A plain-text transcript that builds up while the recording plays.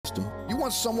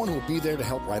want someone who will be there to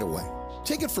help right away.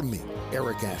 Take it from me,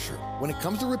 Eric Asher. When it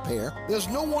comes to repair, there's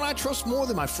no one I trust more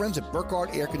than my friends at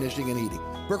Burkhardt Air Conditioning and Heating.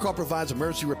 Burkhardt provides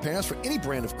emergency repairs for any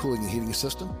brand of cooling and heating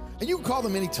system, and you can call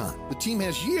them anytime. The team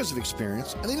has years of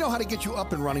experience, and they know how to get you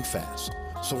up and running fast.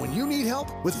 So when you need help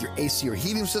with your AC or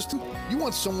heating system, you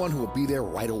want someone who will be there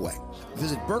right away.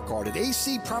 Visit Burkhardt at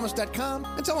acpromise.com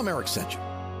and tell them Eric sent you.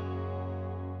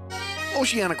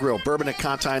 Oceana Grill, Bourbon at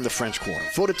Conti in the French Quarter.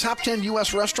 Voted top 10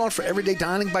 U.S. restaurant for everyday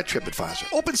dining by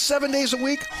TripAdvisor. Open 7 days a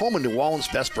week, home of New Orleans'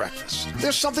 best breakfast.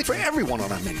 There's something for everyone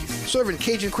on our menu. Serving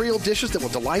Cajun Creole dishes that will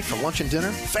delight for lunch and dinner.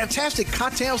 Fantastic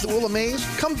cocktails that will amaze.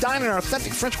 Come dine in our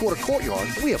authentic French Quarter courtyard.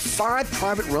 We have 5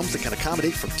 private rooms that can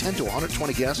accommodate from 10 to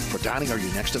 120 guests for dining or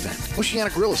your next event. Oceana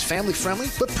Grill is family friendly,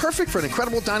 but perfect for an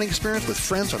incredible dining experience with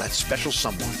friends or that special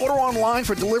someone. Order online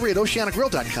for delivery at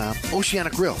oceanagrill.com. Oceana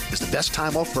Grill is the best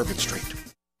time off Bourbon Street.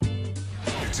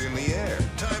 It's in the air.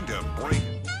 Time to bring it.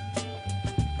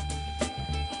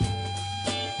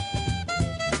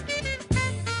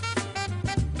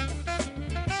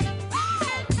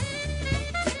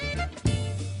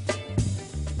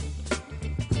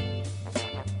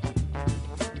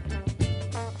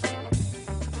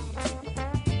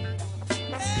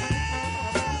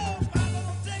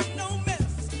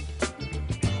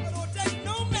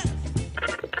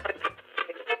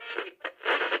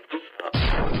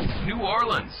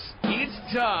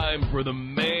 Time for the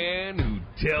man who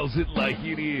tells it like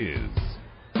it is.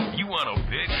 You want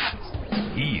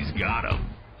opinions? He's got them.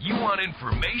 You want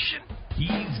information?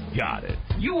 He's got it.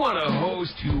 You want a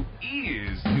host who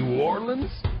is New Orleans?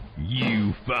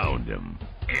 You found him.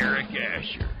 Eric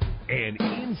Asher and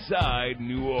Inside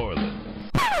New Orleans.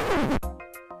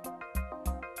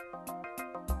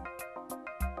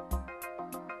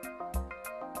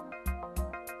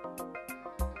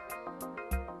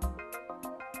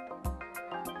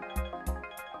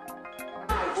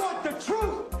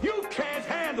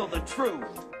 The truth.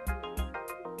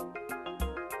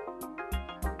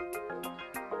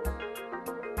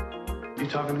 You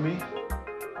talking to me?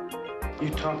 You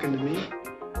talking to me?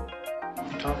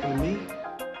 You talking to me?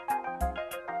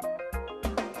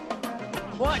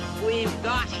 What we've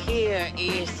got here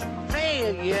is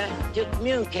failure to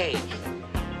communicate.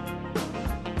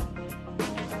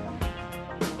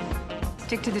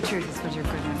 Stick to the truth is what you're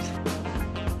good at.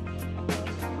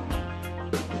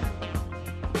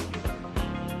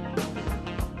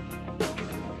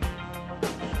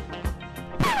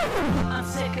 I'm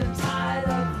sick and tired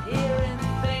of hearing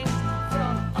things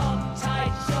from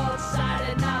uptight,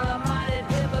 short-sighted, narrow-minded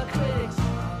hypocrites.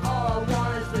 All I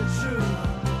want is the truth.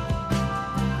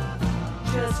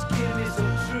 Just give me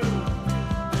some truth.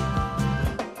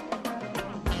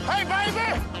 Hey, baby!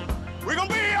 We're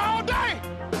gonna be here all day!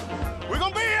 We're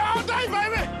gonna be here all day,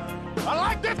 baby! I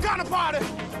like this kind of party!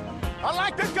 I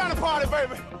like this kind of party,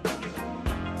 baby!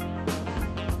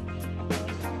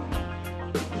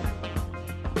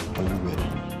 Are you ready?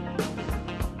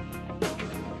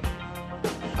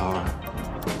 Are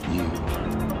you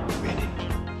ready?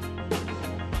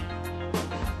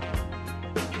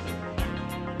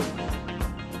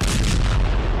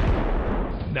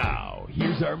 Now,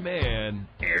 here's our man,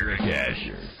 Eric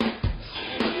Asher.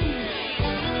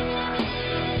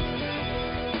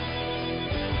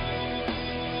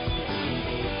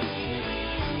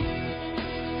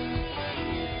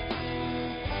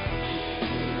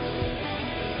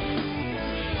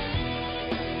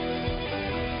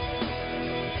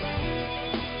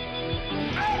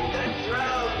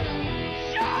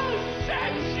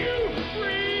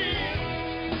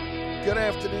 Good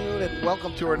afternoon and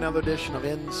welcome to another edition of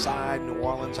Inside New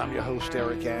Orleans. I'm your host,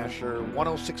 Eric Asher,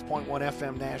 106.1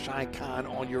 FM Nash Icon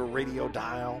on your radio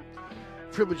dial.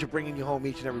 Privilege of bringing you home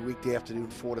each and every weekday afternoon,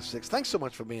 4 to 6. Thanks so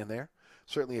much for being there.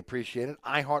 Certainly appreciate it.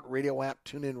 iHeartRadio app,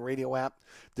 TuneIn Radio app,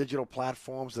 digital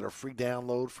platforms that are free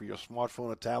download for your smartphone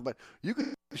or tablet. You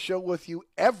can show with you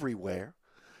everywhere.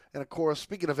 And, of course,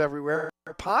 speaking of everywhere,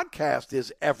 our podcast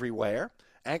is everywhere.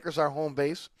 Anchor's our home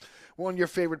base. We're on your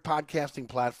favorite podcasting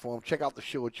platform. Check out the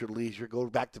show at your leisure. Go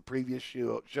back to previous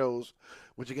shows,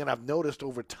 which, again, I've noticed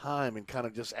over time and kind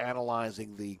of just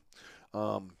analyzing the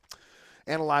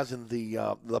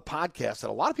podcast that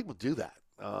a lot of people do that.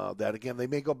 That, again, they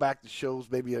may go back to shows.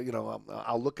 Maybe,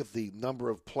 I'll look at the number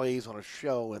of plays on a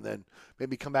show and then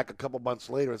maybe come back a couple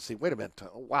months later and see, wait a minute,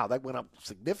 wow, that went up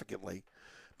significantly.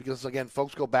 Because, again,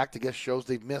 folks go back to get shows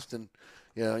they've missed in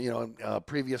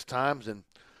previous times. And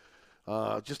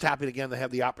just happy, again, to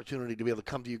have the opportunity to be able to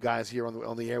come to you guys here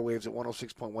on the airwaves at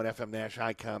 106.1 FM Nash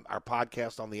Icon, our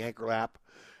podcast on the Anchor app.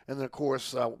 And then, of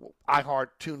course, iHeart,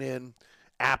 TuneIn,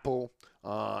 Apple,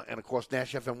 And, of course,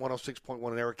 Nash FM 106.1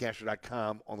 and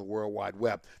ericasher.com on the World Wide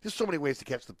Web. There's so many ways to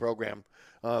catch the program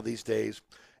these days.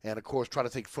 And, of course, try to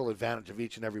take full advantage of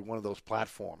each and every one of those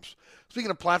platforms. Speaking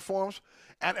of platforms,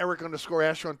 at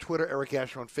Eric_Asher on Twitter, Eric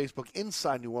Asher on Facebook,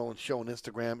 Inside New Orleans Show on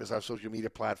Instagram is our social media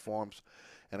platforms.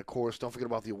 And, of course, don't forget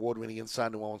about the award-winning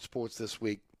Inside New Orleans Sports this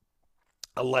week.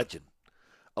 A legend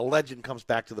comes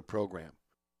back to the program.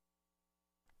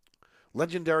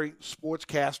 Legendary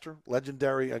sportscaster,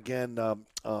 legendary, again,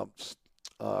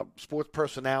 sports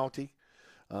personality,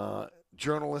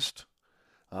 journalist.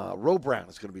 Ro Brown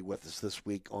is going to be with us this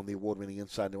week on the award-winning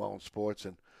Inside New Orleans Sports.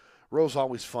 And Ro's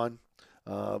always fun.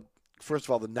 First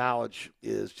of all, the knowledge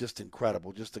is just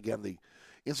incredible. Just, again, the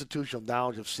institutional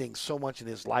knowledge of seeing so much in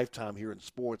his lifetime here in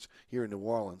sports here in New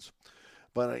Orleans.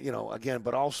 But,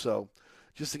 but also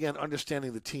just, again,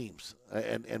 understanding the teams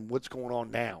and what's going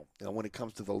on now, when it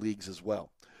comes to the leagues as well.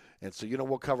 And so,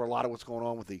 we'll cover a lot of what's going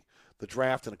on with the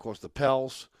draft and, of course, the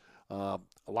Pels. A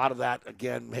lot of that,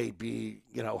 again, may be,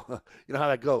 you know how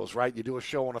that goes, right? You do a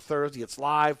show on a Thursday, it's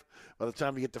live. By the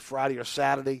time you get to Friday or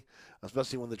Saturday,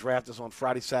 especially when the draft is on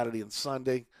Friday, Saturday, and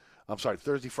Sunday. I'm sorry,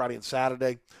 Thursday, Friday, and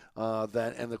Saturday.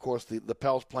 And, of course, the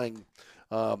Pels playing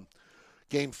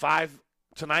Game 5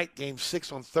 tonight, Game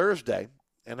 6 on Thursday.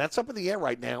 And that's up in the air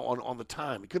right now on the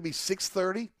time. It could be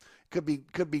 6:30. Could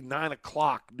be 9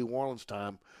 o'clock New Orleans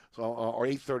time, so or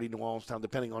 8:30 New Orleans time,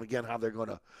 depending on, again, how they're going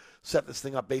to set this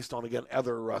thing up based on, again,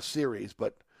 other series.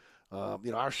 But,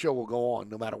 our show will go on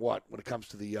no matter what when it comes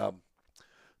to the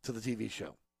TV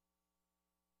show.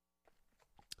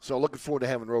 So looking forward to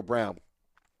having Ro Brown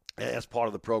as part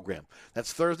of the program.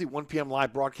 That's Thursday, 1 p.m.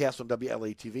 live broadcast on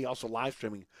WLA-TV, also live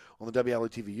streaming on the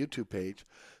WLA-TV YouTube page.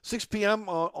 6 p.m.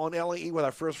 on LAE with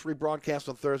our first free broadcast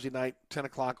on Thursday night, 10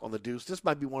 o'clock on the Deuce. This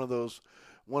might be one of those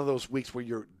weeks where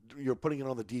you're putting it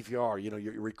on the DVR,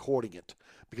 you're recording it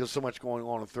because so much going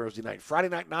on Thursday night. Friday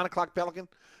night, 9 o'clock Pelican,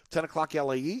 10 o'clock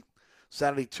LAE.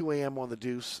 Saturday, 2 a.m. on the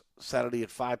Deuce. Saturday at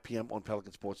 5 p.m. on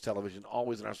Pelican Sports Television.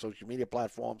 Always in our social media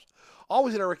platforms.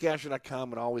 Always at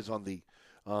ericasher.com and always on the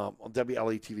on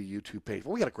WLA-TV YouTube page.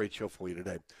 Well, we got a great show for you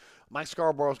today. Mike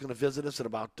Scarborough is going to visit us at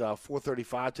about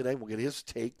 4:35 today. We'll get his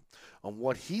take on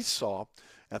what he saw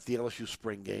at the LSU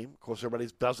spring game. Of course,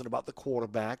 everybody's buzzing about the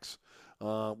quarterbacks.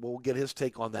 We'll get his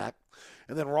take on that.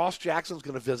 And then Ross Jackson's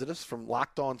going to visit us from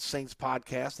Locked On Saints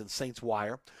podcast and Saints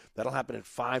Wire. That'll happen at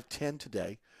 5:10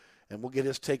 today. And we'll get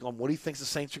his take on what he thinks the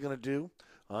Saints are going to do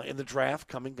in the draft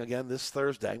coming, again, this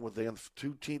Thursday with the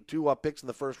two picks in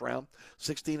the first round,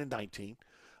 16 and 19.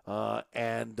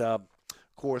 Of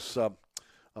course,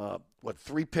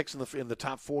 3 picks in the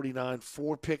top 49,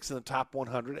 4 picks in the top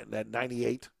 100 and at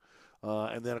 98.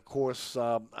 And then, of course,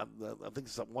 I think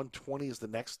it's 120 is the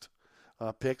next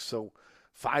pick. So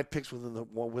 5 picks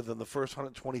within the first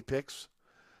 120 picks.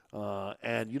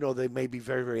 And, they may be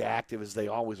very, very active as they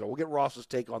always are. We'll get Ross's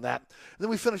take on that. And then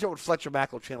we finish up with Fletcher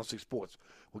Mackel, Channel 6 Sports.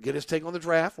 We'll get his take on the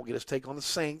draft. We'll get his take on the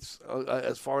Saints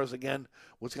as far as, again,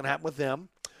 what's going to happen with them.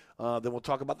 Then we'll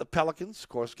talk about the Pelicans, of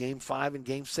course, Game 5 and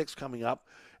Game 6 coming up.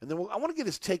 And then I want to get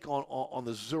his take on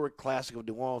the Zurich Classic of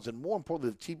New Orleans and, more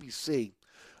importantly, the TPC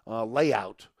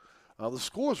layout. The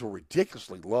scores were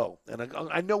ridiculously low. And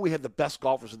I know we had the best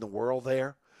golfers in the world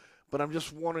there. But I'm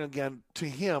just wondering, again, to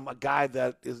him, a guy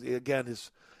that is, again,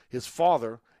 his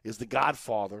father is the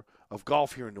godfather of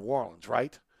golf here in New Orleans,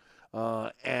 right?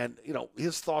 And,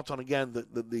 his thoughts on, again,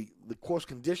 the course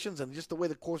conditions and just the way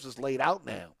the course is laid out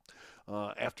now.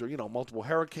 After, multiple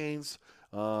hurricanes,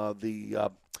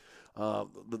 the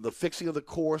fixing of the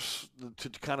course to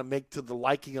kind of make to the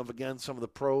liking of, again, some of the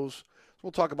pros.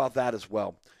 We'll talk about that as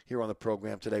well here on the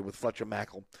program today with Fletcher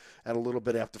Mackel at a little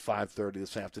bit after 5:30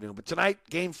 this afternoon. But tonight,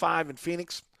 Game 5 in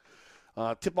Phoenix.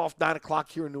 Tip-off 9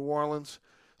 o'clock here in New Orleans.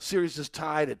 Series is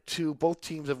tied at 2. Both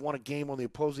teams have won a game on the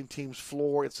opposing team's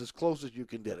floor. It's as close as you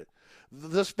can get it.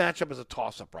 This matchup is a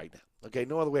toss-up right now. Okay,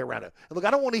 no other way around it. And look,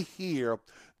 I don't want to hear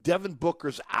Devin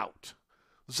Booker's out.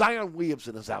 Zion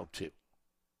Williamson is out too.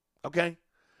 Okay?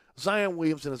 Zion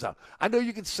Williamson is out. I know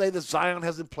you can say that Zion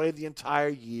hasn't played the entire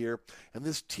year, and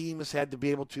this team has had to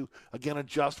be able to, again,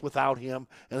 adjust without him,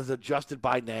 and has adjusted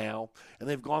by now. And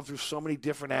they've gone through so many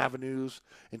different avenues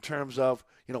in terms of,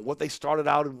 what they started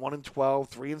out in 1-12,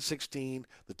 3-16,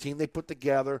 the team they put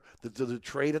together, the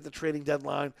trade at the trading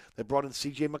deadline. They brought in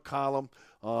C.J. McCollum,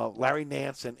 Larry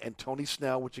Nance, and Tony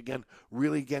Snell, which,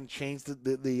 really changed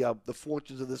the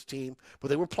fortunes of this team. But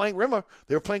they were playing Rimmer.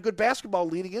 They were playing good basketball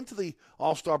leading into the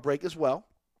All-Star break as well.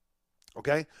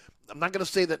 Okay? I'm not going to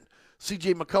say that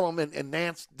C.J. McCollum and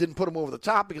Nance didn't put them over the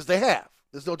top because they have.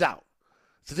 There's no doubt.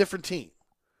 It's a different team.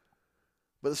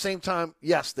 But at the same time,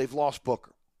 yes, they've lost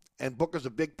Booker. And Booker's a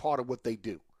big part of what they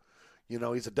do. You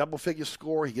know, he's a double-figure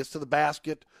scorer. He gets to the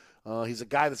basket. He's a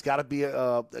guy that's got to be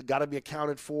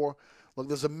accounted for. Look,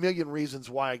 there's a million reasons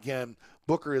why. Again,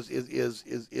 Booker is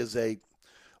a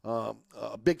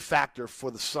big factor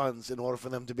for the Suns in order for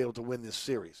them to be able to win this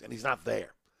series, and he's not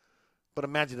there. But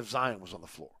imagine if Zion was on the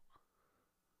floor.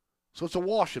 So it's a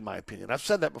wash, in my opinion. I've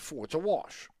said that before. It's a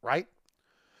wash, right?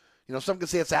 You know, some can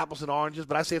say it's apples and oranges,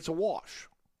 but I say it's a wash.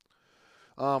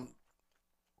 When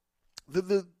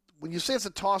you say it's a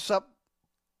toss-up,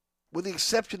 with the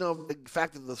exception of the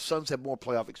fact that the Suns have more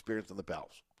playoff experience than the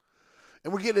Pels.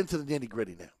 And we're getting into the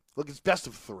nitty-gritty now. Look, it's best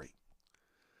of three.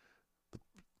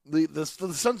 The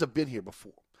Suns have been here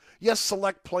before. Yes,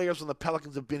 select players on the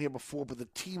Pelicans have been here before, but the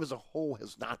team as a whole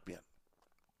has not been.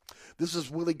 This is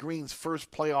Willie Green's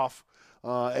first playoff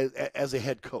as a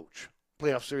head coach,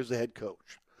 playoff series as a head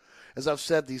coach. As I've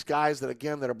said, these guys that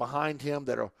are behind him,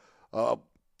 that are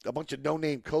a bunch of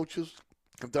no-name coaches,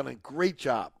 have done a great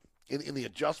job in the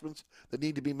adjustments that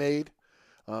need to be made.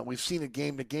 We've seen it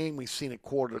game to game. We've seen it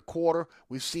quarter to quarter.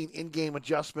 We've seen in-game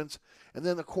adjustments. And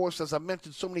then, of course, as I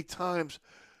mentioned so many times,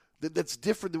 that's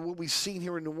different than what we've seen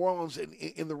here in New Orleans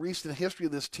in the recent history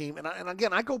of this team. And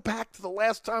again, I go back to the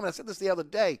last time, and I said this the other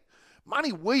day,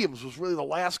 Monty Williams was really the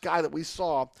last guy that we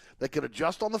saw that could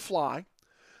adjust on the fly,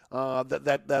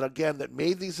 that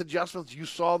made these adjustments. You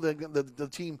saw the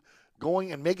team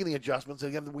going and making the adjustments.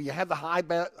 And again, when you had the high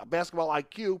basketball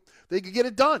IQ, they could get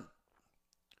it done.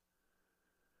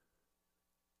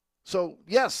 So,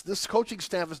 yes, this coaching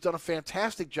staff has done a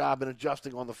fantastic job in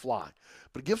adjusting on the fly.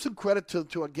 But give some credit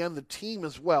to again, the team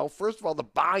as well. First of all, the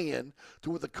buy-in to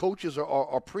what the coaches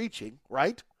are preaching,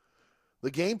 right?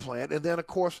 The game plan. And then, of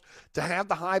course, to have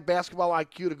the high basketball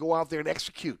IQ to go out there and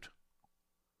execute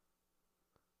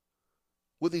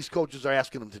what these coaches are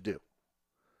asking them to do.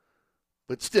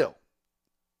 But still,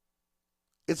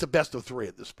 it's a best of three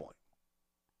at this point.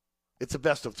 It's a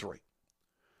best of three.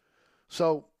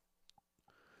 So,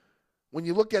 when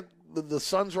you look at the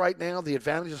Suns right now, the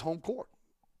advantage is home court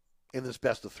in this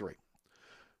best of three.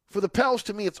 For the Pels,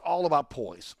 to me, it's all about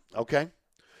poise, okay?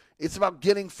 It's about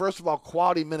getting, first of all,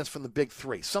 quality minutes from the big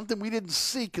three, something we didn't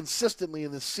see consistently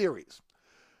in this series.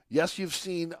 Yes, you've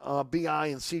seen B.I.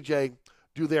 and C.J.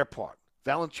 do their part.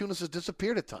 Valanciunas has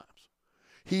disappeared at times.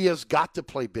 He has got to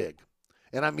play big,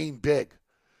 and I mean big,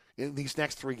 in these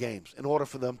next three games in order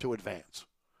for them to advance.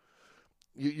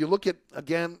 You look at,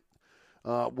 again,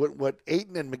 what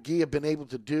Ayton and McGee have been able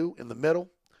to do in the middle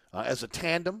as a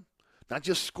tandem, not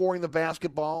just scoring the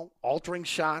basketball, altering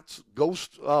shots,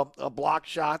 ghost block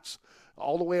shots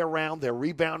all the way around, they're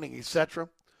rebounding, etc.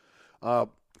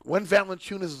 When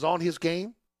Valanciunas is on his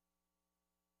game,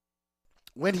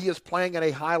 when he is playing at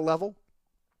a high level,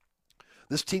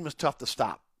 this team is tough to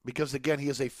stop because, again, he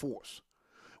is a force.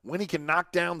 When he can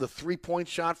knock down the three-point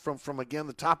shot from again,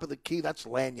 the top of the key, that's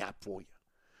lanyard for you.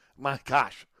 My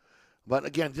gosh. But,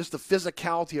 again, just the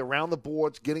physicality around the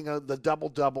boards, getting the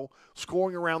double-double,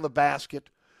 scoring around the basket,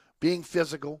 being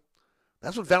physical.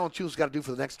 That's what Valanciunas got to do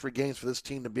for the next three games for this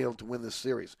team to be able to win this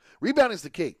series. Rebounding is the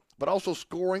key, but also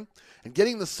scoring and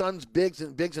getting the Suns bigs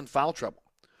in foul trouble.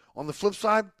 On the flip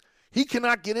side, he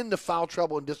cannot get into foul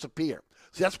trouble and disappear.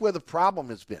 See, that's where the problem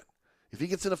has been. If he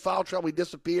gets into foul trouble, he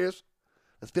disappears.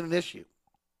 That's been an issue.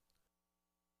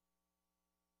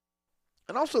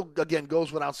 And also, again,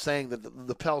 goes without saying that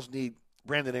the Pels need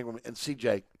Brandon Ingram and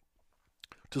CJ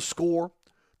to score,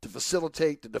 to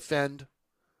facilitate, to defend.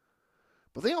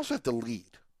 But they also have to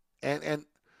lead. And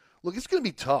look, it's going to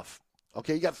be tough.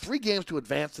 Okay, you got 3 games to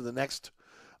advance to the next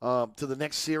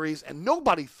series, and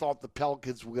nobody thought the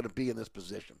Pelicans were going to be in this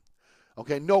position.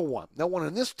 Okay, no one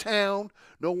in this town,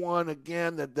 no one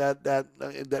again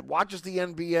that watches the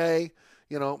NBA.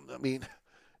 You know, I mean,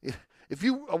 if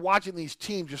you are watching these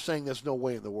teams, you're saying there's no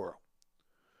way in the world.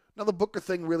 Now, the Booker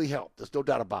thing really helped. There's no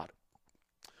doubt about it.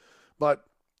 But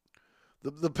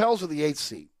the Pels are the 8th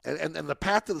seed, and the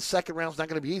path to the second round is not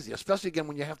going to be easy, especially, again,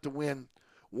 when you have to win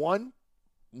 1,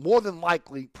 more than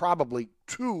likely, probably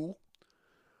 2,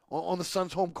 on the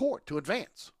Suns' home court to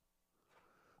advance.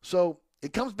 So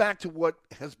it comes back to what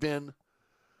has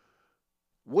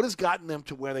gotten them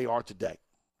to where they are today.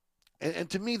 And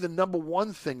to me, the number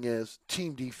one thing is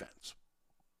team defense.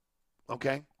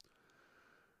 Okay?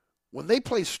 When they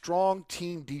play strong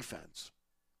team defense,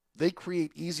 they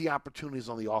create easy opportunities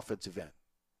on the offensive end.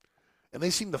 And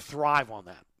they seem to thrive on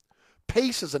that.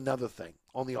 Pace is another thing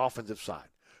on the offensive side.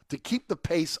 To keep the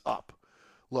pace up.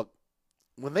 Look,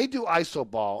 when they do iso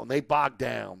ball and they bog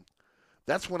down,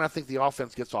 that's when I think the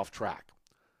offense gets off track.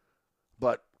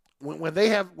 But when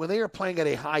they are playing at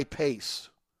a high pace,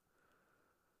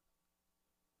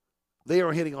 they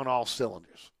are hitting on all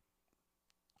cylinders.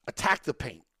 Attack the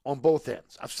paint. on both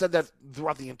ends. I've said that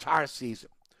throughout the entire season.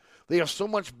 They are so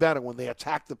much better when they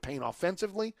attack the paint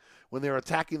offensively, when they're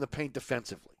attacking the paint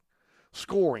defensively.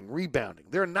 Scoring, rebounding.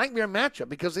 They're a nightmare matchup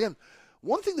because, again,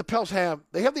 one thing the Pels have,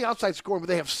 they have the outside scoring, but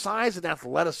they have size and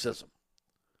athleticism.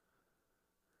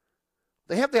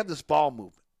 They have to have this ball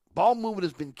movement. Ball movement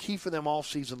has been key for them all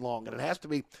season long, and it has to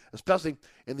be, especially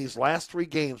in these last 3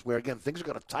 games where, again, things are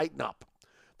going to tighten up.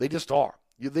 They just are.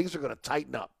 Things are going to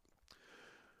tighten up.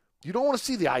 You don't want to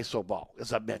see the ISO ball,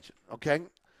 as I mentioned, okay?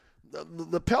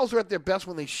 The Pels are at their best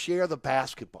when they share the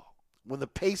basketball, when the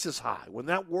pace is high, when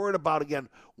they're not worried about, again,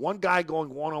 one guy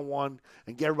going one-on-one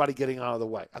and get everybody getting out of the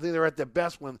way. I think they're at their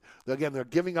best when, again, they're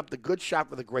giving up the good shot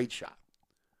for the great shot.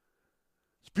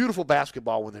 It's beautiful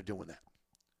basketball when they're doing that.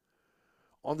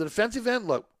 On the defensive end,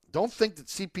 look, don't think that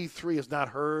CP3 has not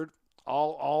heard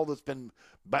all that's been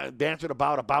bantered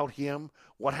about him,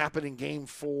 what happened in Game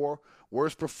 4,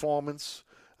 worst performance,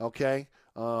 okay?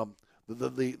 You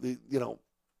know,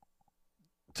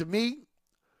 to me,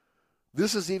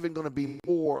 this is even going to be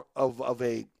more of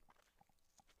a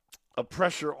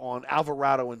pressure on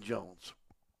Alvarado and Jones.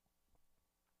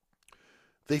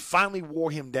 They finally wore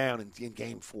him down in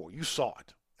Game 4. You saw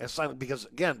it. Because,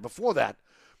 again, before that,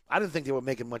 I didn't think they were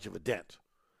making much of a dent.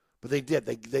 But they did.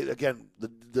 They again,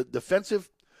 the defensive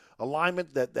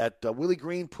alignment that Willie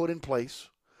Green put in place,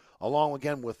 along,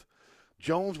 again, with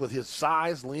Jones with his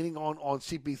size leaning on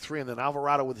CP3 and then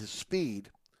Alvarado with his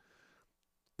speed,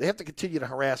 they have to continue to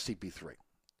harass CP3,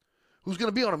 who's going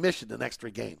to be on a mission the next 3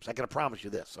 games. I can promise you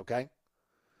this, okay?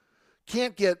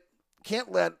 Can't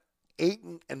let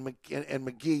Ayton and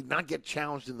McGee not get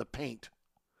challenged in the paint.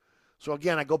 So,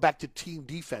 again, I go back to team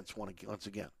defense once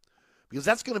again, because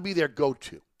that's going to be their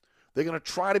go-to. They're going to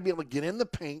try to be able to get in the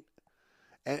paint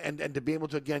and to be able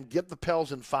to, again, get the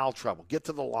Pels in foul trouble, get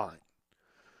to the line.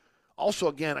 Also,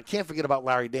 again, I can't forget about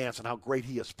Larry Nance and how great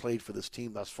he has played for this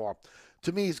team thus far.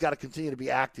 To me, he's got to continue to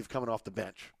be active coming off the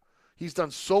bench. He's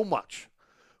done so much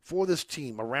for this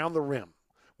team around the rim,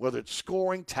 whether it's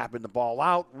scoring, tapping the ball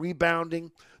out,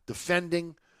 rebounding,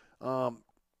 defending.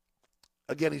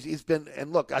 Again, he's been –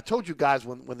 and look, I told you guys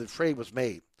when the trade was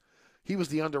made, he was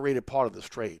the underrated part of this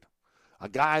trade. A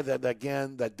guy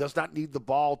that does not need the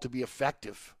ball to be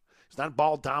effective. He's not a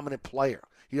ball-dominant player.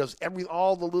 He does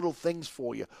all the little things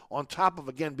for you, on top of,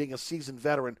 again, being a seasoned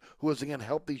veteran who has, again,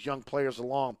 helped these young players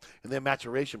along in their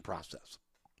maturation process.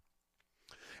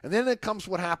 And then it comes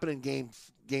what happened in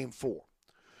Game 4.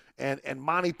 And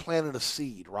Monty planted a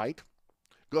seed, right?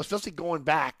 Especially going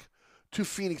back to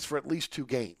Phoenix for at least 2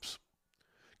 games.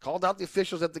 Called out the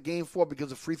officials at the Game 4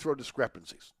 because of free throw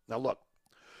discrepancies. Now, look,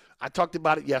 I talked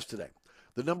about it yesterday.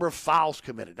 The number of fouls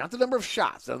committed, not the number of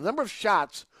shots. Now, the number of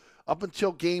shots up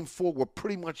until Game 4 were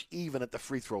pretty much even at the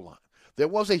free throw line. There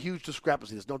was a huge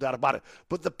discrepancy, there's no doubt about it.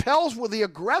 But the Pels were the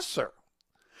aggressor.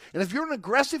 And if you're an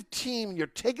aggressive team and you're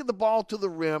taking the ball to the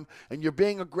rim and you're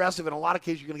being aggressive, in a lot of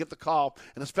cases you're going to get the call,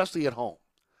 and especially at home.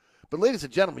 But, ladies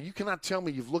and gentlemen, you cannot tell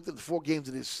me you've looked at the 4 games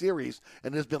in this series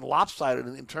and it's been lopsided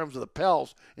in terms of the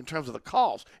Pels, in terms of the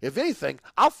calls. If anything,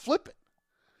 I'll flip it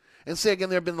and say, again,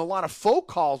 there have been a lot of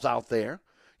faux calls out there.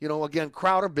 You know, again,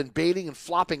 Crowder been baiting and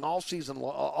flopping all season,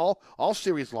 all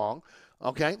series long.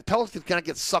 Okay, the Pelicans kind of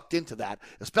get sucked into that,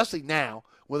 especially now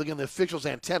with, again, the officials'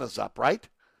 antennas up, right?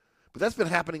 But that's been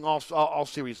happening all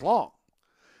series long.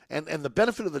 And the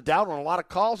benefit of the doubt on a lot of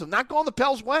calls have not gone the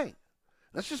Pels' way.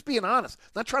 Let's just being honest.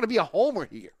 Not trying to be a homer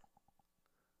here.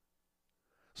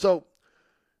 So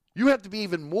you have to be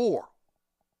even more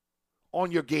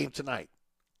on your game tonight.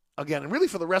 Again, and really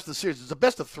for the rest of the series, it's a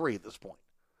best of 3 at this point.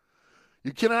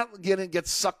 You cannot get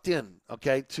sucked in,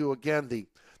 okay, to, again,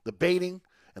 the baiting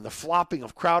and the flopping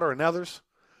of Crowder and others.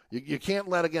 You can't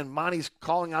let, again, Monty's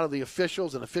calling out of the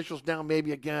officials, and officials now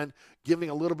maybe, again, giving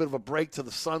a little bit of a break to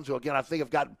the Suns, who, again, I think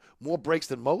have gotten more breaks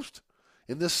than most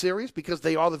in this series because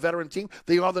they are the veteran team.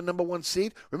 They are the number 1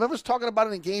 seed. Remember us talking about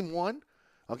it in Game 1?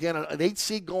 Again, an 8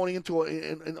 seed going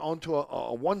onto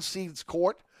a 1 seed's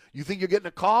court. You think you're getting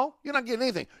a call? You're not getting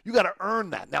anything. You got to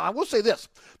earn that. Now, I will say this.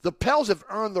 The Pels have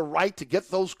earned the right to get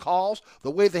those calls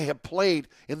the way they have played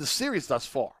in the series thus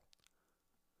far.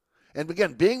 And,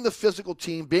 again, being the physical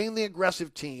team, being the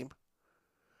aggressive team,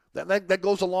 that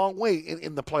goes a long way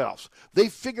in the playoffs. They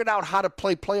figured out how to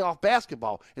play playoff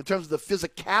basketball in terms of the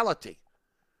physicality.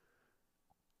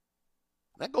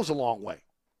 That goes a long way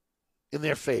in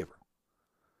their favor.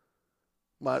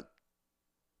 But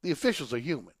the officials are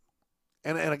human.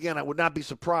 And again, I would not be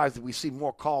surprised if we see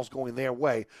more calls going their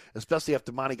way, especially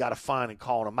after Monty got a fine and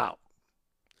calling them out.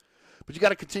 But you got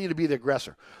to continue to be the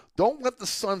aggressor. Don't let the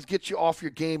Suns get you off your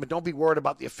game, and don't be worried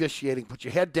about the officiating. Put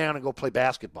your head down and go play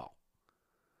basketball.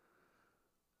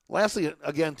 Lastly,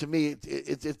 again, to me,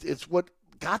 it's what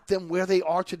got them where they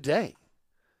are today.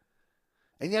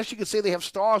 And yes, you could say they have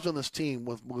stars on this team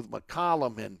with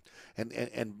McCollum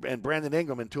and Brandon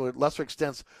Ingram, and to a lesser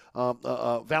extent,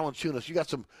 Valanciunas. You got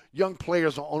some young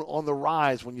players on the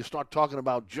rise when you start talking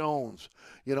about Jones,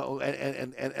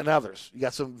 and others. You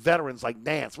got some veterans like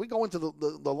Nance. We go into the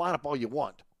lineup all you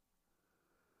want.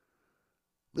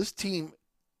 This team,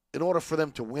 in order for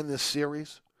them to win this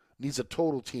series, needs a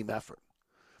total team effort.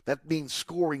 That means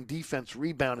scoring, defense,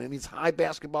 rebounding. It means high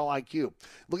basketball IQ.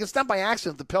 Look, it's not by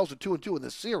accident the Pels are 2-2 in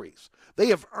this series. They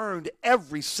have earned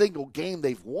every single game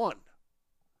they've won.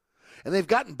 And they've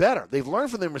gotten better. They've learned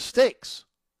from their mistakes.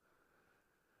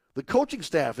 The coaching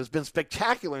staff has been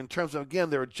spectacular in terms of,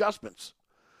 again, their adjustments,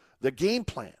 their game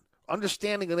plan,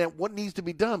 understanding of that, what needs to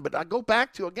be done. But I go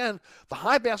back to, again, the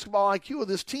high basketball IQ of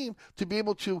this team to be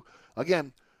able to,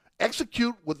 again,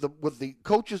 execute what the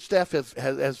coaching staff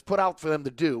has put out for them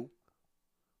to do.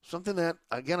 Something that,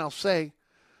 again, I'll say,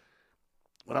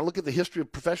 when I look at the history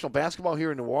of professional basketball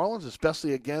here in New Orleans,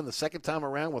 especially, again, the second time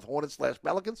around with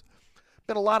Hornets/Pelicans,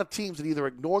 been a lot of teams that either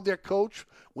ignored their coach,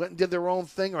 went and did their own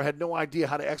thing, or had no idea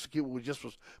how to execute what just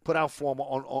was put out for them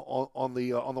on the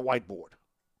whiteboard.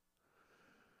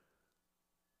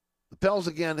 The Pels,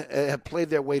 again, have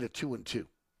played their way to 2-2.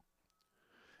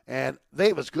 And they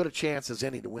have as good a chance as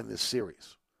any to win this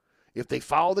series. If they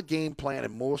follow the game plan,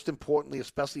 and most importantly,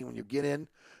 especially when you get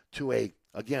into a,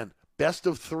 again, best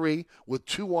of 3 with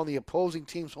 2 on the opposing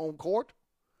team's home court,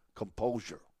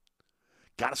 composure.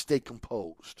 Got to stay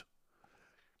composed.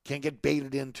 Can't get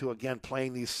baited into, again,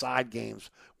 playing these side games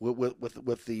with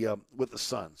the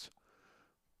Suns.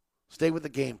 Stay with the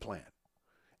game plan.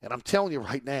 And I'm telling you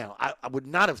right now, I would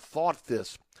not have thought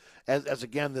this as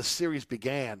again, this series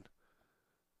began.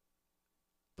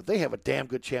 But they have a damn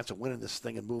good chance of winning this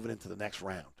thing and moving into the next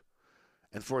round.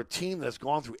 And for a team that's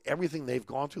gone through everything they've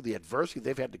gone through, the adversity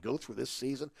they've had to go through this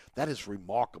season, that is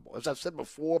remarkable. As I've said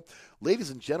before,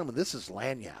 ladies and gentlemen, this is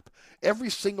lagniappe. Every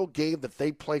single game that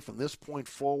they play from this point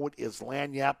forward is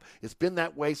lagniappe. It's been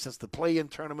that way since the play-in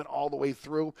tournament all the way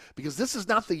through, because this is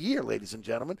not the year, ladies and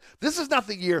gentlemen. This is not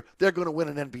the year they're going to win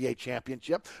an NBA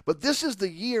championship, but this is the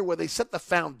year where they set the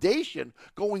foundation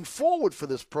going forward for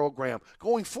this program,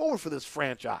 going forward for this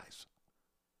franchise.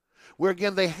 Where,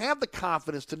 again, they have the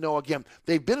confidence to know, again,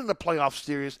 they've been in the playoff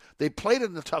series. They played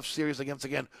in a tough series against,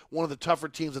 again, one of the tougher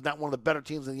teams and not one of the better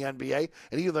teams in the NBA.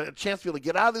 And either a chance to be able to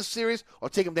get out of this series or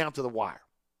take them down to the wire.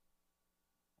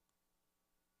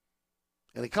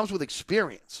 And it comes with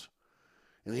experience.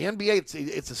 In the NBA,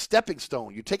 it's a stepping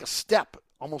stone. You take a step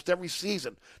almost every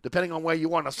season, depending on where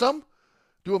you are. Now, some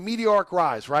do a meteoric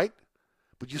rise, right?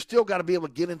 But you still got to be able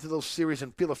to get into those series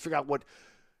and be able to figure out what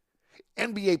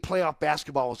NBA playoff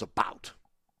basketball is about.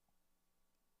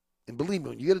 And believe me,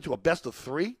 when you get into a best of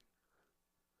 3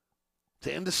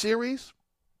 to end the series,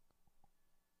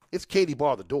 it's Katie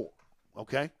bar the door,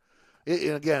 okay?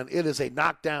 And again, it is a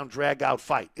knockdown, drag-out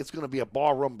fight. It's going to be a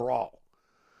barroom brawl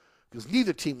because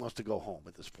neither team wants to go home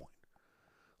at this point.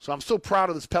 So I'm so proud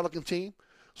of this Pelican team,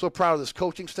 so proud of this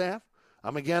coaching staff.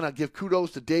 I give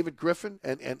kudos to David Griffin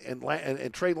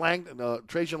and Trajan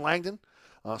Langdon,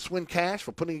 Swin Cash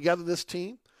for putting together this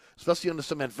team, especially under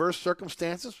some adverse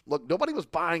circumstances. Look, nobody was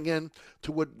buying in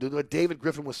to what David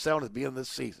Griffin was selling at the beginning of this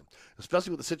season, especially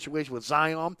with the situation with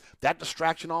Zion, that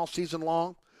distraction all season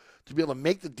long. To be able to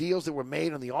make the deals that were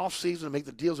made in the offseason, and make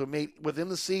the deals that were made within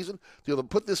the season, to be able to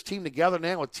put this team together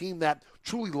now, a team that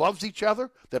truly loves each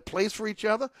other, that plays for each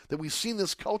other, that we've seen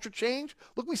this culture change.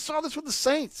 Look, we saw this with the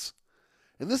Saints.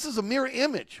 And this is a mirror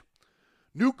image.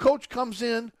 New coach comes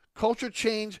in, culture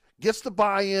change, gets the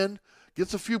buy-in,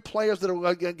 gets a few players that are,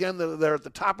 again, they're at the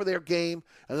top of their game,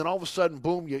 and then all of a sudden,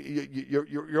 boom,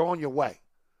 you're on your way.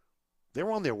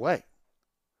 They're on their way.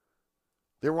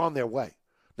 They're on their way.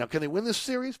 Now, can they win this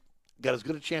series? Got as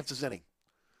good a chance as any.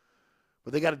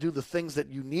 But they got to do the things that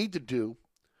you need to do,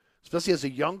 especially as a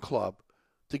young club,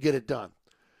 to get it done.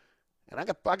 And I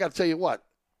got to tell you what.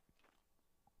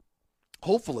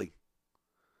 Hopefully,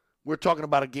 we're talking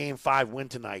about a Game 5 win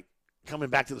tonight, coming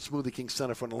back to the Smoothie King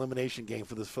Center for an elimination game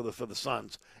for the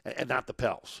Suns and not the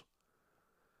Pels.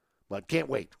 But can't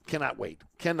wait. Cannot wait.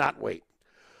 Cannot wait.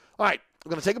 All right,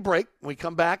 we're going to take a break. When we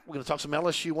come back, we're going to talk some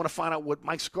LSU. Want to find out what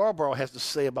Mike Scarborough has to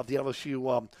say about the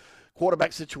LSU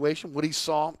quarterback situation, what he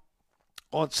saw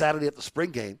on Saturday at the spring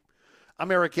game.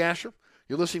 I'm Eric Asher.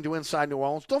 You're listening to Inside New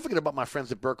Orleans. Don't forget about my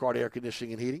friends at Burkhardt Air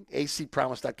Conditioning and Heating,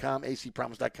 acpromise.com,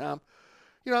 acpromise.com.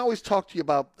 I always talk to you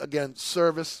about, again,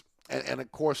 service and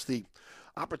of course, the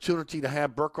opportunity to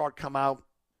have Burkhardt come out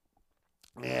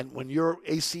and when your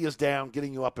AC is down,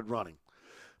 getting you up and running.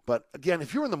 But, again,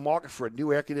 if you're in the market for a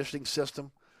new air conditioning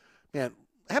system, man,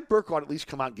 have Burkhardt at least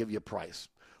come out and give you a price.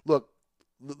 Look,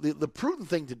 the prudent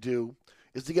thing to do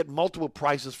is to get multiple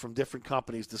prices from different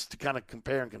companies to kind of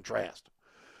compare and contrast.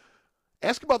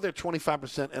 Ask about their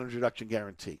 25% energy reduction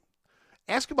guarantee.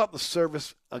 Ask about the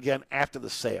service, again, after the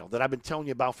sale that I've been telling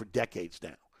you about for decades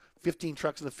now. 15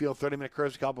 trucks in the field, 30-minute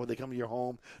courtesy call before they come to your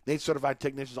home. NATE-certified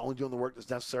technicians only doing the work that's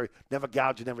necessary, never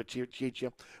gouge you, never cheat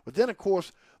you. But then, of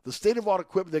course, the state-of-the-art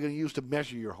equipment they're going to use to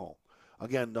measure your home.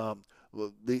 Again,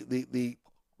 the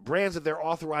brands that they're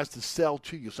authorized to sell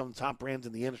to you, some of the top brands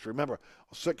in the industry. Remember,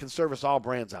 can service all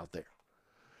brands out there.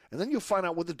 And then you'll find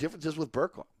out what the difference is with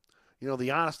Burkhardt. You know,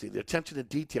 the honesty, the attention to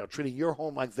detail, treating your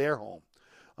home like their home.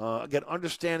 Again,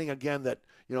 understanding, again, that,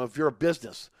 you know, if you're a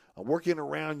business, working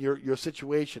around your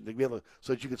situation to be able to,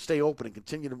 so that you can stay open and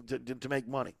continue to make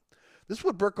money. This is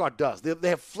what Burkhardt does. They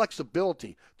have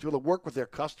flexibility to be able to work with their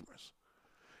customers.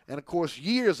 And, of course,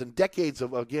 years and decades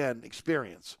of, again,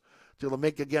 experience to be able to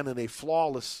make, again, a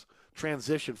flawless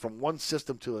transition from one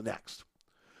system to the next.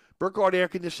 Burkhardt Air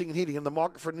Conditioning and Heating in the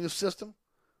market for a new system?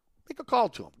 Make a call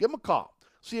to them. Give them a call.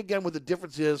 See, again, what the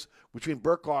difference is between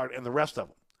Burkhardt and the rest of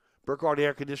them. Burkhardt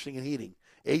Air Conditioning and Heating,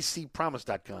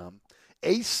 acpromise.com,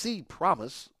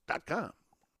 acpromise.com.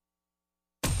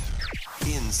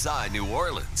 Inside New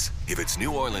Orleans. If it's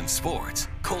New Orleans sports,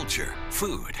 culture,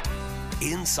 food.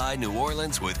 Inside New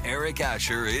Orleans with Eric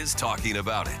Asher is talking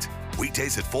about it.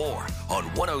 Weekdays at 4 on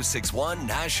 106.1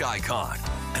 Nash Icon.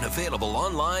 And available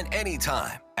online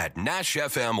anytime at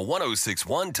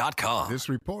NashFM1061.com. This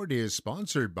report is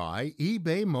sponsored by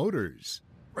eBay Motors.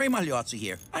 Ray Magliozzi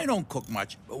here. I don't cook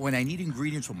much, but when I need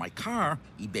ingredients for my car,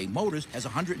 eBay Motors has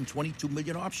 122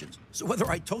 million options. So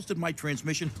whether I toasted my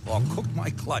transmission or cooked my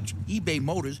clutch, eBay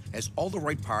Motors has all the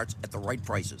right parts at the right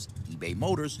prices. eBay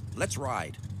Motors, let's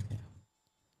ride.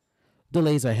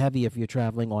 Delays are heavy if you're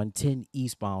traveling on 10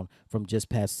 eastbound from just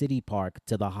past City Park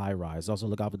to the High Rise. Also,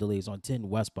 look out for delays on 10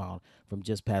 westbound from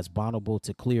just past Bonneville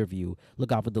to Clearview.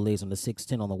 Look out for delays on the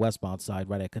 610 on the westbound side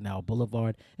right at Canal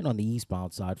Boulevard, and on the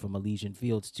eastbound side from Elysian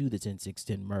Fields to the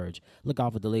 10610 merge. Look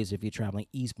out for delays if you're traveling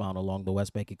eastbound along the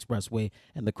West Bank Expressway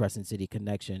and the Crescent City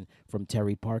connection from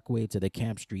Terry Parkway to the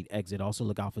Camp Street exit. Also,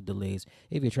 look out for delays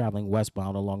if you're traveling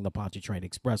westbound along the Pontchartrain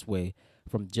Expressway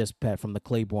from the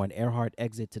Claiborne Earhart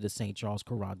exit to the St. Charles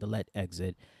Carondelet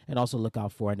exit. And also look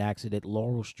out for an accident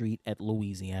Laurel Street at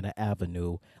Louisiana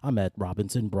Avenue. I'm Ed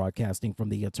Robinson, broadcasting from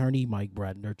the Attorney Mike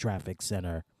Bradner Traffic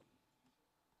Center.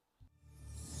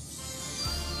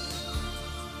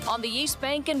 On the East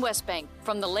Bank and West Bank,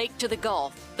 from the lake to the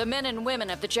Gulf, the men and women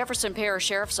of the Jefferson Parish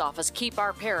Sheriff's Office keep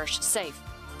our parish safe.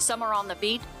 Some are on the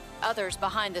beat, others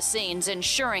behind the scenes,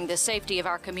 ensuring the safety of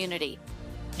our community.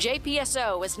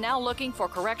 JPSO is now looking for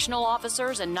correctional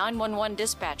officers and 911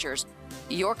 dispatchers.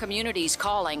 Your community's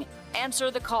calling.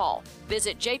 Answer the call.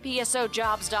 Visit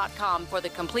jpsojobs.com for the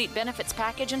complete benefits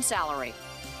package and salary.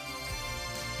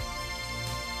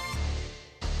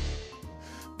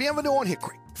 Bienvenue on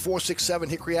Hickory, 467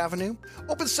 Hickory Avenue.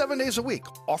 Open 7 days a week,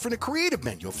 offering a creative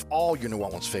menu of all your New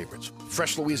Orleans favorites.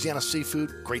 Fresh Louisiana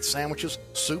seafood, great sandwiches,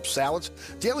 soups, salads,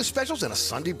 daily specials, and a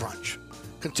Sunday brunch.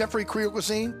 Contemporary Creole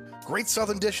cuisine, great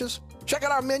Southern dishes. Check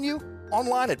out our menu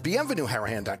online at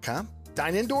bienvenueharahan.com.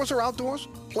 Dine indoors or outdoors.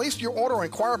 Place your order or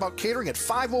inquire about catering at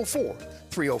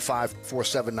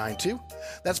 504-305-4792.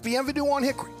 That's Bienvenue on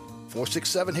Hickory,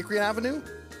 467 Hickory Avenue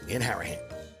in Harahan.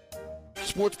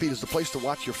 SportsBeat is the place to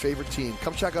watch your favorite team.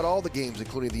 Come check out all the games,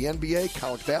 including the NBA,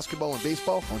 college basketball, and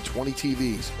baseball on 20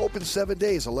 TVs. Open 7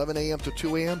 days, 11 a.m. to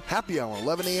 2 a.m. Happy hour,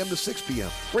 11 a.m. to 6 p.m.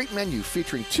 Great menu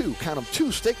featuring two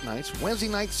steak nights. Wednesday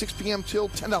night, 6 p.m. till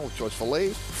 $10 choice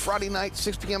fillets. Friday night,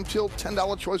 6 p.m. till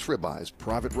 $10 choice ribeyes.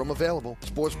 Private room available.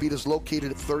 SportsBeat is located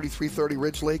at 3330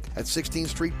 Ridge Lake at 16th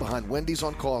Street behind Wendy's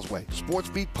on Causeway.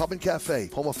 SportsBeat Pub and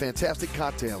Cafe, home of fantastic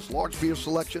cocktails, large beer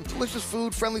selection, delicious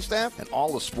food, friendly staff, and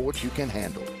all the sports you can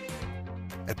handle.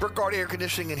 At Burkhardt Air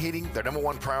Conditioning and Heating, their number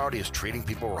one priority is treating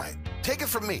people right. Take it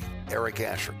from me, Eric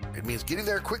Asher. It means getting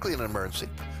there quickly in an emergency.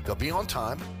 They'll be on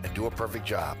time and do a perfect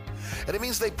job. And it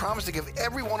means they promise to give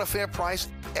everyone a fair price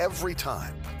every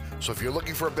time. So if you're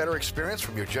looking for a better experience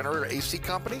from your generator AC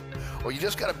company, or you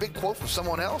just got a big quote from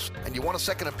someone else and you want a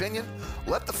second opinion,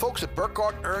 let the folks at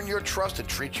Burkhardt earn your trust and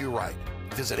treat you right.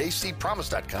 Visit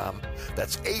acpromise.com.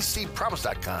 That's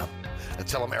acpromise.com, and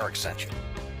tell them Eric sent you.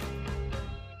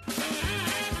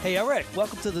 Hey, Eric,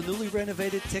 welcome to the newly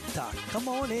renovated TikTok. Come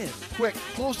on in. Quick,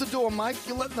 close the door, Mike.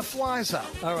 You're letting the flies out.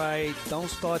 All right,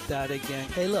 don't start that again.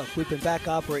 Hey, look, we've been back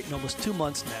operating almost 2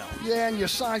 months now. Yeah, and your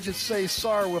sign should say,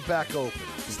 sorry, we're back open.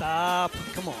 Stop.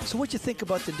 Come on. So what you think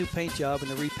about the new paint job and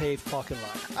the repaved parking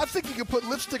lot? I think you could put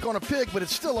lipstick on a pig, but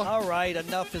it's still a... All right,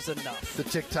 enough is enough. The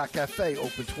TikTok Cafe,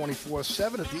 open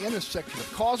 24/7 at the intersection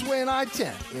of Causeway and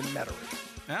I-10 in Metairie.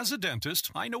 As a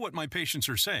dentist, I know what my patients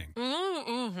are saying.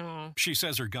 Mm-hmm. She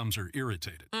says her gums are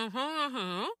irritated.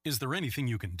 Mm-hmm. Is there anything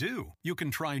you can do? You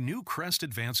can try new Crest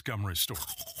Advanced Gum Restore.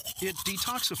 It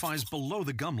detoxifies below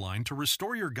the gum line to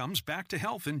restore your gums back to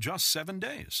health in just 7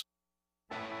 days.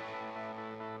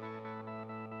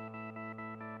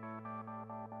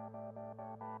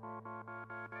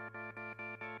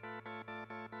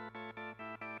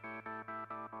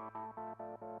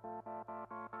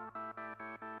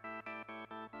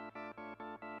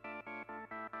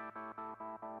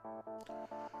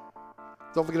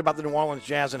 Don't forget about the New Orleans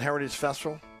Jazz and Heritage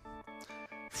Festival.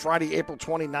 Friday, April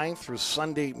 29th through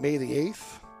Sunday, May the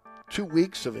 8th. 2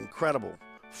 weeks of incredible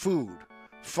food,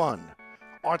 fun,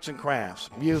 arts and crafts,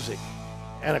 music,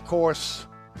 and, of course,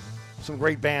 some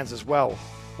great bands as well,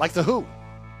 like The Who.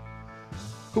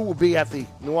 Who will be at the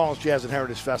New Orleans Jazz and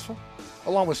Heritage Festival,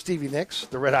 along with Stevie Nicks,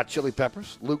 the Red Hot Chili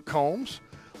Peppers, Luke Combs,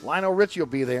 Lionel Richie will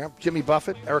be there, Jimmy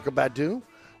Buffett, Erykah Badu,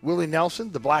 Willie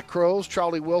Nelson, the Black Crowes,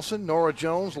 Charlie Wilson, Nora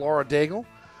Jones, Laura Daigle,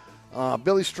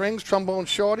 Billy Strings, Trombone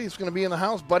Shorty is going to be in the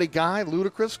house, Buddy Guy,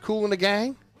 Ludacris, Kool and the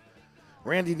Gang,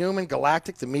 Randy Newman,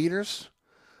 Galactic, the Meters,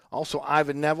 also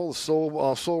Ivan Neville,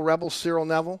 the Soul Rebel, Cyril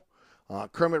Neville,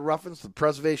 Kermit Ruffins, the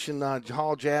Preservation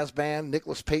Hall Jazz Band,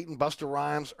 Nicholas Payton, Busta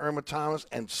Rhymes, Irma Thomas,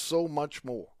 and so much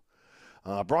more.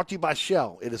 Brought to you by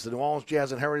Shell. It is the New Orleans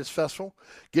Jazz and Heritage Festival.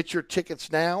 Get your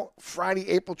tickets now, Friday,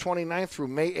 April 29th through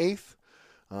May 8th.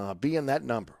 Be in that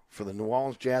number for the New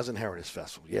Orleans Jazz and Heritage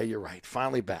Festival. Yeah, you're right.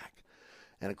 Finally back.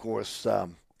 And, of course,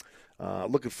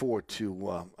 looking forward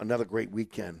to another great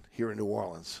weekend here in New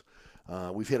Orleans.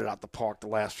 We've hit it out the park the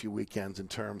last few weekends in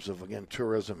terms of, again,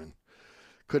 tourism, and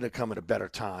couldn't have come at a better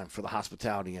time for the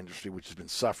hospitality industry, which has been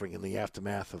suffering in the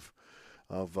aftermath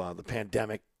of the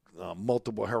pandemic,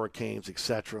 multiple hurricanes,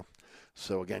 etc.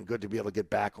 So, again, good to be able to get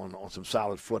back on some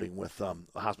solid footing with the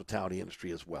hospitality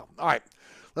industry as well. All right,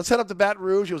 let's head up to Baton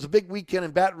Rouge. It was a big weekend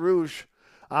in Baton Rouge.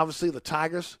 Obviously, the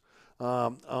Tigers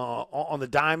on the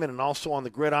diamond and also on the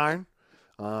gridiron.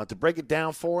 To break it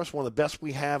down for us, one of the best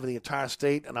we have in the entire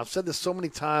state. And I've said this so many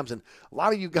times, and a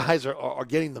lot of you guys are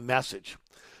getting the message.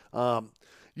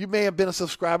 You may have been a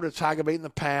subscriber to Tiger Bait in the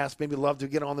past, maybe love to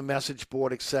get on the message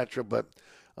board, etc. But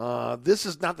this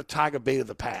is not the Tiger Bait of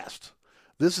the past.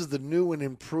 This is the new and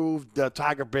improved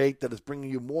Tiger Bait that is bringing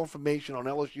you more information on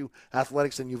LSU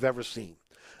athletics than you've ever seen.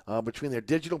 Between their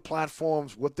digital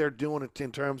platforms, what they're doing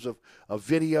in terms of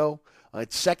video,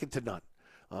 it's second to none.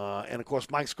 And, of course,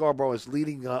 Mike Scarborough is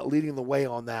leading the way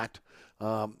on that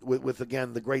with,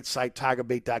 again, the great site,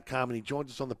 TigerBait.com, and he joins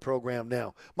us on the program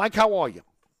now. Mike, how are you?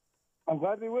 I'm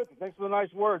glad to be with you. Thanks for the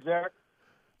nice words, Eric.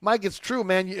 Mike, it's true,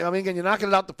 man. Again, you're knocking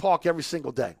it out the park every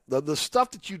single day. The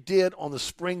stuff that you did on the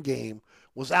spring game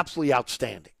was absolutely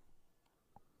outstanding.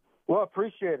 Well, I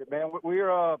appreciate it, man.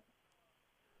 We're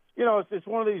it's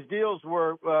one of these deals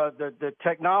where the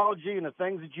technology and the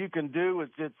things that you can do,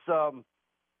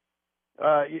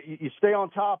 you stay on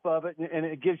top of it, and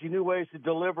it gives you new ways to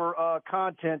deliver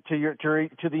content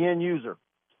to the end user.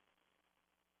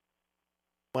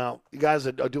 Well, you guys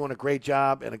are doing a great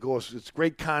job, and it's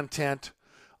great content.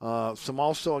 Some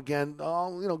also, again,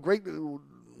 great.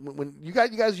 When you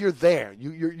guys, you're there.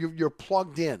 You're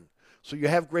plugged in, so you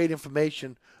have great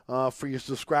information for your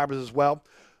subscribers as well.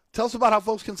 Tell us about how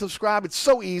folks can subscribe. It's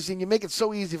so easy, and you make it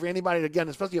so easy for anybody to, again,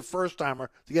 especially a first-timer,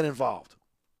 to get involved.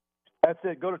 That's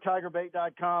it. Go to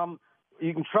TigerBait.com.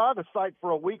 You can try the site for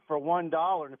a week for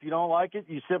 $1, and if you don't like it,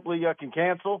 you simply can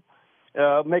cancel.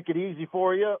 Make it easy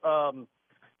for you. But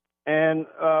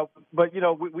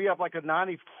we have like a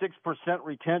 96%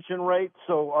 retention rate,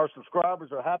 so our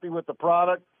subscribers are happy with the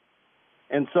product.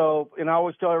 And I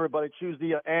always tell everybody, choose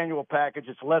the annual package.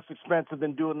 It's less expensive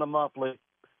than doing the monthly.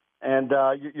 And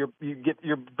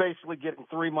you're basically getting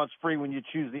 3 months free when you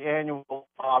choose the annual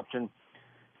option.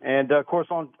 And of course,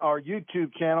 on our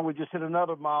YouTube channel, we just hit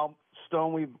another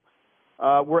milestone.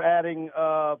 We're adding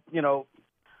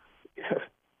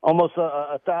almost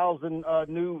 1,000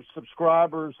 new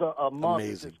subscribers a month.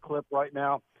 Amazing. At this clip right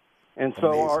now. And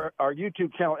so our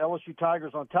YouTube channel, LSU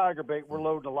Tigers on Tiger Bait, we're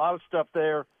loading a lot of stuff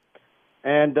there.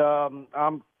 And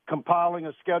I'm compiling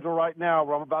a schedule right now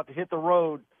where I'm about to hit the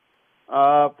road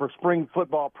for spring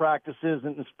football practices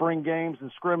and spring games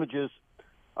and scrimmages.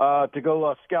 to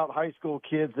go scout high school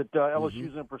kids that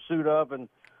LSU's in pursuit of, and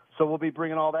so we'll be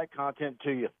bringing all that content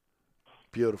to you.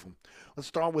 Beautiful. Let's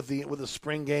start with the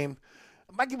spring game.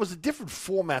 Mike, it was a different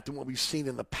format than what we've seen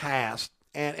in the past,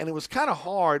 and it was kind of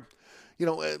hard,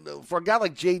 for a guy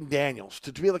like Jaden Daniels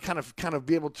to be able to kind of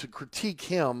be able to critique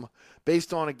him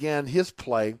based on, again, his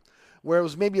play, where it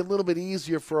was maybe a little bit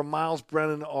easier for a Miles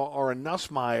Brennan or a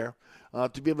Nussmeier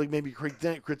to be able to maybe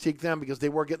critique them because they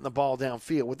were getting the ball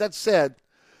downfield. With that said,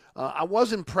 I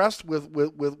was impressed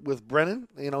with Brennan,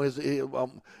 his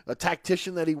a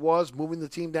tactician that he was, moving the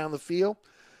team down the field.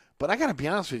 But I got to be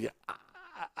honest with you,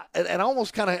 I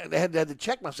almost kind of had to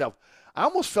check myself. I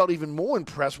almost felt even more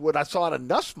impressed with what I saw out of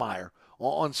Nussmeier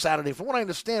on Saturday. From what I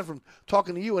understand from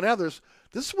talking to you and others,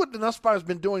 this is what the Nussmeier's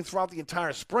been doing throughout the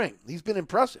entire spring. He's been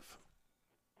impressive.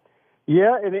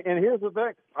 Yeah, and here's the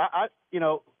thing.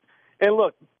 And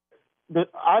look,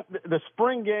 the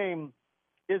spring game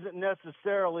isn't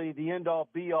necessarily the end-all,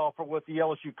 be-all for what the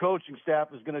LSU coaching staff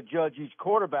is going to judge each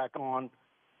quarterback on.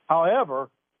 However,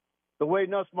 the way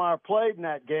Nussmeier played in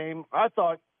that game, I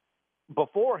thought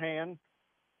beforehand,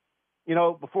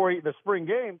 before the spring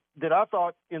game, that I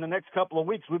thought in the next couple of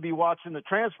weeks we'd be watching the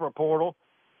transfer portal,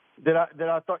 that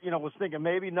I thought, was thinking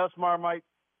maybe Nussmeier might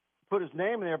put his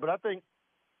name in there, but I think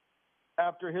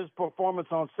after his performance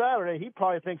on Saturday, he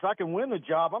probably thinks I can win the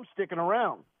job. I'm sticking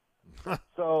around.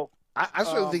 So I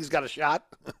certainly think he's got a shot.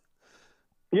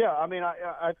 Yeah, I mean,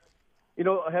 I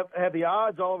have the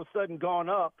odds all of a sudden gone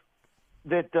up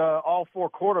that all four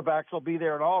quarterbacks will be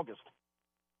there in August.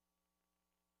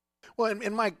 Well,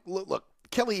 and Mike, look,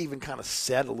 Kelly even kind of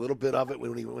said a little bit of it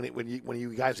when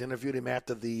you guys interviewed him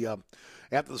after the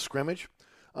scrimmage,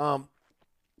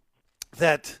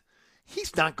 that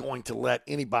he's not going to let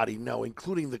anybody know,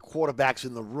 including the quarterbacks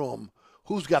in the room,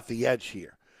 who's got the edge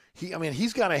here.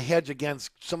 He's got a hedge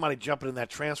against somebody jumping in that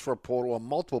transfer portal, or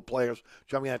multiple players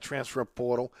jumping in that transfer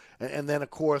portal, and then, of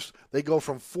course, they go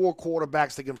from 4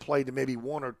 quarterbacks that can play to maybe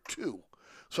 1 or 2.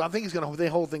 So I think he's going to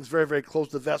hold things very, very close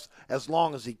to the vest as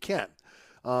long as he can.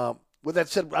 With that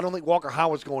said, I don't think Walker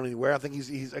Howard's going anywhere. I think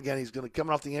he's going to come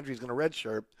off the injury. He's going to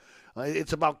redshirt.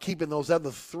 It's about keeping those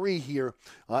other 3 here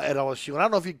at LSU. And I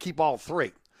don't know if you can keep all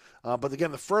 3. But,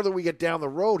 again, the further we get down the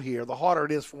road here, the harder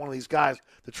it is for one of these guys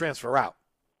to transfer out.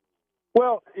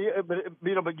 Well,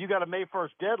 but you got a May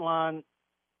 1st deadline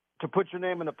to put your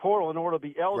name in the portal in order to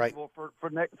be eligible for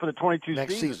the 22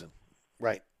 next season.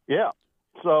 Right. Yeah.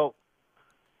 So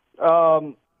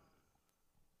I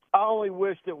only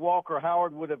wish that Walker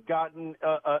Howard would have gotten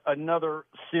another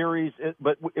series,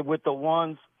 but with the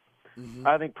ones,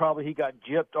 I think probably he got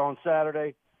gypped on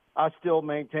Saturday. I still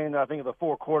maintain that I think of the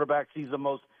 4 quarterbacks, he's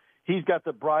got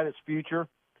the brightest future.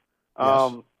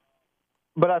 Yes.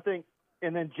 But I think,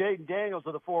 and then Jaden Daniels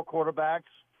of the 4 quarterbacks,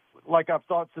 like I've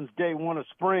thought since day one of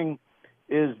spring,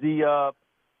 is the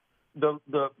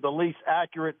least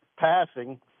accurate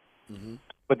passing. Mm-hmm.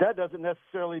 But that doesn't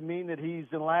necessarily mean that he's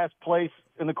in last place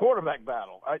in the quarterback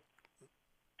battle.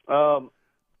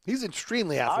 He's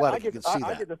extremely athletic. You can see that.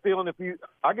 I get the feeling if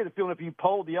you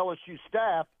polled the LSU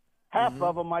staff, half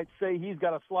of them might say he's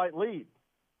got a slight lead.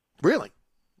 Really?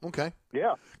 Okay.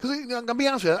 Yeah. Because I'm going to be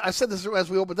honest with you, I said this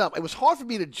as we opened up. It was hard for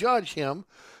me to judge him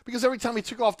because every time he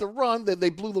took off the run,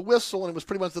 they blew the whistle, and it was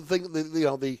pretty much the thing.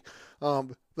 The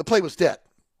play was dead.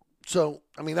 So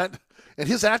and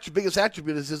his biggest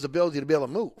attribute is his ability to be able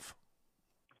to move.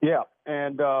 Yeah,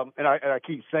 and I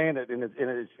keep saying it, and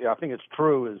I think it's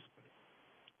true. Is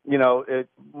of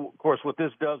course, what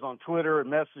this does on Twitter and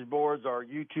message boards, our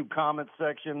YouTube comment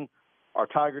section, our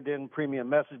Tiger Den premium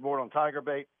message board on Tiger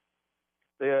Bait.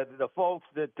 The folks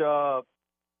that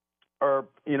are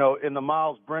in the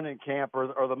Miles Brennan camp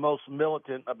are the most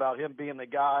militant about him being the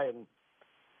guy,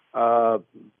 and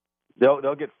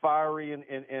they'll get fiery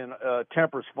and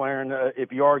tempers flaring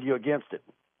if you argue against it.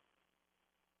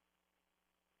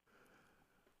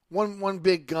 One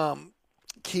big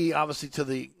key, obviously, to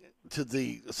the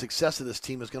success of this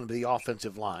team is going to be the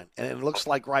offensive line, and it looks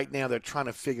like right now they're trying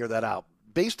to figure that out.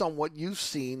 Based on what you've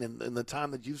seen in the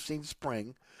time that you've seen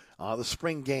spring. The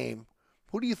spring game,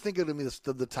 who do you think are going to be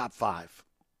the top 5?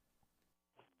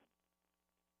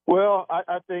 Well,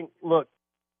 I think, look,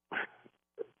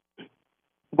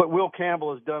 what Will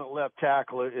Campbell has done at left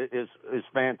tackle is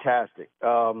fantastic.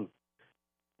 And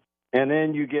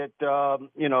then you get,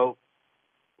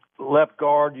 left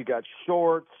guard, you got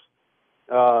Shorts.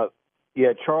 You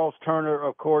had Charles Turner,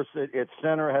 of course, at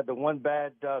center, had the one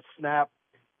bad snap.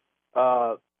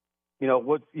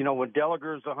 When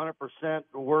Delager's 100%,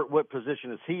 what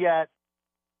position is he at?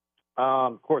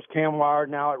 Of course, Cam Wire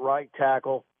now at right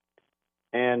tackle.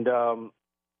 And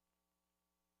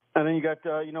And then you got,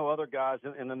 other guys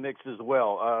in the mix as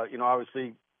well.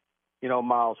 Obviously,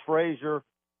 Miles Frazier,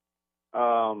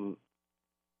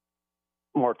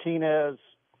 Martinez,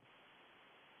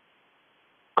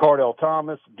 Cardell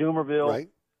Thomas, Doomerville. Right.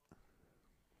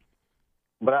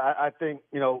 But I think,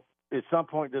 at some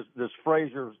point does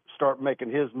Frazier start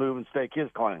making his move and stake his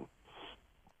claim?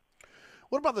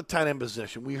 What about the tight end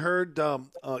position? We heard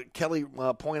Kelly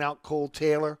point out Cole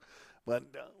Taylor, but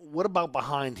what about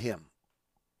behind him?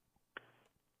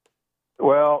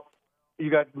 Well,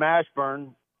 you got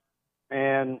Mashburn,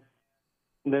 and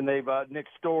then they've Nick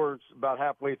Storrs about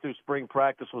halfway through spring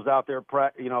practice was out there,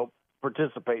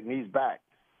 participating. He's back.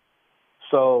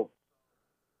 So,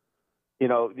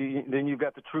 then you've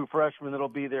got the true freshman that'll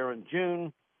be there in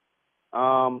June.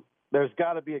 There's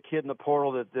got to be a kid in the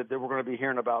portal that we're going to be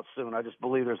hearing about soon. I just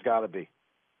believe there's got to be.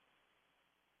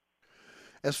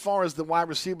 As far as the wide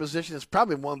receiver position, it's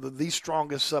probably one of the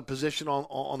strongest position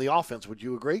on the offense. Would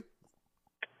you agree?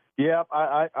 Yeah,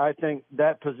 I think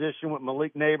that position with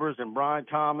Malik Neighbors and Brian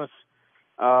Thomas,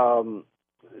 Besh,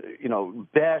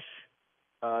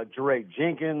 Jeray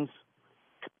Jenkins,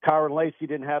 Kyron Lacey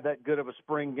didn't have that good of a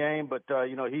spring game, but,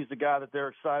 he's the guy that they're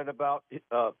excited about.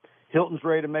 Hilton's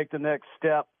ready to make the next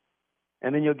step.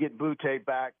 And then you'll get Butte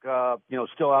back,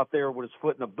 still out there with his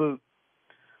foot in the boot.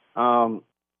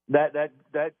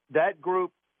 That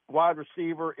group, wide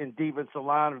receiver and defensive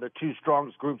line, are the two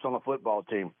strongest groups on the football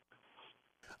team.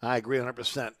 I agree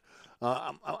 100%.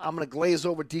 I'm going to glaze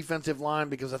over defensive line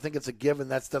because I think it's a given.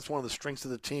 That's one of the strengths of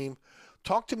the team.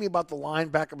 Talk to me about the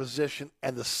linebacker position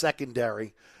and the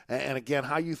secondary, and again,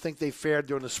 how you think they fared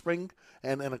during the spring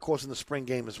and of course, in the spring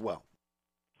game as well.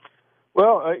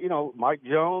 Well, Mike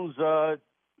Jones, I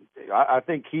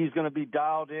think he's going to be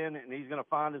dialed in, and he's going to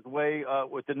find his way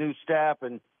with the new staff.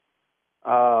 And,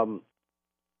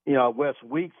 Wes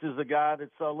Weeks is a guy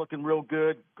that's looking real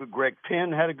good. Greg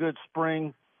Penn had a good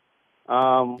spring.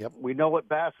 We know what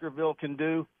Baskerville can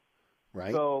do.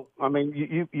 Right. So,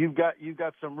 you've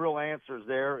got some real answers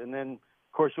there. And then,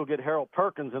 of course, you'll get Harold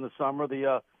Perkins in the summer,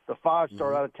 the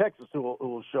 5-star out of Texas who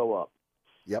will show up.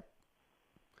 Yep.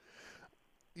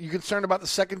 You concerned about the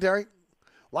secondary? A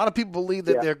lot of people believe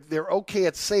that they're okay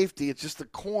at safety. It's just the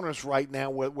corners right now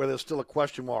where there's still a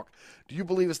question mark. Do you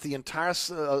believe it's the entire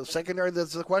secondary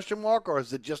that's a question mark, or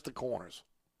is it just the corners?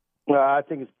 I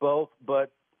think it's both.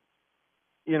 But,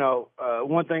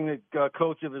 one thing that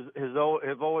coaches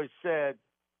have always said,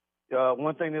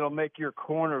 one thing that'll make your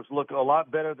corners look a lot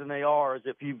better than they are is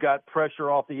if you've got pressure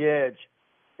off the edge.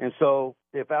 And so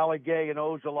if Ali Gay and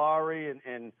Ojolari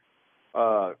and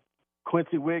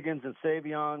Quincy Wiggins and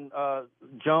Savion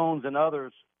Jones and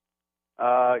others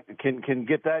can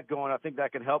get that going, I think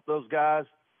that can help those guys.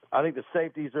 I think the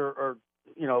safeties are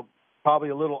probably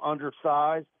a little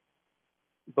undersized,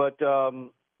 but then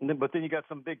you got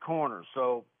some big corners.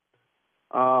 So,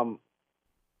 not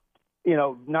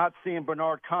seeing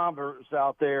Bernard Converse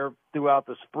out there throughout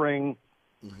the spring.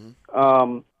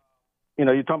 Mm-hmm.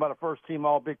 You're talking about a first-team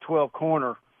All Big 12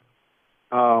 corner.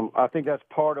 I think that's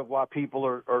part of why people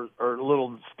are a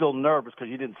little still nervous because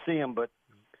you didn't see him, but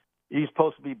he's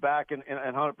supposed to be back in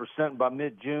 100% by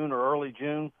mid-June or early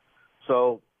June.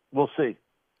 So we'll see.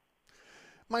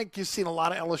 Mike, you've seen a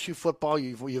lot of LSU football.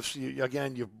 You've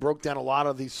broke down a lot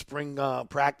of these spring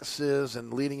practices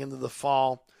and leading into the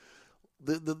fall.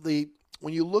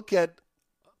 When you look at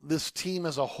this team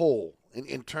as a whole,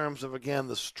 in terms of, again,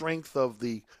 the strength of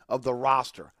the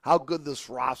roster, how good this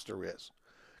roster is,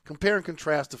 compare and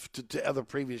contrast to other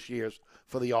previous years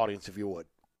for the audience, if you would.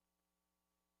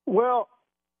 Well,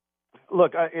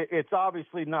 look, it's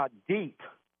obviously not deep.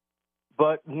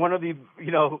 But one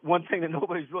thing that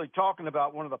nobody's really talking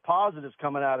about, one of the positives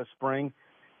coming out of spring,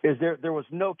 is there was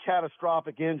no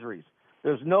catastrophic injuries.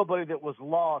 There's nobody that was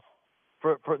lost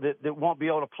that won't be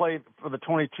able to play for the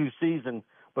 22 season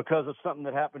because of something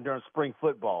that happened during spring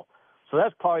football. So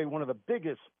that's probably one of the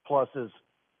biggest pluses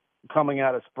coming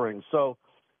out of spring. So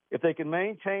if they can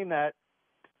maintain that,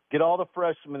 get all the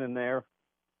freshmen in there,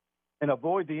 and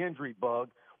avoid the injury bug,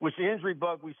 which the injury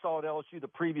bug we saw at LSU the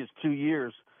previous 2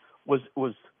 years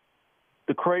was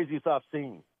the craziest I've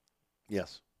seen.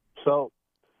 Yes. So,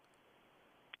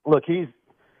 look, he's,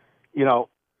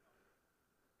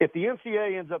 if the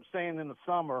NCAA ends up saying in the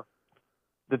summer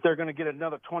that they're going to get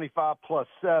another 25 plus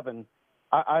 7,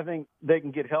 I think they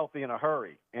can get healthy in a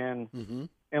hurry. And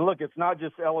and look, it's not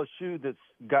just LSU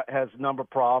has number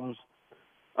problems.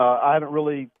 I haven't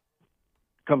really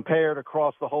compared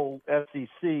across the whole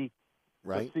SEC to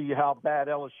see how bad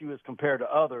LSU is compared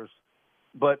to others.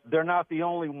 But they're not the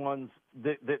only ones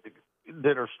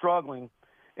that are struggling,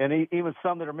 and even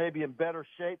some that are maybe in better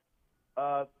shape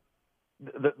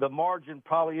the margin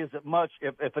probably isn't much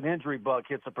if an injury bug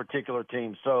hits a particular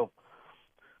team. So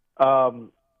I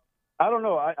don't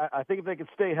know. I think if they can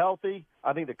stay healthy,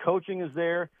 I think the coaching is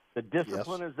there, the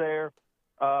discipline is there,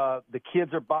 the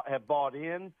kids have bought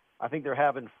in. I think they're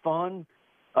having fun.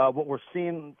 What we're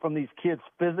seeing from these kids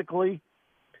physically,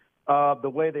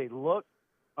 the way they look,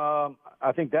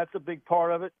 I think that's a big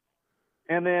part of it.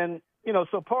 And then,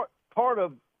 so part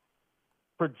of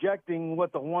projecting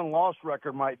what the one-loss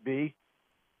record might be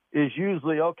is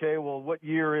usually, okay, well, what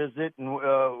year is it, and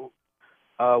what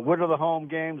are the home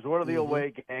games, what are the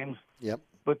away games? Yep.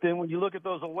 But then when you look at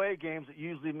those away games, it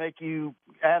usually make you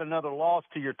add another loss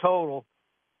to your total.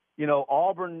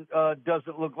 Auburn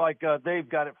doesn't look like they've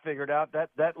got it figured out.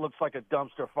 That looks like a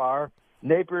dumpster fire.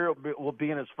 Napier will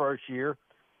be in his first year.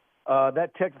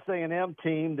 That Texas A&M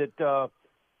team that,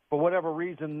 for whatever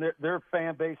reason, their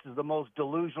fan base is the most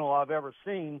delusional I've ever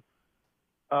seen.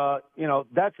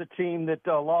 That's a team that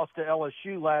lost to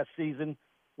LSU last season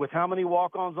with how many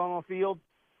walk-ons on the field?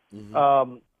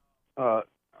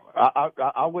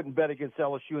 I wouldn't bet against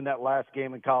LSU in that last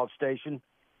game in College Station.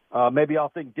 Maybe I'll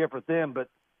think different then, but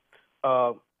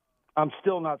I'm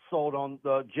still not sold on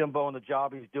Jimbo and the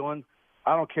job he's doing.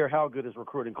 I don't care how good his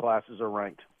recruiting classes are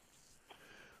ranked.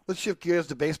 Let's shift gears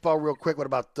to baseball real quick. What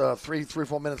about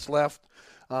 3-4 minutes left?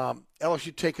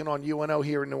 LSU taking on UNO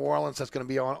here in New Orleans. That's going to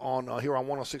be on here on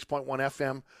 106.1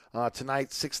 FM tonight,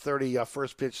 6:30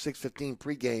 first pitch, 6:15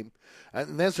 pregame.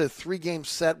 And there's a 3-game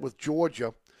set with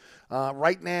Georgia.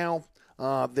 Right now,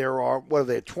 there are,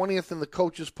 20th in the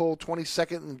coaches poll,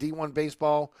 22nd in D1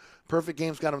 baseball. Perfect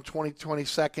Games got them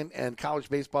 22nd, and college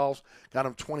baseball's got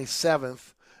them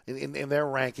 27th in their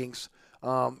rankings.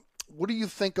 What do you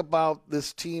think about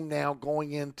this team now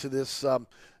going into this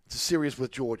series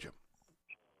with Georgia?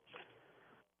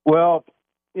 Well,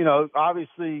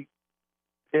 obviously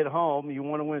at home you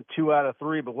want to win 2 out of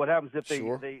 3, but what happens if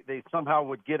they somehow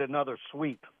would get another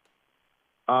sweep?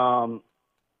 That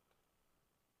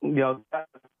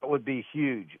would be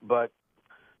huge. But,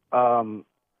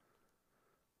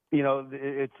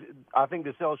 it's. I think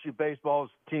this LSU baseball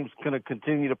team's going to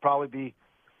continue to probably be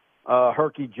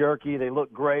herky-jerky. They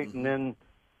look great and then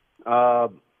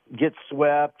get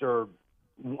swept or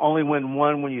only win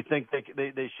 1 when you think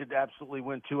they should absolutely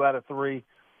win 2 out of 3.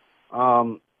 I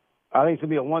think it's going to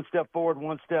be a 1 step forward,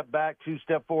 1 step back, 2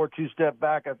 step forward, 2 step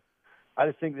back. I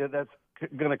just think that's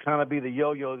going to kind of be the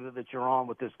yo-yo that you're on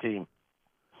with this team.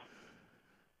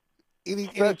 Any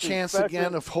chance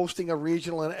again of hosting a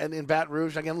regional in Baton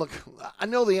Rouge? Again, look, I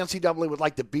know the NCAA would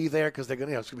like to be there because they're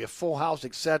going to, it's going to be a full house,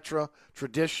 etc.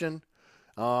 Tradition.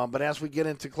 But as we get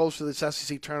into close to this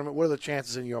SEC tournament, what are the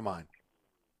chances in your mind?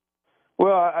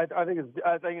 Well, I think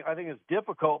it's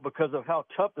difficult because of how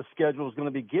tough the schedule is going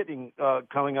to be getting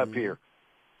coming up here.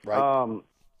 Right.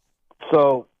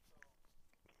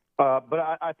 But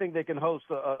I think they can host.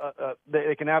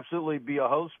 They can absolutely be a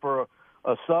host for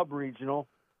a sub-regional.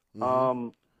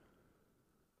 Can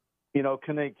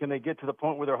they get to the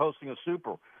point where they're hosting a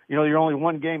super? You're only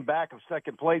 1 game back of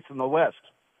second place in the West.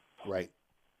 Right.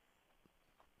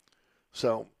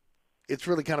 So it's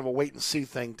really kind of a wait-and-see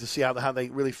thing to see how they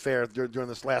really fare during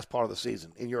this last part of the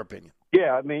season, in your opinion.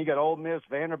 Yeah, I mean, you got Ole Miss,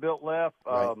 Vanderbilt left,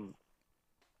 right.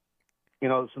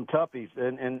 Some toughies.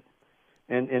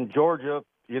 And Georgia,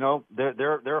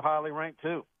 they're highly ranked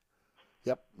too.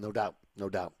 Yep, no doubt.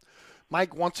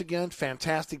 Mike, once again,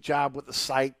 fantastic job with the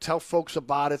site. Tell folks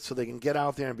about it so they can get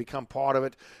out there and become part of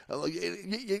it.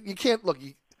 You can't look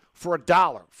for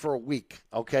 $1 for a week,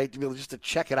 okay, to be able just to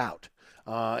check it out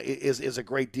is a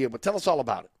great deal. But tell us all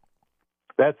about it.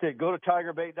 That's it. Go to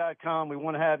TigerBait.com. We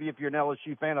want to have you if you're an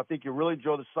LSU fan. I think you'll really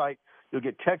enjoy the site. You'll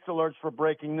get text alerts for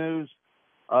breaking news.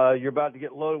 You're about to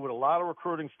get loaded with a lot of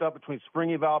recruiting stuff between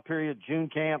spring eval period, June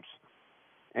camps.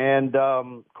 And,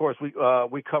 of course,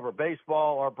 we cover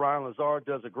baseball. Our Brian Lazard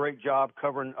does a great job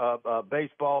covering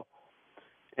baseball.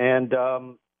 And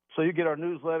so you get our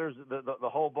newsletters, the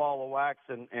whole ball of wax.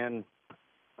 And if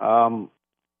you're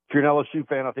an LSU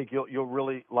fan, I think you'll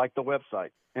really like the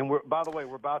website. And we're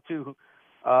about to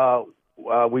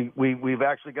we've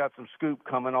actually got some scoop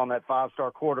coming on that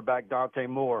 5-star quarterback, Dante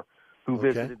Moore, who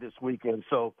visited this weekend.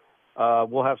 So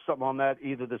we'll have something on that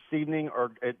either this evening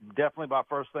or definitely by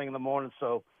first thing in the morning.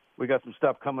 So we got some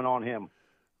stuff coming on him.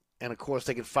 And, of course,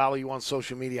 they can follow you on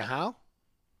social media. How?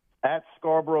 At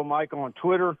Scarborough Mike on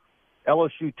Twitter,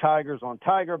 LSU Tigers on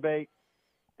TigerBait,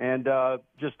 and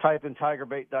just type in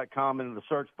TigerBait.com into the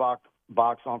search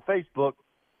box on Facebook,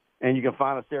 and you can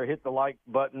find us there. Hit the like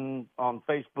button on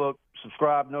Facebook,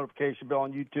 subscribe, notification bell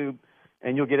on YouTube,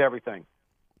 and you'll get everything.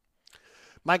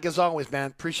 Mike, as always,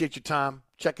 man, appreciate your time.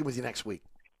 Check in with you next week.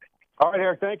 All right,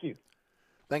 Eric, thank you.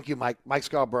 Thank you, Mike. Mike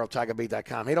Scarborough,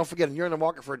 TigerBait.com. Hey, don't forget, if you're in the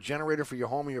market for a generator for your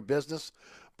home or your business,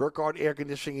 Burkhardt Air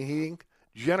Conditioning and Heating,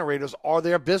 generators are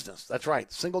their business. That's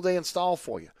right. Single day install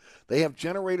for you. They have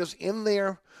generators in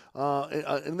their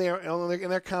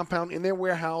compound, in their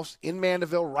warehouse, in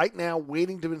Mandeville right now,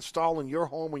 waiting to install in your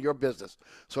home or your business.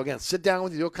 So again, sit down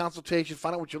with you, do a consultation,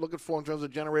 find out what you're looking for in terms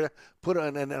of generator, put it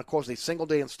in, and of course a single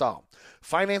day install.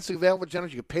 Financing available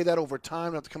generators, you can pay that over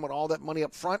time, not to come with all that money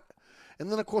up front,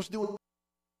 and then of course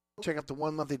check out the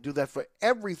 1 month. They do that for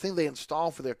everything they install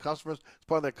for their customers. It's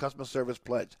part of their customer service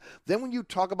pledge. Then when you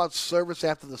talk about service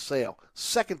after the sale,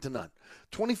 second to none.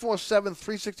 24/7,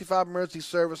 365 emergency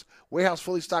service, warehouse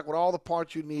fully stocked with all the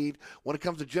parts you need. When it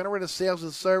comes to generator sales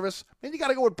and service, man, you got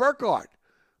to go with Burkhardt.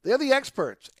 They're the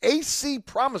experts.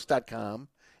 acpromise.com,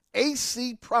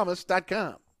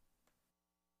 acpromise.com.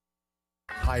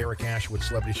 Hi, Eric Asher with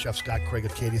Celebrity Chef Scott Craig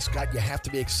of Katie's. Scott, you have to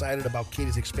be excited about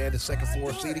Katie's expanded second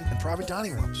floor seating and private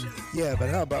dining rooms. Yeah, but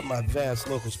how about my vast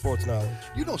local sports knowledge?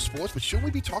 You know sports, but shouldn't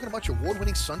we be talking about your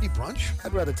award-winning Sunday brunch?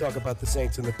 I'd rather talk about the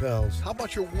Saints and the Pels. How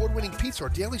about your award-winning pizza or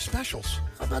daily specials?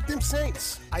 How about them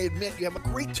Saints? I admit you have a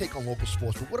great take on local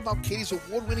sports, but what about Katie's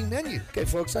award-winning menu? Okay,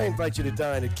 folks, I invite you to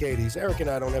dine at Katie's. Eric and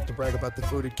I don't have to brag about the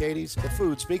food at Katie's. The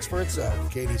food speaks for itself.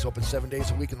 Katie's open 7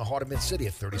 days a week in the heart of Mid-City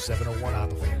at 3701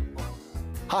 Oppenheimer.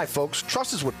 Hi, folks.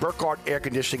 Trust is what Burkhardt Air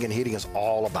Conditioning and Heating is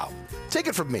all about. Take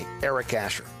it from me, Eric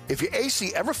Asher. If your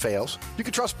AC ever fails, you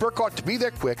can trust Burkhardt to be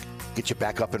there quick, get you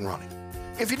back up and running.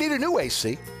 If you need a new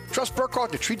AC, trust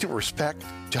Burkhardt to treat you with respect,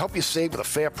 to help you save with a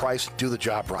fair price and do the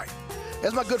job right.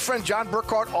 As my good friend John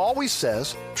Burkhardt always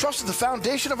says, trust is the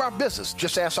foundation of our business.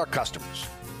 Just ask our customers.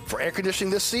 For air conditioning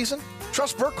this season,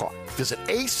 trust Burkhardt. Visit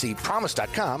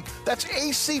acpromise.com. That's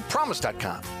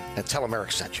acpromise.com. And tell them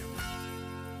Eric sent you.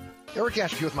 Eric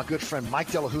Asher here with my good friend Mike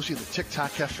Delahousie at the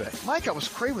TikTok Cafe. Mike, I was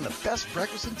craving the best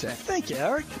breakfast in town. Thank you,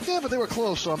 Eric. Yeah, but they were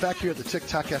closed, so I'm back here at the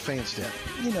TikTok Cafe instead.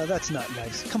 You know, that's not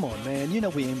nice. Come on, man. You know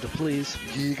we aim to please.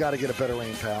 You got to get a better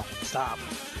aim, pal. Stop.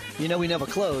 You know we never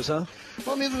close, huh?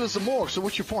 Well, neither does the morgue, so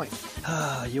what's your point?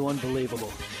 Ah, you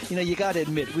unbelievable. You know, you got to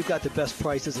admit, we've got the best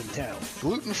prices in town.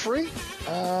 Gluten-free?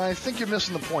 I think you're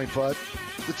missing the point, bud.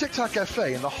 The TikTok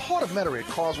Cafe in the heart of Metairie at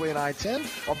Causeway and I-10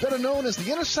 are better known as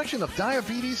the intersection of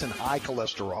diabetes and high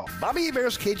cholesterol. Bobby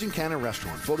Hebert's Cajun Cannon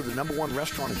Restaurant, voted the #1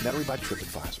 restaurant in Metairie by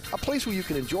TripAdvisor. A place where you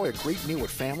can enjoy a great meal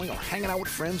with family or hanging out with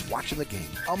friends watching the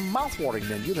game. A mouth-watering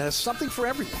menu that has something for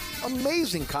everyone.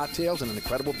 Amazing cocktails and an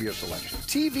incredible beer selection.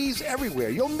 TVs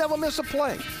everywhere. You'll never miss a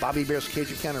play. Bobby Hebert's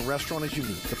Cajun Cannon Restaurant is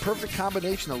unique. The perfect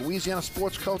combination of Louisiana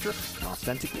sports culture and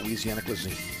authentic Louisiana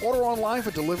cuisine. Order online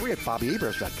for delivery at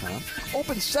BobbyHeberts.com.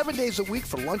 Open 7 days a week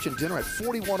for lunch and dinner at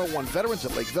 4101 Veterans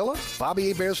at Lake Villa. Bobby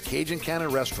Hebert's Cajun Cannon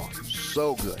Restaurant.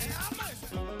 So good.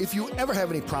 If you ever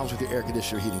have any problems with your air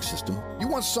conditioner heating system, you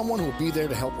want someone who will be there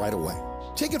to help right away.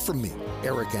 Take it from me,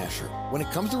 Eric Asher. When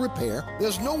it comes to repair,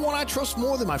 there's no one I trust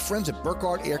more than my friends at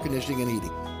Burkhardt Air Conditioning and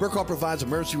Heating. Burkhardt provides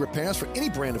emergency repairs for any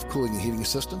brand of cooling and heating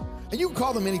system, and you can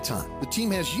call them anytime. The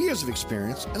team has years of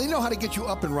experience, and they know how to get you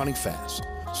up and running fast.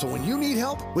 So when you need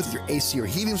help with your AC or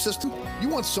heating system, you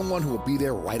want someone who will be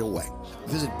there right away.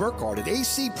 Visit Burkhardt at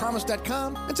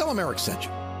acpromise.com and tell them Eric sent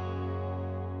you.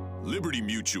 Liberty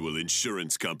Mutual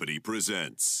Insurance Company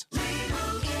presents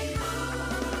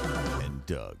and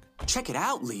Doug. Check it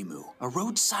out, Limu, a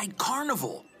roadside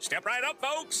carnival. Step right up,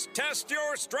 folks. Test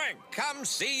your strength. Come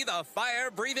see the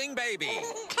fire-breathing baby.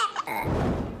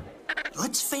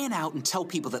 Let's fan out and tell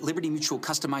people that Liberty Mutual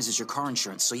customizes your car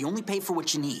insurance so you only pay for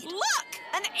what you need. Look!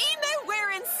 An emu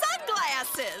wearing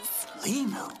sunglasses!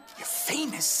 Limu, you're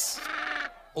famous.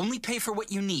 Only pay for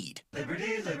what you need.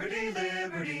 Liberty, liberty,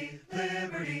 liberty,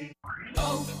 liberty.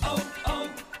 Oh, oh, oh,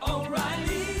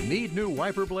 O'Reilly. Need new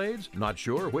wiper blades? Not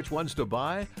sure which ones to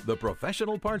buy? The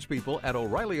professional parts people at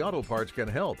O'Reilly Auto Parts can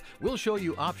help. We'll show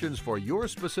you options for your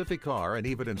specific car and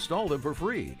even install them for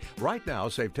free. Right now,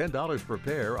 save $10 per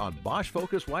pair on Bosch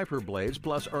Focus wiper blades,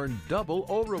 plus earn double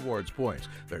O-Rewards points.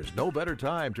 There's no better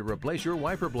time to replace your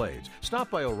wiper blades. Stop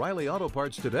by O'Reilly Auto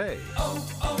Parts today. Oh,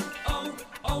 oh, oh,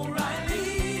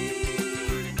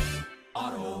 O'Reilly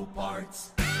Auto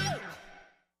Parts.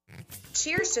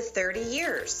 Cheers to 30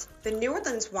 years. The New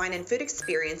Orleans Wine and Food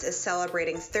Experience is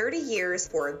celebrating 30 years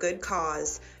for a good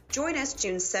cause. Join us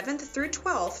June 7th through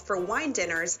 12th for wine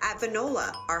dinners at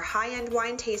Vinola, our high-end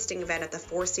wine tasting event at the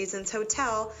Four Seasons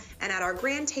Hotel, and at our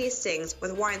grand tastings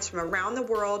with wines from around the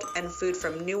world and food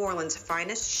from New Orleans'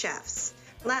 finest chefs.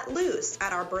 Let loose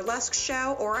at our burlesque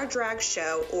show or our drag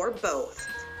show, or both.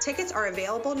 Tickets are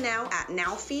available now at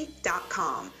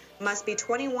nowfee.com. Must be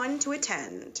 21 to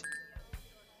attend.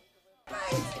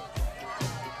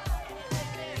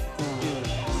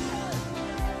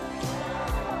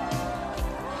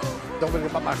 Don't forget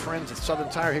about my friends at Southern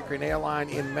Tire, Hickory and Airline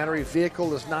in Metairie.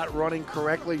 Vehicle is not running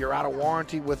correctly. You're out of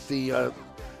warranty with the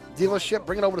dealership.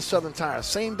 Bring it over to Southern Tire.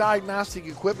 Same diagnostic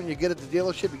equipment you get at the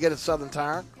dealership, you get at Southern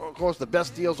Tire. Of course, the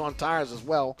best deals on tires as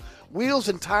well. Wheels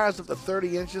and tires up to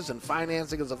 30 inches, and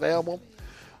financing is available.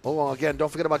 Oh, again, don't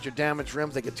forget about your damaged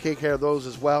rims. They can take care of those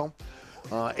as well.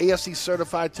 ASE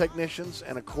certified technicians,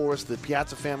 and of course, the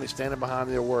Piazza family standing behind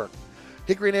their work.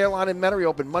 Hickory and Airline in Metairie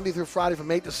open Monday through Friday from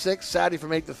 8 to 6, Saturday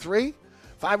from 8 to 3.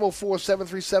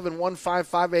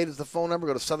 504-737-1558 is the phone number.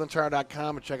 Go to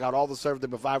southerntire.com and check out all the service they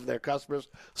provide for their customers.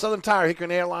 Southern Tire, Hickory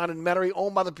and Airline in Metairie,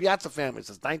 owned by the Piazza family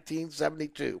since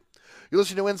 1972. You're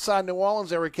listening to Inside New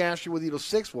Orleans. Eric Asher with you till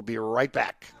 6. We'll be right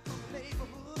back.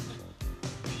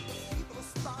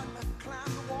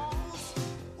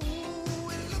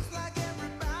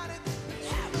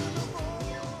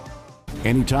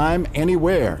 Anytime,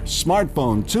 anywhere.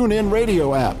 Smartphone, tune-in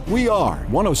radio app. We are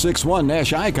 106.1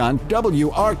 Nash Icon,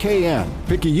 WRKN,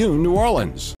 Picayune, New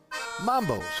Orleans.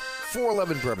 Mambo's,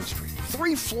 411 Bourbon Street.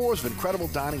 3 floors of incredible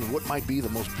dining in what might be the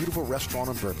most beautiful restaurant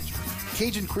on Bourbon Street.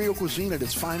 Cajun Creole cuisine at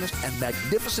its finest and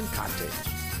magnificent cocktails.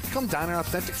 Come dine in our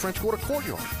authentic French Quarter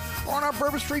courtyard or on our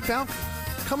Bourbon Street balcony.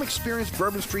 Come experience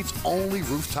Bourbon Street's only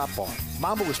rooftop bar.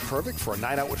 Mambo is perfect for a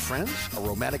night out with friends, a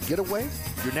romantic getaway,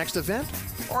 your next event,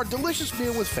 or a delicious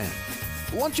meal with family.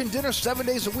 Lunch and dinner 7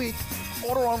 days a week.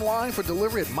 Order online for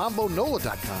delivery at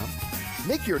mambonola.com.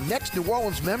 Make your next New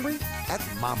Orleans memory at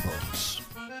Mambo's.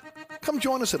 Come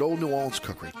join us at Old New Orleans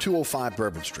Cookery, 205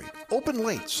 Bourbon Street. Open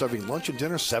late, serving lunch and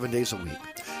dinner 7 days a week.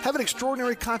 Have an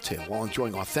extraordinary cocktail while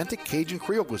enjoying authentic Cajun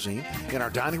Creole cuisine in our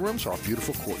dining rooms or our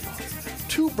beautiful courtyard.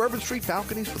 2 Bourbon Street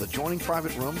balconies with adjoining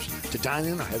private rooms to dine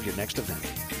in or have your next event.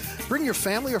 Bring your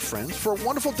family or friends for a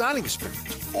wonderful dining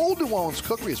experience. Old New Orleans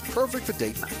Cookery is perfect for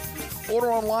date night.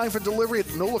 Order online for delivery at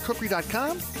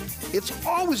nolacookery.com. It's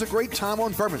always a great time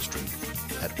on Bourbon Street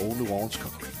at Old New Orleans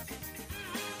Cookery.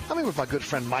 I'm here with my good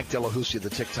friend Mike Delahoussaye of the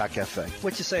TikTok Cafe.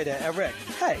 What you say there, Eric?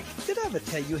 Hey, did I ever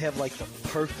tell you have like the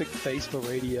perfect face for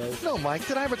radio? No, Mike,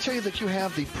 did I ever tell you that you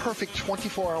have the perfect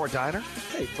 24-hour diner?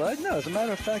 Hey, bud, no, as a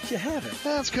matter of fact, you haven't.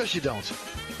 That's because you don't.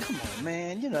 Come on,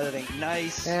 man, you know that ain't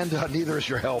nice. And neither is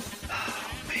your help.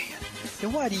 Oh, man.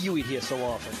 Then why do you eat here so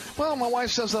often? Well, my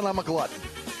wife says that I'm a glutton.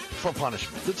 For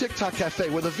punishment. The TikTok Cafe,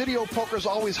 where the video poker is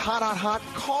always hot, hot, hot.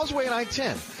 Causeway and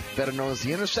I-10, better known as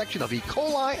the intersection of E.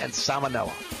 coli and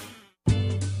salmonella.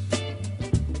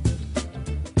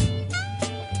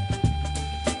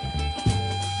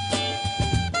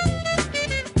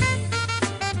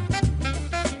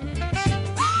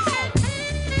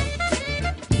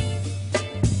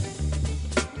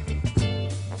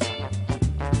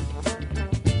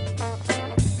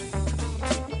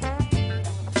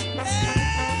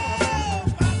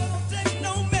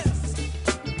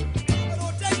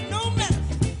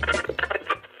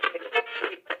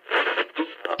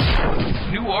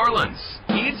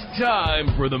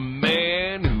 For the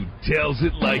man who tells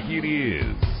it like it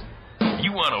is.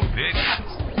 You want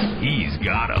opinions? He's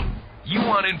got them. You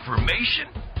want information?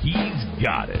 He's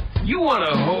got it. You want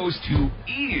a host who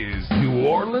is New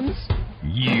Orleans?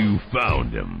 You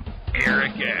found him.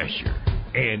 Eric Asher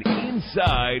and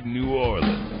Inside New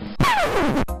Orleans.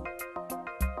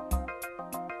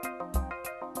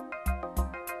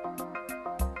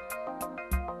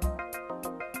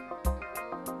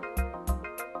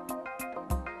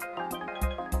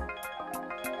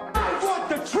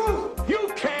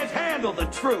 The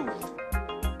truth.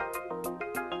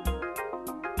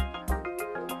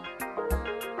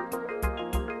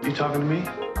 You talking to me?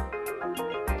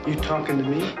 You talking to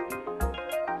me?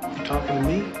 You talking to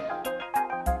me?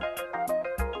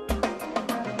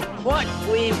 What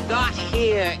we've got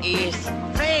here is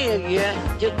failure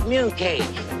to communicate.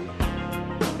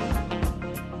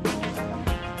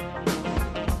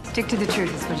 Stick to the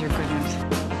truth is what your good news.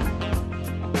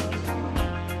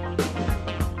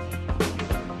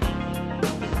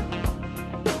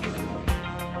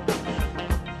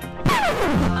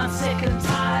 I'm sick and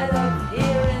tired of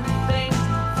hearing things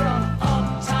from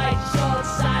uptight,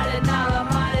 short-sighted,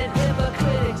 narrow-minded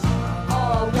hypocrites.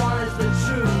 All I want is the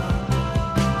truth.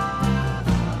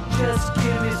 Just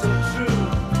give me some truth.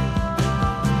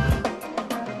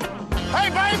 Hey,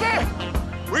 baby!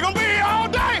 We're gonna be here all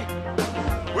day!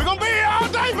 We're gonna be here all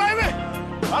day, baby!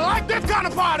 I like this kind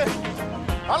of party!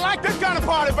 I like this kind of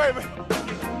party, baby!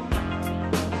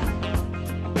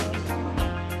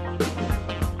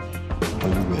 Are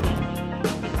you ready?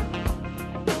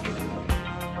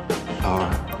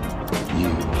 Are you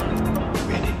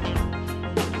ready?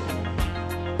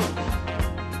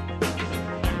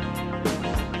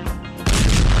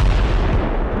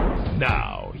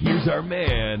 Now, here's here's our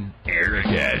man, Eric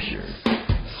Asher.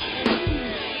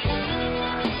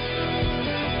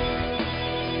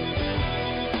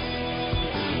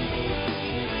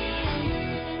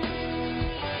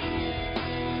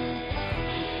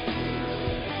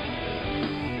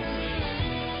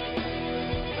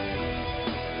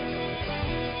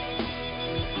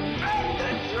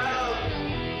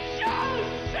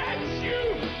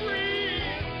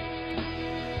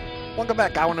 Welcome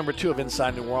back. Hour number 2 of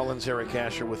Inside New Orleans. Eric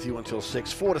Asher with you until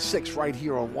 6, 4 to 6 right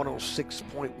here on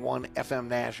 106.1 FM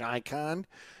Nash Icon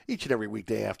each and every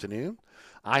weekday afternoon.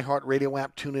 iHeartRadio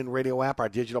app, TuneIn Radio app, our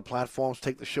digital platforms.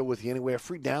 Take the show with you anywhere.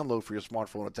 Free download for your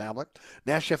smartphone or tablet.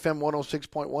 Nash FM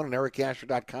 106.1 and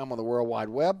ericasher.com on the World Wide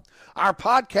Web. Our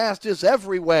podcast is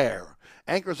everywhere.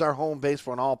 Anchor's our home base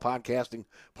for all podcasting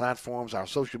platforms, our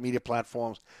social media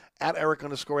platforms, at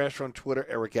Eric_Asher on Twitter,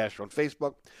 Eric Asher on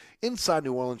Facebook, Inside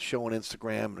New Orleans Show on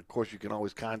Instagram. And, of course, you can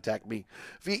always contact me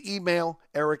via email,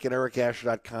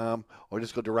 eric@ericasher.com, or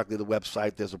just go directly to the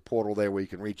website. There's a portal there where you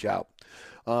can reach out.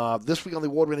 This week on the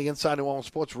award-winning Inside New Orleans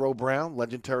Sports, Ro Brown,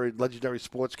 legendary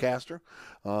sportscaster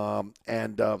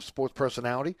and sports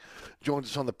personality, joins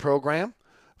us on the program.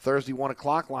 Thursday, 1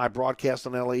 o'clock, live broadcast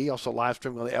on LAE, also live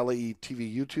streaming on the LAE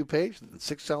TV YouTube page.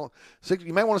 6,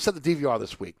 you might want to set the DVR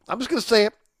this week. I'm just going to say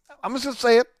it.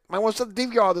 Might want to set the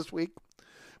DVR this week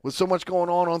with so much going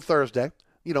on Thursday.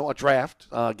 You know, a draft,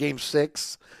 Game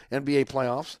 6, NBA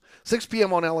playoffs. 6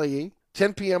 p.m. on LAE,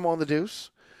 10 p.m. on The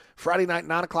Deuce. Friday night,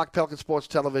 9 o'clock, Pelican Sports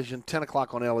Television, 10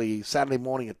 o'clock on LAE. Saturday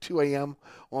morning at 2 a.m.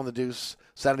 on The Deuce.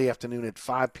 Saturday afternoon at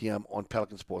 5 p.m. on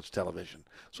Pelican Sports Television.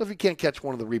 So if you can't catch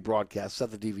one of the rebroadcasts, set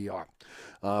the DVR.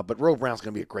 But Ro Brown's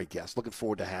going to be a great guest. Looking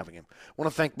forward to having him. I want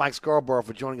to thank Mike Scarborough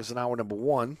for joining us in hour number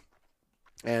 1.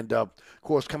 And, of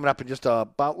course, coming up in just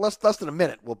about less than a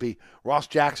minute will be Ross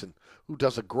Jackson, who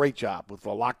does a great job with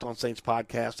the Locked On Saints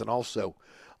podcast and also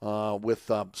with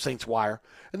Saints Wire.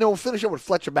 And then we'll finish up with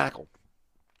Fletcher Mackel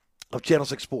of Channel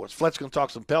 6 Sports. Fletcher's going to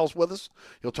talk some Pels with us.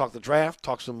 He'll talk the draft,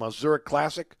 talk some Zurich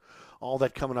Classic, all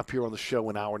that coming up here on the show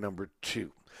in hour number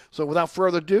 2. So without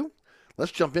further ado,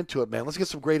 let's jump into it, man. Let's get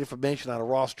some great information out of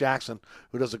Ross Jackson,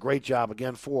 who does a great job,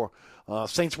 again, for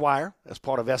Saints Wire as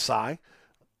part of SI.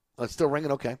 It's still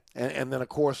ringing, okay. And then, of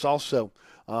course, also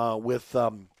with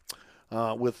the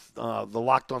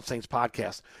Locked On Saints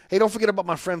podcast. Hey, don't forget about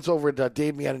my friends over at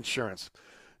Dave Miette Insurance.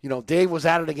 You know, Dave was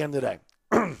at it again today.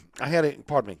 I had an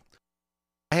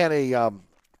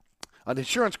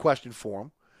insurance question for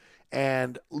him,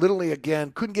 and literally,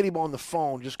 again, couldn't get him on the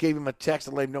phone, just gave him a text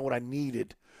and let him know what I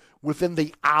needed. Within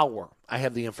the hour, I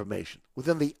had the information.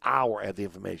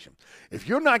 If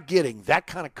you're not getting that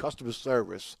kind of customer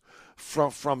service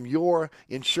from your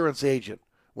insurance agent,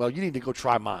 well, you need to go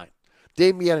try mine.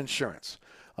 Dave Miette Insurance.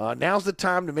 Now's the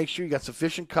time to make sure you got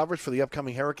sufficient coverage for the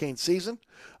upcoming hurricane season,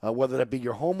 whether that be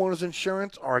your homeowner's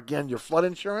insurance or, again, your flood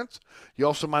insurance. You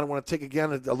also might want to take,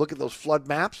 again, a look at those flood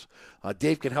maps.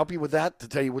 Dave can help you with that to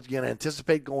tell you what you're going to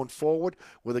anticipate going forward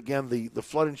with, again, the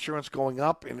flood insurance going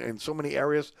up in so many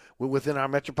areas within our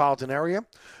metropolitan area.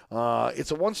 It's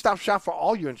a one-stop shop for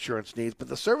all your insurance needs, but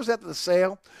the service after the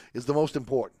sale is the most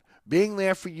important. Being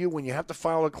there for you when you have to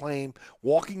file a claim,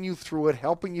 walking you through it,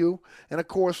 helping you, and, of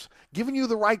course, giving you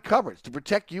the right coverage to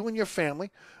protect you and your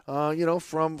family,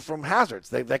 from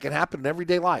hazards that can happen in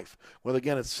everyday life. Whether,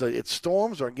 again, it's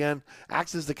storms or, again,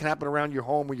 accidents that can happen around your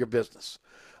home or your business.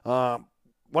 Want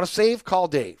to save? Call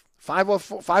Dave.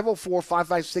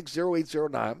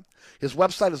 504-556-0809. His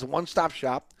website is a one-stop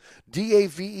shop,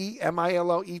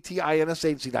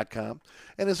 DAVEMILOETINSAgency.com.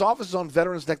 And his office is on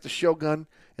Veterans next to Shogun.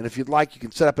 And if you'd like, you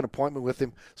can set up an appointment with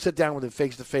him, sit down with him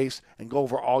face-to-face, and go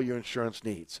over all your insurance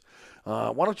needs.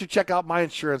 Why don't you check out my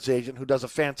insurance agent, who does a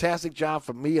fantastic job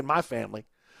for me and my family.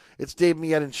 It's Dave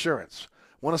Miette Insurance.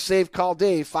 Want to save? Call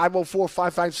Dave,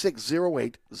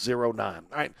 504-556-0809. All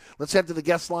right, let's head to the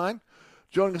guest line.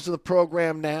 Joining us in the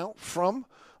program now from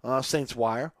Saints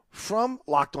Wire, from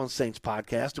Locked On Saints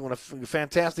podcast, doing a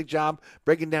fantastic job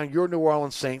breaking down your New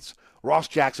Orleans Saints. Ross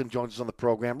Jackson joins us on the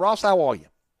program. Ross, how are you?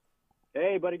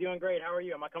 Hey, buddy, doing great. How are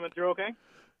you? Am I coming through okay?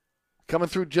 Coming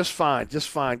through just fine, just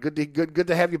fine. Good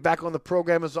to have you back on the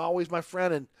program as always, my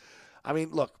friend. And, I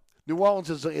mean, look, New Orleans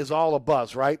is all a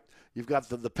buzz, right? You've got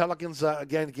the Pelicans,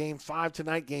 again, Game 5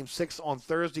 tonight, Game 6 on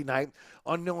Thursday night.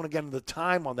 Unknown, again, the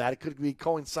time on that. It could be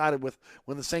coincided with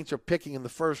when the Saints are picking in the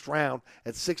first round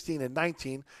at 16 and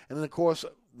 19. And then, of course,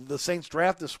 the Saints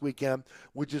draft this weekend,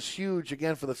 which is huge,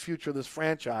 again, for the future of this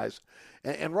franchise.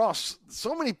 And Ross,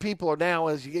 so many people are now,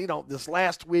 as you know, this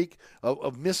last week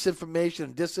of misinformation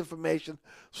and disinformation,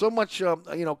 so much,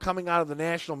 coming out of the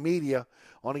national media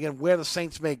on, again, where the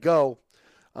Saints may go.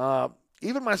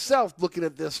 even myself looking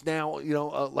at this now,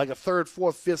 like a third,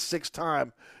 fourth, fifth, sixth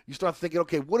time, you start thinking,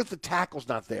 okay, what if the tackle's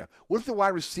not there? What if the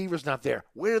wide receiver's not there?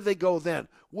 Where do they go then?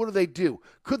 What do they do?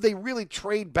 Could they really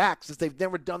trade back since they've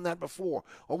never done that before?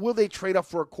 Or will they trade up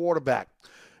for a quarterback?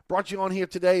 Brought you on here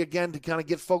today, again, to kind of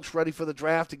get folks ready for the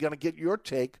draft, to kind of get your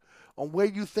take on where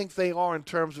you think they are in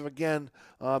terms of, again,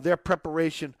 their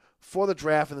preparation for the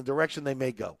draft and the direction they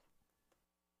may go.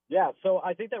 Yeah, so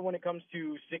I think that when it comes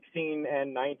to 16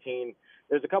 and 19,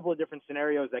 there's a couple of different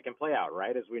scenarios that can play out,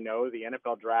 right? As we know, the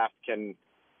NFL draft can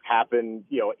happen,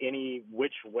 any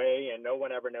which way, and no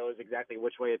one ever knows exactly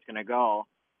which way it's going to go.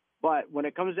 But when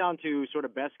it comes down to sort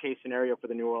of best case scenario for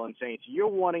the New Orleans Saints, you're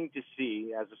wanting to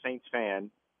see, as a Saints fan,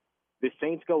 the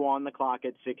Saints go on the clock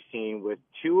at 16 with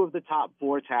 2 of the top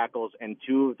 4 tackles and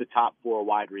 2 of the top 4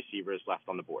 wide receivers left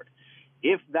on the board.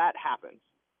 If that happens,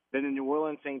 then the New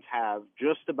Orleans Saints have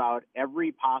just about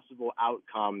every possible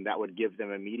outcome that would give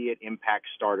them immediate impact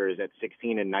starters at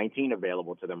 16 and 19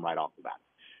 available to them right off the bat.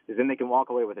 Because then they can walk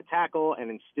away with a tackle and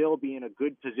then still be in a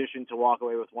good position to walk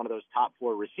away with one of those top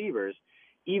 4 receivers,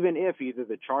 even if either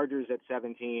the Chargers at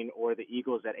 17 or the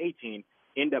Eagles at 18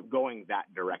 end up going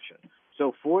that direction.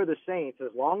 So for the Saints,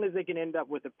 as long as they can end up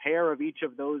with a pair of each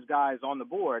of those guys on the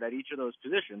board at each of those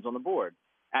positions on the board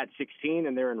at 16,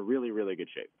 then they're in really, really good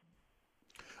shape.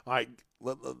 All right,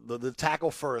 the tackle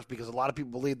first, because a lot of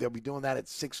people believe they'll be doing that at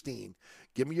 16.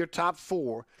 Give me your top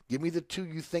 4. Give me the 2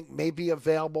 you think may be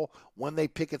available when they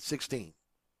pick at 16.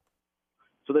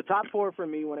 So the top 4 for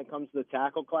me when it comes to the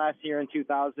tackle class here in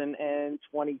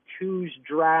 2022's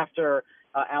draft are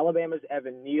Alabama's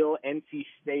Evan Neal, NC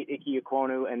State Ike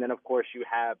Ekwonu, and then, of course, you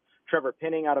have Trevor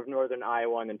Penning out of Northern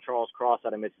Iowa and then Charles Cross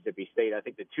out of Mississippi State. I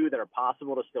think the 2 that are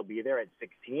possible to still be there at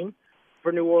 16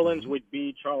 for New Orleans would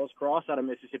be Charles Cross out of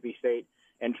Mississippi State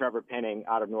and Trevor Penning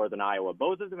out of Northern Iowa.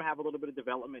 Both of them have a little bit of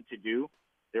development to do.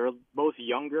 They're both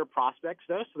younger prospects,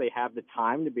 though, so they have the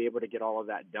time to be able to get all of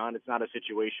that done. It's not a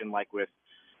situation like with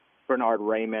Bernard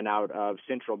Raymond out of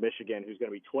Central Michigan, who's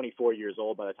going to be 24 years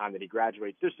old by the time that he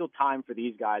graduates. There's still time for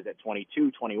these guys at 22,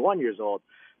 21 years old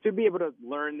to be able to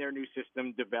learn their new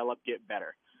system, develop, get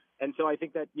better. And so I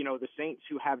think that, the Saints,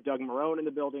 who have Doug Marrone in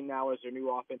the building now as their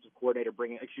new offensive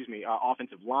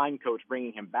line coach,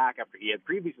 bringing him back after he had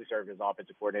previously served as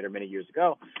offensive coordinator many years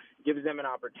ago, gives them an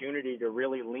opportunity to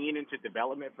really lean into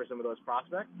development for some of those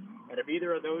prospects. And if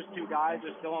either of those 2 guys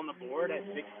are still on the board at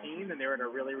 16, then they're in a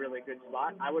really, really good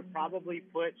spot. I would probably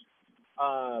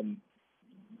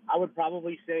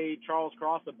say Charles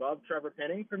Cross above Trevor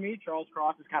Penning for me. Charles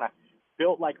Cross is kind of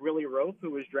built like Willie Roaf,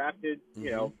 who was drafted,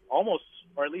 almost,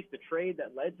 or at least the trade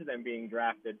that led to them being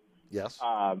drafted. Yes.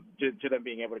 To them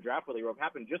being able to draft Willie Roaf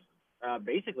happened just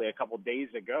basically a couple days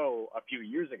ago, a few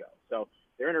years ago. So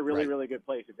they're in a really, really good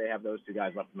place if they have those 2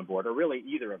 guys left on the board, or really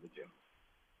either of the 2.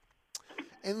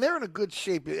 And they're in a good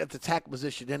shape at the tackle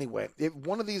position anyway. If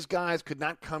one of these guys could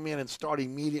not come in and start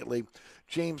immediately,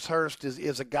 James Hurst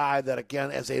is a guy that,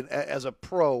 again, as a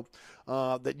pro,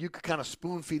 that you could kind of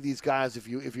spoon-feed these guys if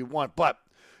you want. But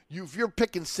if you're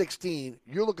picking 16,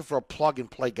 you're looking for a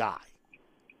plug-and-play guy.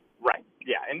 Right,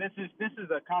 yeah. And this is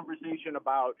a conversation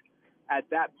about, at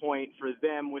that point, for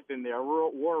them within their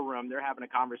war room, they're having a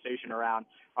conversation around,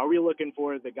 are we looking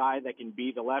for the guy that can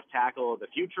be the left tackle of the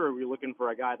future, or are we looking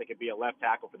for a guy that could be a left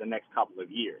tackle for the next couple of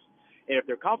years? And if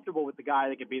they're comfortable with the guy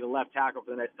that could be the left tackle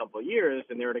for the next couple of years,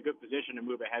 then they're in a good position to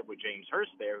move ahead with James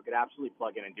Hurst there, who could absolutely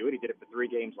plug in and do it. He did it for 3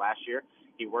 games last year.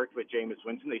 He worked with Jameis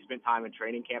Winston. They spent time in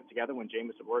training camp together when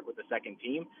Jameis would work with the second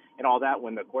team and all that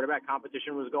when the quarterback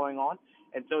competition was going on.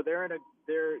 And so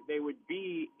they would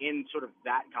be in sort of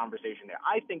that conversation there.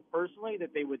 I think personally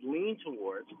that they would lean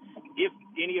towards, if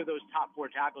any of those top 4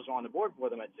 tackles are on the board for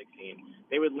them at 16,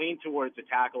 they would lean towards the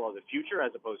tackle of the future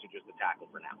as opposed to just the tackle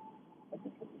for now.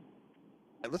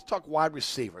 Let's talk wide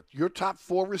receiver. Your top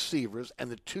 4 receivers and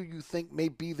the 2 you think may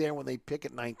be there when they pick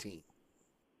at 19.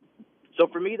 So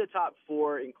for me, the top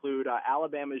 4 include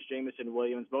Alabama's Jamison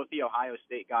Williams, both the Ohio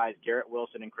State guys, Garrett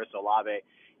Wilson and Chris Olave.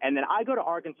 And then I go to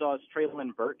Arkansas's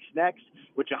Treylon Burks next,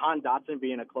 with Jahan Dotson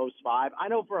being a close 5. I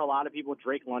know for a lot of people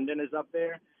Drake London is up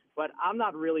there, but I'm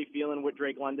not really feeling what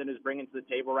Drake London is bringing to the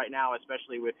table right now,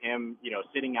 especially with him,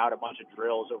 sitting out a bunch of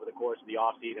drills over the course of the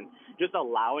offseason, just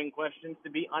allowing questions to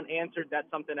be unanswered.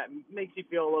 That's something that makes you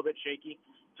feel a little bit shaky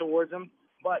towards him.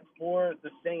 But for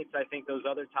the Saints, I think those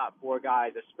other top 4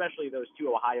 guys, especially those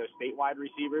 2 Ohio State wide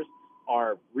receivers,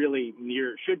 are really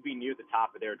should be near the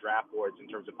top of their draft boards in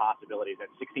terms of possibilities at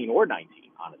 16 or 19,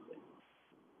 honestly.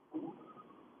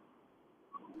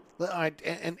 All right,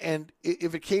 and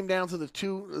if it came down to the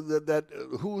 2 that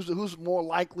who's more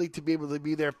likely to be able to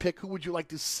be their pick, who would you like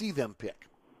to see them pick?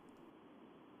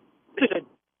 It's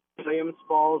Williams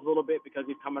falls a little bit because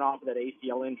he's coming off of that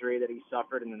ACL injury that he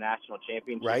suffered in the national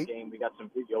championship game. We got some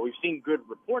video. We've seen good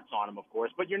reports on him, of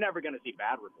course, but you're never going to see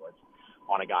bad reports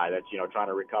on a guy that's, trying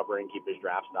to recover and keep his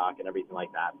draft stock and everything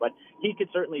like that. But he could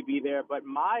certainly be there. But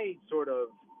my sort of,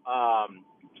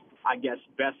 I guess,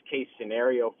 best case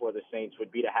scenario for the Saints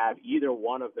would be to have either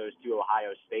one of those two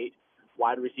Ohio State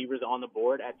wide receivers on the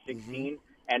board at 16,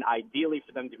 and ideally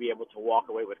for them to be able to walk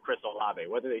away with Chris Olave.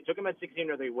 Whether they took him at 16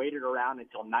 or they waited around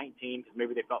until 19 because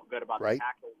maybe they felt good about the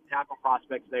tackle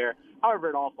prospects there. However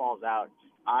it all falls out,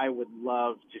 I would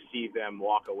love to see them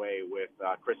walk away with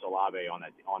Chris Olave on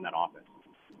that offense.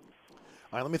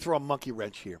 All right, let me throw a monkey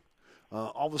wrench here.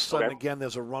 All of a sudden, again,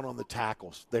 there's a run on the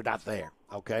tackles. They're not there,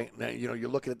 okay? Now, you're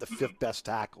looking at the fifth best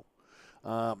tackle.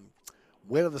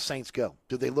 Where do the Saints go?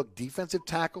 Do they look defensive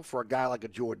tackle for a guy like a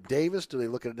Jordan Davis? Do they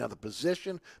look at another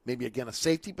position, maybe, again, a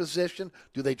safety position?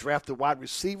 Do they draft a wide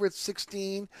receiver at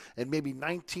 16 and maybe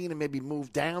 19 and maybe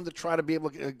move down to try to be able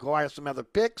to acquire some other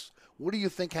picks? What do you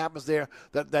think happens there?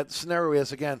 That scenario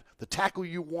is, again, the tackle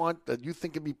you want that you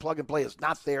think can be plug and play is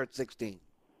not there at 16.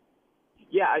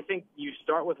 Yeah, I think you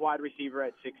start with wide receiver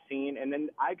at 16, and then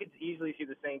I could easily see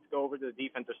the Saints go over to the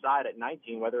defensive side at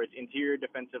 19, whether it's interior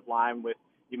defensive line with,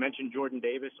 you mentioned Jordan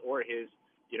Davis, or his,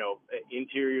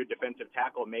 interior defensive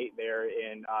tackle mate there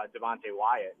in Devontae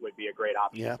Wyatt would be a great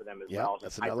option for them as well.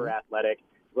 That's hyper athletic,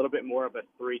 a little bit more of a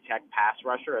 3-tech pass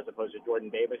rusher as opposed to Jordan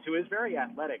Davis, who is very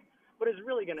athletic, but is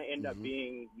really going to end up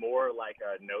being more like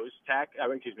a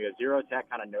a zero-tech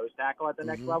kind of nose tackle at the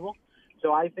next level.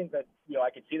 So I think that, I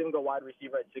could see them go wide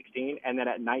receiver at 16 and then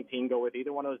at 19 go with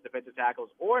either one of those defensive tackles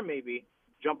or maybe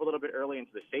jump a little bit early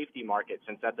into the safety market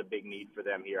since that's a big need for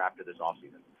them here after this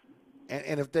offseason.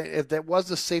 And if there was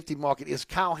the safety market, is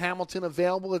Kyle Hamilton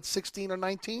available at 16 or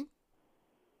 19?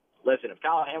 Listen, if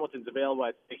Kyle Hamilton's available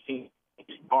at 16,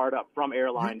 he's barred up from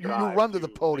Airline Drive. You run to the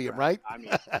podium, right? I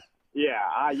mean,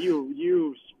 yeah,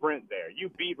 you sprint there. You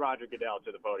beat Roger Goodell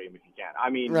to the podium if you can. I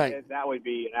mean, that would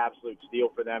be an absolute steal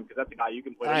for them because that's a guy you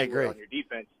can put anywhere on your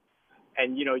defense.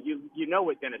 And, you know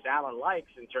what Dennis Allen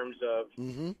likes in terms of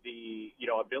the,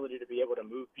 ability to be able to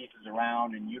move pieces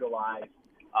around and utilize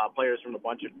players from a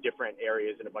bunch of different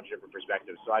areas and a bunch of different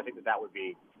perspectives. So I think that would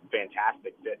be a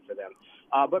fantastic fit for them.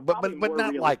 But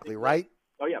not likely, right?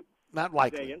 Oh, yeah. Not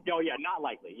likely. Oh, yeah, not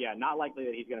likely. Yeah, not likely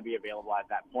that he's going to be available at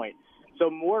that point. So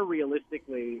more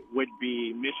realistically would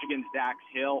be Michigan's Dax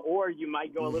Hill, or you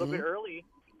might go a little bit early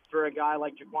for a guy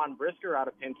like Jaquan Brisker out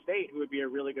of Penn State, who would be a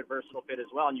really good versatile fit as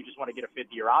well, and you just want to get a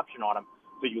 50-year option on him.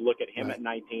 So you look at him at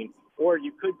 19, or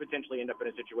you could potentially end up in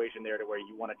a situation there to where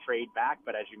you want to trade back.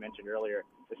 But as you mentioned earlier,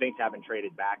 the Saints haven't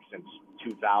traded back since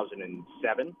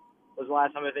 2007 was the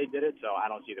last time that they did it, so I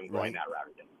don't see them going that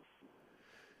route again.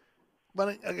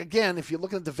 But again, if you're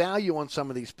looking at the value on some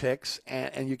of these picks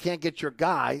and you can't get your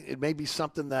guy, it may be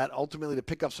something that ultimately to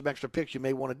pick up some extra picks you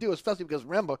may want to do, especially because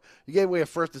remember, you gave away a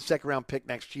first and second round pick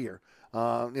next year.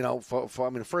 First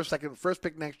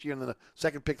pick next year and then the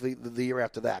second pick the year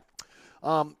after that.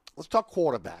 Let's talk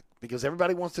quarterback because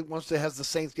everybody wants to has the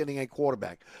Saints getting a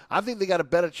quarterback. I think they got a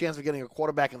better chance of getting a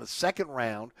quarterback in the second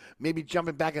round, maybe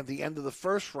jumping back at the end of the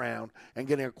first round and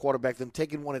getting a quarterback than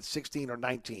taking one at 16 or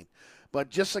 19. But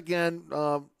just again,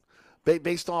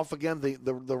 based off again the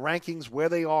rankings where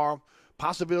they are,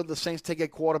 possibility the Saints take a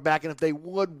quarterback, and if they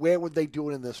would, where would they do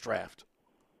it in this draft?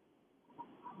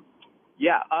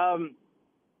 Yeah,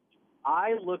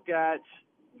 I look at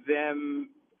them.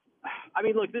 I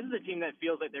mean, look, this is a team that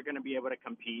feels like they're going to be able to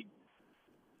compete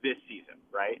this season,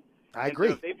 right? I agree.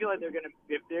 So if they feel like they're going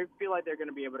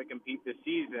to be able to compete this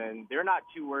season, they're not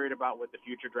too worried about what the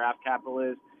future draft capital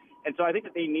is. And so I think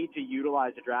that they need to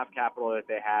utilize the draft capital that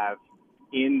they have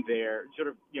in their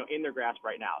in their grasp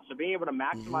right now. So being able to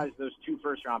maximize those 2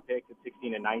 first-round picks at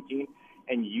 16 and 19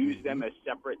 and use them as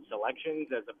separate selections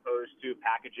as opposed to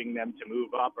packaging them to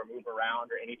move up or move around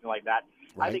or anything like that,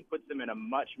 I think puts them in a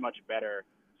much, much better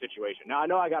situation. Now, I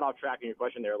know I got off track in your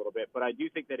question there a little bit, but I do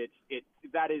think that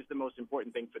that is the most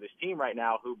important thing for this team right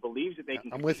now who believes that they can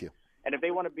compete. I'm with you. And if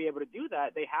they want to be able to do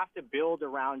that, they have to build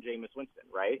around Jameis Winston,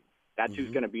 right? That's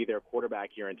who's going to be their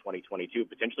quarterback here in 2022,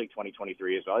 potentially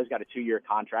 2023 as well. He's got a 2-year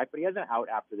contract, but he has an out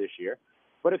after this year.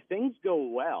 But if things go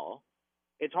well,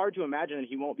 it's hard to imagine that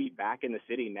he won't be back in the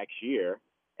city next year.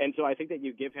 And so I think that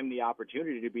you give him the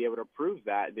opportunity to be able to prove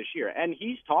that this year. And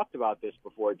he's talked about this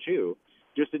before, too,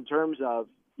 just in terms of,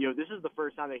 this is the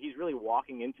first time that he's really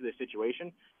walking into this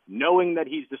situation knowing that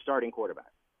he's the starting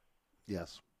quarterback.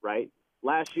 Yes. Right?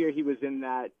 Last year he was in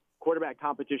that quarterback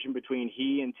competition between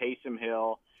he and Taysom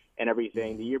Hill. and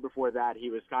everything. The year before that,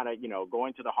 he was kind of,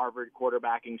 going to the Harvard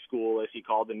quarterbacking school, as he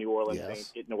called the New Orleans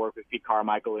Saints, getting to work with Pete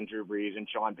Carmichael and Drew Brees and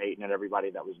Sean Payton and everybody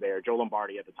that was there, Joe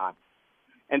Lombardi at the time.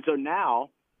 And so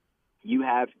now you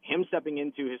have him stepping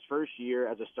into his first year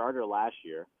as a starter last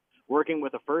year, working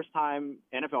with a first-time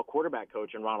NFL quarterback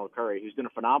coach in Ronald Curry, who's done a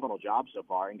phenomenal job so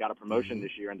far and got a promotion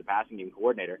this year into passing game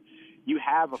coordinator. You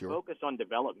have a focus on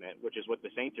development, which is what the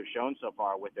Saints have shown so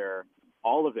far with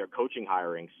all of their coaching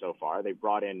hirings so far. They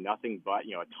brought in nothing but,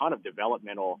 a ton of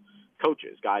developmental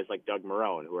coaches, guys like Doug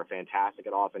Marrone, who are fantastic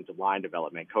at offensive line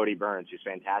development, Cody Burns, who's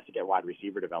fantastic at wide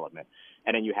receiver development.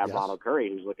 And then you have Ronald Curry,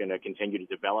 who's looking to continue to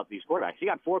develop these quarterbacks. He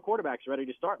got 4 quarterbacks ready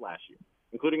to start last year,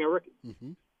 including a rookie.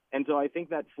 And so I think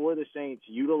that for the Saints,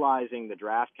 utilizing the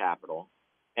draft capital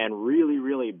and really,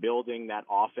 really building that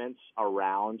offense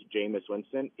around Jameis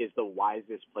Winston is the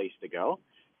wisest place to go.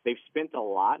 They've spent a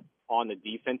lot on the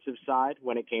defensive side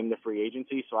when it came to free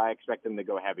agency, so I expect them to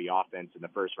go heavy offense in the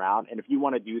first round. And if you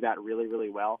want to do that really, really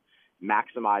well,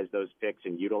 maximize those picks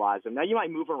and utilize them. Now, you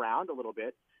might move around a little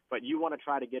bit, but you want to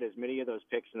try to get as many of those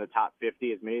picks in the top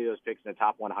 50, as many of those picks in the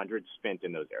top 100 spent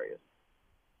in those areas.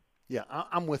 Yeah,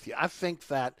 I'm with you. I think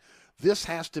that this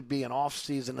has to be an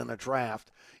off-season and a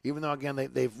draft, even though, again,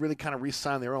 they've really kind of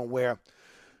re-signed their own where,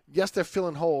 yes, they're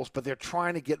filling holes, but they're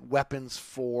trying to get weapons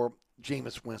for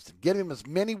Jameis Winston. Get him as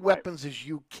many weapons as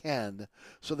you can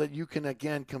so that you can,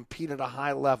 again, compete at a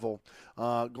high level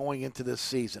going into this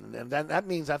season. And that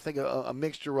means, I think, a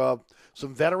mixture of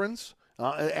some veterans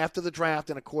after the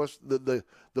draft and, of course, the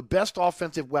best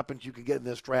offensive weapons you can get in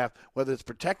this draft, whether it's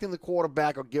protecting the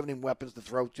quarterback or giving him weapons to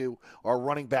throw to or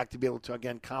running back to be able to,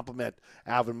 again, complement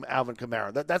Alvin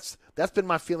Kamara. That's been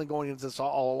my feeling going into this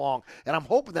all along, and I'm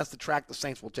hoping that's the track the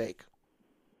Saints will take.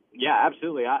 Yeah,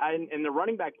 absolutely. And the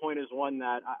running back point is one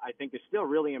that I think is still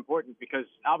really important because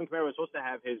Alvin Kamara was supposed to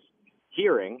have his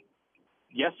hearing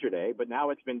yesterday, but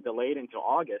now it's been delayed until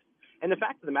August. And the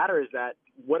fact of the matter is that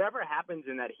whatever happens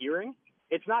in that hearing,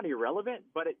 it's not irrelevant,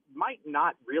 but it might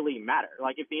not really matter.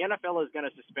 Like if the NFL is going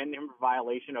to suspend him for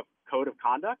violation of code of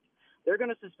conduct, they're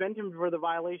going to suspend him for the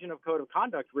violation of code of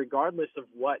conduct regardless of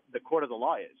what the court of the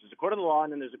law is. There's a court of the law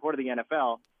and then there's a court of the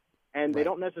NFL, and they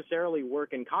don't necessarily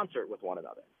work in concert with one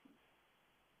another.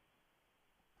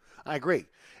 I agree.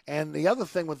 And the other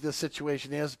thing with this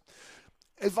situation is,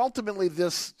 if ultimately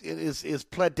this is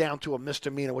pled down to a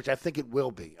misdemeanor, which I think it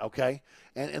will be, okay,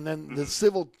 and then the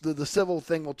civil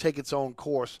thing will take its own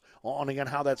course on, again,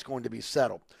 how that's going to be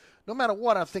settled. No matter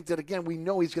what, I think that, again, we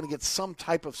know he's going to get some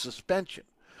type of suspension.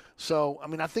 So, I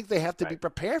mean, I think they have to be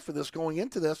prepared for this going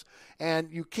into this,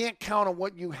 and you can't count on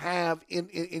what you have in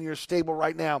your stable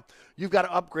right now. You've got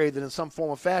to upgrade it in some form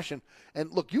or fashion.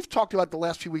 And, look, you've talked about the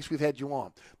last few weeks we've had you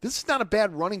on. This is not a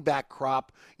bad running back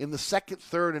crop in the second,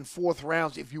 third, and fourth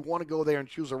rounds if you want to go there and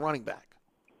choose a running back.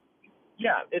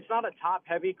 Yeah, it's not a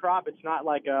top-heavy crop. It's not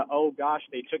like a, oh, gosh,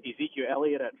 they took Ezekiel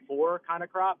Elliott at 4 kind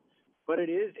of crop, but it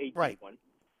is a deep one.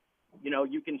 You know,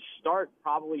 you can start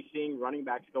probably seeing running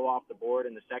backs go off the board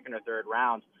in the second or third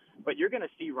rounds, but you're going to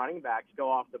see running backs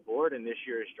go off the board in this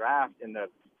year's draft in the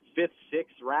 5th,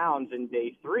 6th rounds in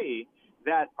day 3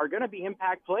 that are going to be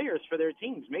impact players for their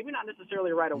teams. Maybe not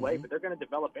necessarily right away, but they're going to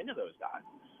develop into those guys.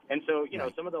 And so, you know,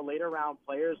 some of the later round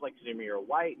players like Zamir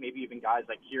White, maybe even guys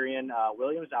like Kyren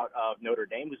Williams out of Notre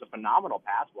Dame, who's a phenomenal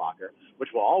pass blocker, which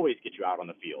will always get you out on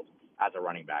the field as a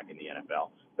running back in the NFL.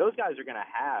 Those guys are going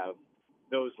to have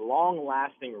those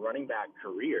long-lasting running back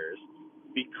careers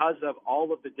because of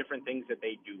all of the different things that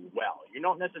they do well. You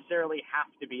don't necessarily have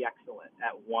to be excellent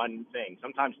at one thing.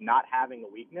 Sometimes not having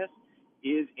a weakness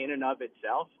is in and of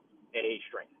itself a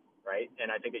strength, right?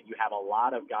 And I think that you have a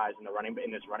lot of guys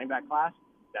in this running back class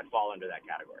that fall into that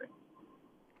category.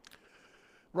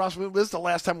 Ross, this is the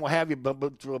last time we'll have you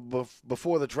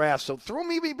before the draft, so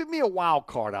give me a wild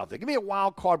card out there. Give me a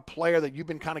wild card player that you've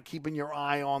been kind of keeping your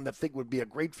eye on that think would be a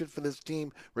great fit for this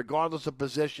team, regardless of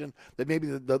position, that maybe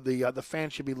the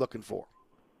fans should be looking for.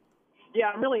 Yeah,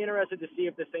 I'm really interested to see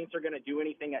if the Saints are going to do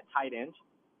anything at tight end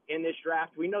in this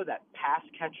draft. We know that pass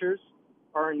catchers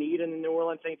are a need in the New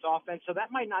Orleans Saints offense, so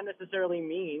that might not necessarily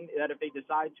mean that if they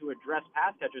decide to address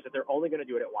pass catchers that they're only going to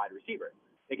do it at wide receiver.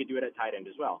 They could do it at tight end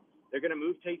as well. They're going to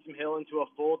move Taysom Hill into a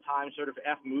full-time sort of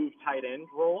F-move tight end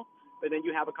role, but then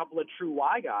you have a couple of true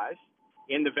Y guys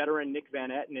in the veteran Nick Van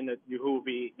Etten, who will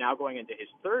be now going into his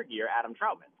 3rd year, Adam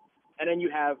Troutman. And then you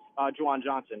have Juwan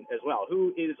Johnson as well,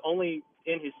 who is only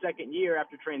in his 2nd year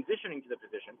after transitioning to the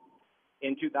position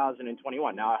in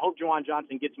 2021. Now, I hope Juwan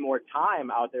Johnson gets more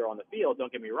time out there on the field,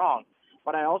 don't get me wrong,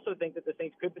 but I also think that the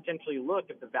Saints could potentially look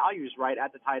if the value is right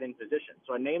at the tight end position.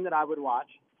 So a name that I would watch,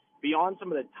 beyond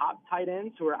some of the top tight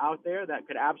ends who are out there that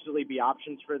could absolutely be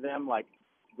options for them, like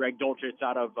Greg Dulcich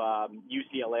out of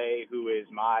UCLA, who is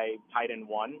my tight end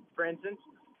 1, for instance.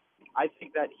 I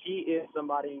think that he is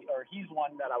somebody, or he's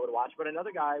one that I would watch. But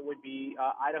another guy would be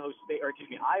Iowa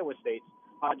State's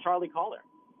Charlie Collier,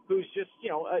 who's just,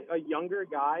 a younger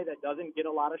guy that doesn't get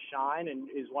a lot of shine and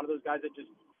is one of those guys that just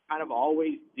kind of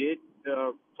always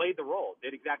played the role,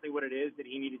 did exactly what it is that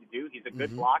he needed to do. He's a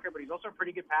good blocker, but he's also a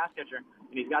pretty good pass catcher,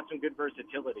 and he's got some good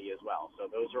versatility as well. So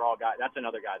those are all guys. That's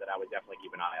another guy that I would definitely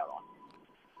keep an eye out on.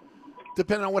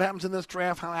 Depending on what happens in this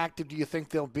draft, how active do you think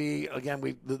they'll be? Again,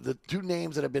 the two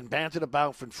names that have been bantered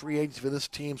about for free agents for this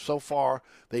team so far,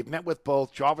 they've met with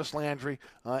both Jarvis Landry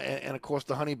and of course,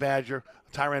 the Honey Badger,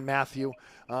 Tyrann Mathieu.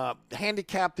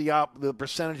 Handicap the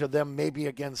percentage of them maybe,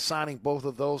 again, signing both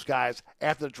of those guys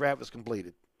after the draft is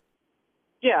completed.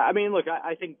 Yeah, I mean, look,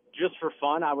 I think just for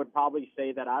fun, I would probably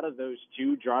say that out of those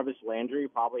two, Jarvis Landry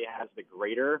probably has the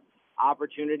greater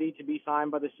opportunity to be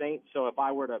signed by the Saints. So if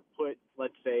I were to put,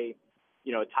 let's say,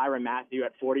 Tyrann Mathieu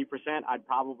at 40%, I'd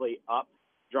probably up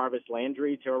Jarvis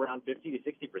Landry to around 50 to 60%.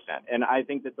 And I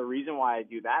think that the reason why I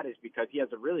do that is because he has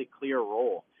a really clear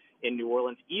role in New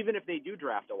Orleans, even if they do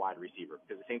draft a wide receiver,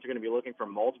 because the Saints are going to be looking for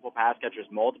multiple pass catchers,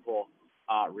 multiple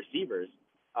receivers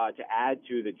to add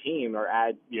to the team or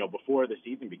add, before the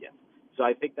season begins. So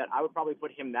I think that I would probably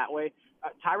put him that way.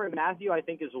 Tyrann Mathieu, I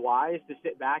think, is wise to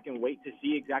sit back and wait to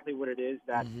see exactly what it is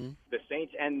that the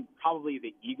Saints and probably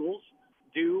the Eagles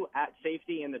do at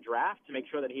safety in the draft to make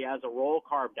sure that he has a role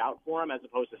carved out for him, as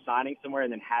opposed to signing somewhere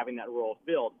and then having that role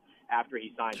filled after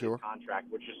he signs his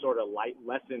contract, which just sort of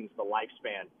lessens the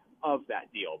lifespan of that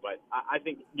deal. But I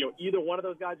think either one of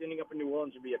those guys ending up in New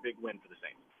Orleans would be a big win for the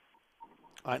Saints.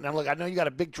 All right, now look, I know you got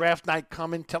a big draft night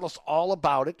coming. Tell us all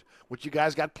about it, what you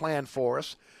guys got planned for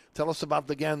us. Tell us about,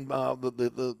 again,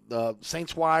 the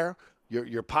Saints Wire,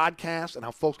 your podcast, and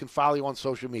how folks can follow you on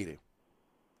social media.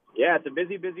 Yeah, it's a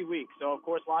busy week. So, of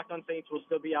course, Locked On Saints will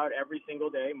still be out every single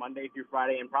day, Monday through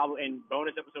Friday, and probably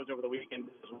bonus episodes over the weekend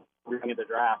as we're going to the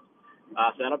draft.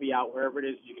 So that'll be out wherever it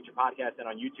is you get your podcast, and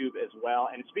on YouTube as well.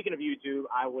 And speaking of YouTube,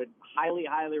 I would highly,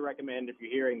 highly recommend, if you're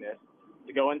hearing this,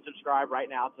 to go and subscribe right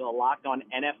now to the Locked On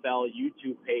NFL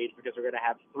YouTube page, because we're going to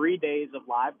have 3 days of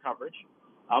live coverage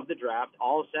of the draft.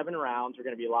 All 7 rounds are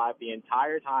going to be live the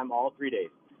entire time, all 3 days.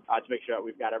 To make sure that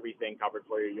we've got everything covered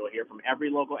for you. You'll hear from every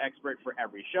local expert for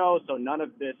every show, so none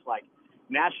of this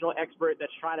national expert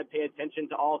that's trying to pay attention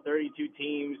to all 32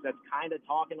 teams that's kind of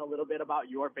talking a little bit about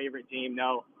your favorite team.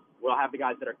 No, we'll have the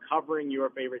guys that are covering your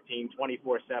favorite team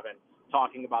 24/7,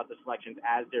 talking about the selections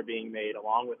as they're being made,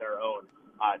 along with our own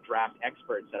draft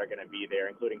experts that are going to be there,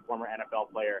 including former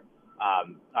NFL player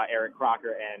Eric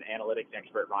Crocker and analytics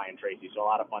expert Ryan Tracy. So a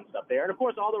lot of fun stuff there. And, of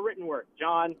course, all the written work.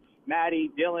 John,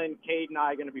 Maddie, Dylan, Cade, and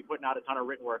I are going to be putting out a ton of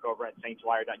written work over at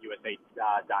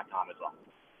saintswire.usa.com as well.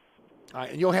 All right,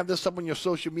 and you'll have this up on your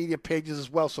social media pages as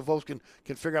well, so folks can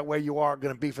figure out where you are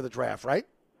going to be for the draft, right?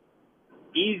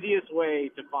 Easiest way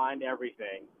to find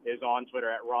everything is on Twitter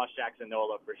at Ross Jackson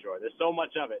Nola for sure. There's so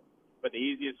much of it, but the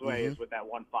easiest way is with that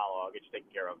one follow. I'll get you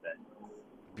taken care of that.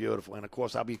 Beautiful, and of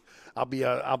course I'll be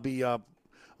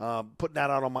putting that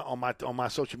out on my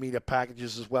social media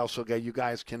packages as well, so you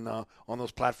guys can on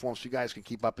those platforms, so you guys can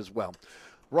keep up as well.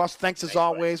 Ross, thanks as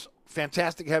always. Buddy.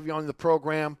 Fantastic to have you on the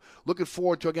program. Looking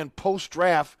forward to, again,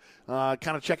 post-draft, kind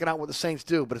of checking out what the Saints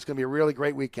do, but it's going to be a really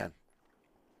great weekend.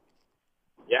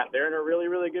 Yeah, they're in a really,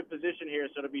 really good position here,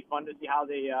 so it'll be fun to see how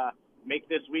they make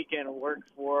this weekend work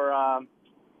for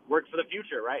the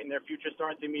future, right? And their future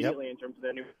starts immediately in terms of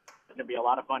their new. It's going to be a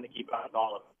lot of fun to keep up with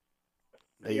all of them.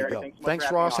 There you go. Thanks,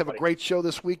 Ross. Have a great show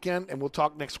this weekend, and we'll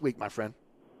talk next week, my friend.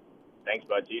 Thanks,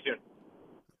 bud. See you soon.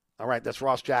 All right, that's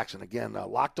Ross Jackson. Again,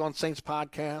 Locked On Saints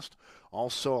podcast,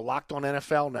 also Locked On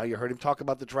NFL. Now, you heard him talk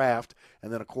about the draft,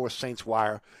 and then, of course, Saints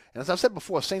Wire. And as I said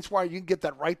before, Saints Wire, you can get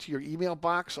that right to your email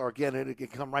box, or, again, it can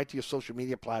come right to your social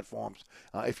media platforms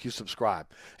if you subscribe.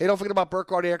 Hey, don't forget about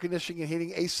Burkhardt Air Conditioning and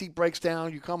Heating. AC breaks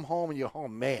down. You come home, and you're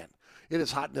home, man. It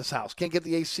is hot in this house. Can't get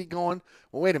the AC going?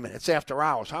 Well, wait a minute. It's after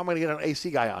hours. How am I going to get an AC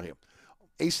guy out here?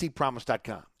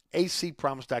 acpromise.com.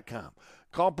 acpromise.com.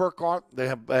 Call Burkhardt. They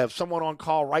have someone on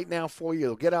call right now for you.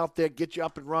 They'll get out there, get you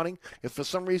up and running. If for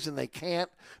some reason they can't,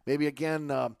 maybe again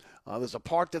there's a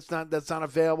part that's not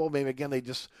available. Maybe again they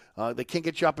can't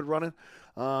get you up and running.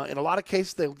 In a lot of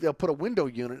cases, they'll put a window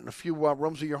unit in a few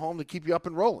rooms of your home to keep you up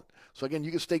and rolling. So again,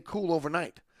 you can stay cool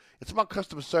overnight. It's about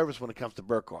customer service when it comes to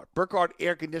Burkhardt. Burkhardt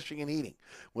Air Conditioning and Heating.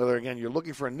 Whether, again, you're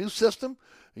looking for a new system,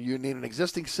 you need an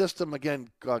existing system,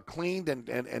 again, cleaned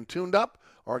and tuned up,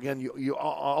 or, again, you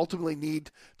ultimately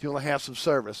need to have some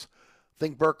service,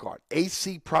 think Burkhardt.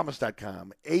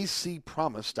 acpromise.com.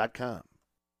 acpromise.com.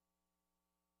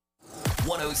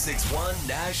 1061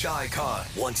 Nash Icon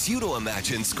wants you to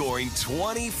imagine scoring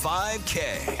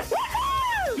 $25K.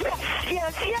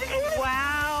 Yes.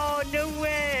 Wow, no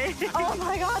way. Oh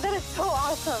my God, that is so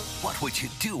awesome. What would you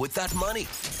do with that money?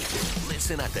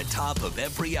 Listen at the top of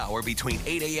every hour between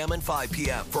 8 a.m. and 5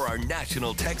 p.m. for our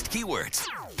national text keywords.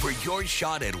 For your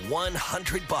shot at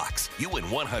 $100, you win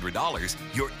 $100,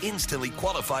 you're instantly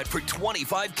qualified for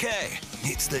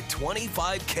 $25K. It's the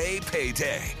 $25K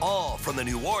payday, all from the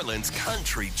New Orleans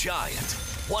Country Giant.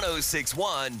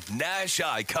 1061 Nash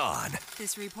Icon.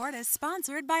 This report is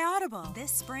sponsored by Audible.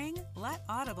 This spring, let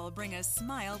Audible bring a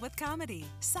smile with comedy,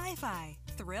 sci-fi,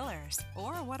 thrillers,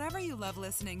 or whatever you love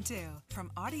listening to.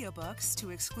 From audiobooks to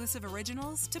exclusive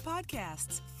originals to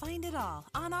podcasts, find it all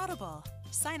on Audible.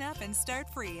 Sign up and start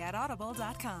free at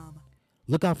audible.com.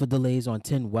 Look out for delays on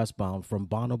 10 westbound from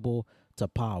Bonneville to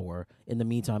Power. In the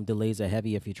meantime, delays are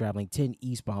heavy if you're traveling 10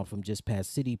 eastbound from just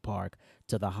past City Park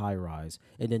to the high rise.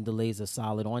 And then delays are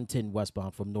solid on 10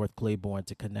 westbound from North Claiborne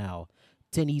to Canal.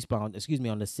 10 eastbound,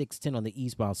 on the 610 on the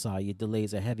eastbound side, your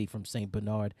delays are heavy from St.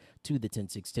 Bernard to the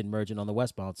 10610 merge, and on the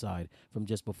westbound side, from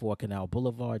just before Canal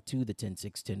Boulevard to the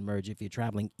 10610 merge. If you're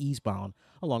traveling eastbound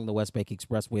along the West Bank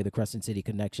Expressway, the Crescent City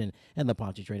Connection, and the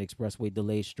Pontchartrain Expressway,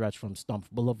 delays stretch from Stumpf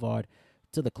Boulevard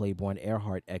to the Claiborne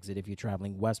Earhart exit. If you're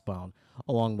traveling westbound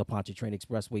along the Pontchartrain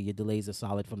Expressway, your delays are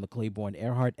solid from the Claiborne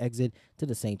Earhart exit to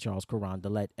the St. Charles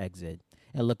Carondelet exit.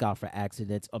 And look out for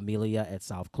accidents. Amelia at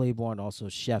South Claiborne, also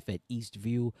Chef at East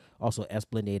View, also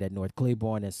Esplanade at North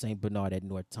Claiborne, and St. Bernard at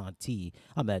North Tonti.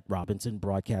 I'm at Robinson,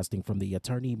 broadcasting from the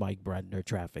Attorney Mike Brandner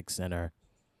Traffic Center.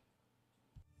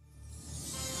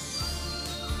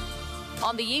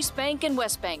 On the East Bank and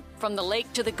West Bank, from the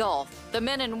lake to the Gulf, the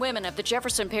men and women of the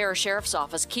Jefferson Parish Sheriff's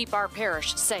Office keep our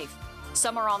parish safe.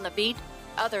 Some are on the beat,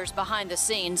 others behind the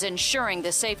scenes, ensuring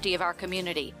the safety of our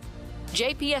community.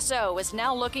 JPSO is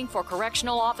now looking for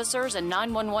correctional officers and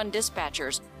 911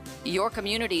 dispatchers. Your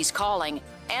community's calling.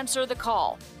 Answer the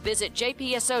call. Visit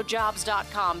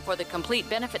jpsojobs.com for the complete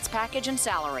benefits package and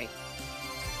salary.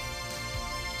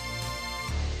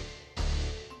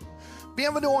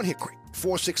 Bienvenue on Hickory,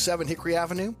 467 Hickory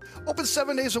Avenue. Open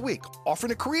 7 days a week,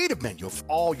 offering a creative menu of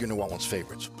all your New Orleans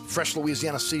favorites. Fresh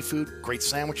Louisiana seafood, great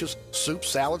sandwiches, soups,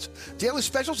 salads, daily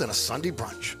specials, and a Sunday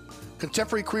brunch.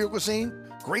 Contemporary Creole cuisine,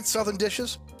 great Southern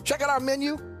dishes. Check out our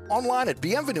menu online at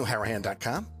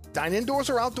bienvenueharahan.com. Dine indoors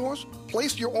or outdoors.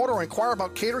 Place your order or inquire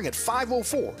about catering at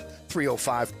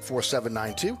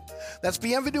 504-305-4792. That's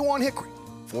Bienvenue on Hickory,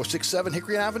 467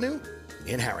 Hickory Avenue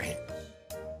in Harahan.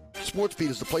 SportsBeat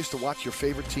is the place to watch your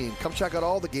favorite team. Come check out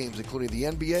all the games, including the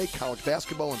NBA, college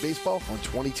basketball, and baseball on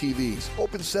 20 TVs.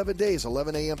 Open 7 days,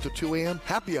 11 a.m. to 2 a.m.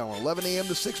 Happy hour, 11 a.m.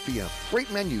 to 6 p.m. Great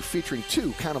menu featuring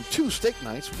two steak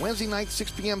nights. Wednesday night,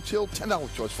 6 p.m. till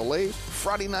 $10 choice fillets.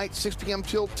 Friday night, 6 p.m.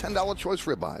 till $10 choice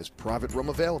ribeyes. Private room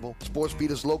available.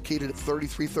 SportsBeat is located at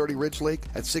 3330 Ridge Lake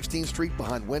at 16th Street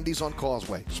behind Wendy's on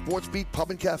Causeway. SportsBeat Pub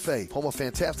and Cafe, home of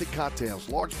fantastic cocktails,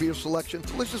 large beer selection,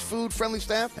 delicious food, friendly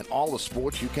staff, and all the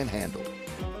sports you can handle.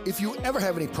 If you ever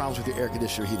have any problems with your air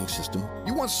conditioner heating system,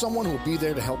 you want someone who will be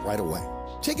there to help right away.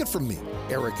 Take it from me,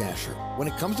 Eric Asher. When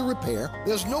it comes to repair,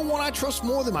 there's no one I trust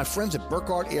more than my friends at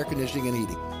Burkhardt Air Conditioning and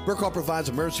Heating. Burkhardt provides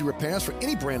emergency repairs for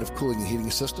any brand of cooling and heating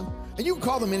system, and you can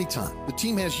call them anytime. The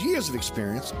team has years of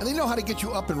experience, and they know how to get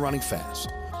you up and running fast.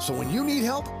 So when you need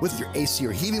help with your AC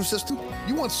or heating system,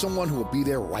 you want someone who will be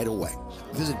there right away.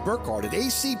 Visit Burkhardt at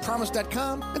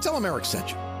acpromise.com and tell them Eric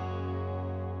sent you.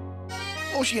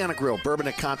 Oceana Grill, Bourbon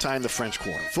at Conti in the French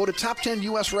Quarter. Voted top 10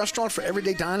 U.S. restaurant for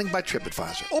everyday dining by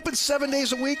TripAdvisor. Open 7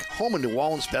 days a week, home of New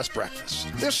Orleans' best breakfast.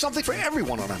 There's something for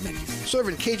everyone on our menu.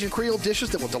 Serving Cajun Creole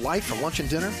dishes that will delight for lunch and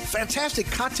dinner. Fantastic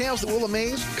cocktails that will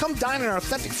amaze. Come dine in our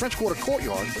authentic French Quarter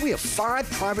courtyard. We have 5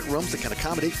 private rooms that can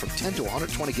accommodate from 10 to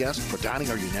 120 guests for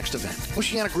dining or your next event.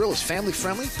 Oceana Grill is family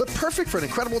friendly, but perfect for an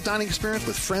incredible dining experience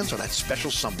with friends or that special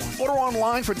someone. Order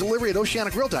online for delivery at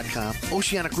oceanagrill.com.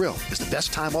 Oceana Grill is the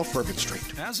best time off Bourbon Street.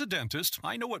 As a dentist,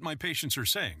 I know what my patients are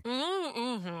saying.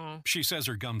 She says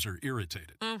her gums are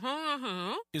irritated.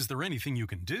 Is there anything you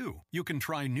can do? You can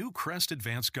try new Crest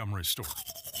Advanced Gum Restore.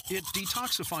 It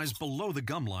detoxifies below the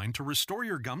gum line to restore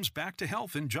your gums back to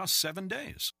health in just 7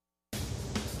 days.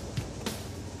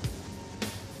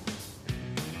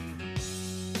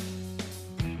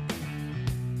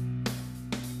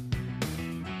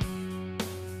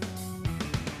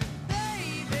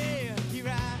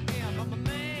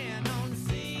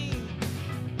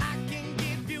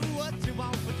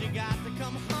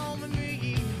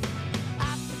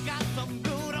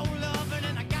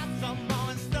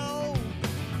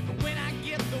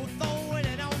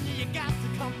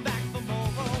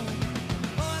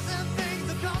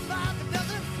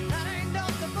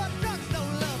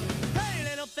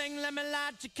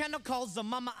 calls the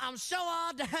mama. I'm sure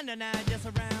all down and I just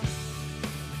around.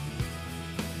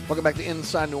 Welcome back to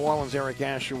Inside New Orleans. Eric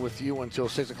Asher with you until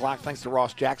 6 o'clock. Thanks to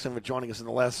Ross Jackson for joining us in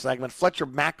the last segment. Fletcher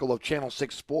Mackel of Channel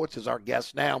 6 Sports is our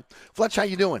guest now. Fletch, how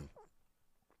you doing?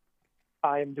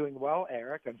 I am doing well,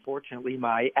 Eric. Unfortunately,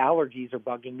 my allergies are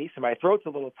bugging me, so my throat's a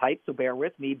little tight, so bear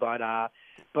with me, but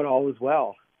all is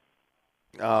well.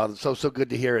 So good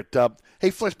to hear it.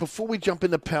 Hey, Fletch, before we jump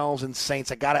into Pels and Saints,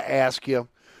 I got to ask you,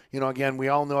 again, we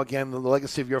all know, again, the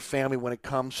legacy of your family when it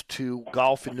comes to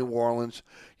golf in New Orleans.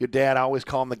 Your dad, I always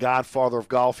call him the godfather of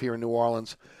golf here in New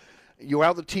Orleans. You were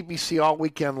out at the TPC all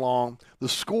weekend long. The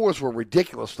scores were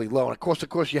ridiculously low. And, of course,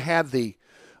 you had some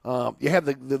of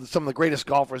the greatest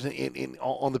golfers on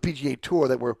the PGA Tour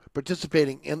that were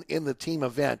participating in the team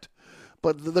event.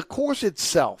 But the course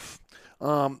itself,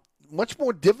 much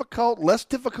more difficult, less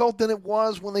difficult than it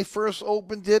was when they first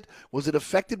opened it? Was it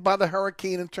affected by the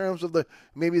hurricane in terms of the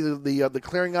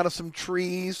clearing out of some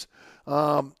trees?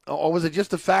 Or was it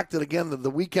just the fact that, again, the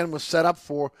weekend was set up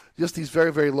for just these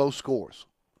very, very low scores?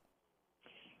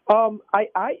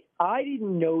 I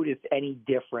didn't notice any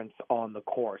difference on the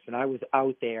course, and I was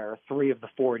out there 3 of the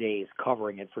 4 days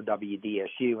covering it for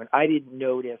WDSU, and I didn't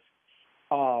notice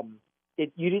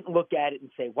you didn't look at it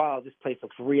and say, wow, this place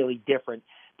looks really different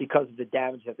because of the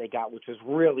damage that they got, which was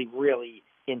really, really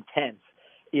intense,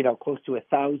 close to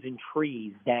 1,000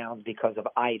 trees down because of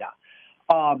Ida.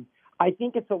 I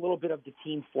think it's a little bit of the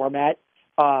team format.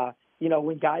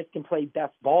 When guys can play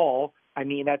best ball, I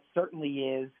mean, that certainly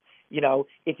is,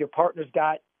 if your partner's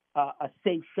got a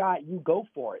safe shot, you go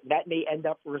for it. That may end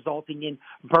up resulting in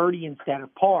birdie instead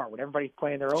of par. When everybody's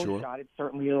playing their own shot, it's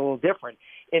certainly a little different.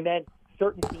 And then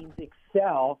certain teams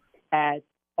excel at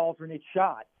alternate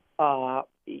shot. Guys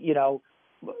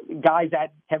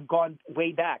that have gone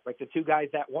way back, like the 2 guys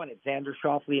that won it, Xander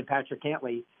Schauffele and Patrick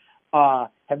Cantlay,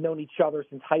 have known each other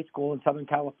since high school in Southern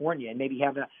California and maybe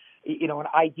have an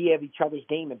idea of each other's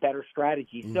game and better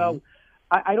strategy. Mm-hmm. So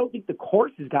I don't think the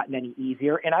course has gotten any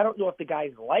easier, and I don't know if the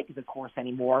guys like the course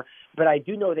anymore, but I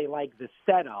do know they like the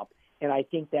setup, and I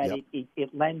think that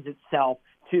it lends itself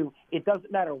to, it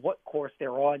doesn't matter what course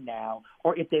they're on now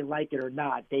or if they like it or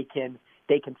not, they can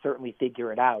certainly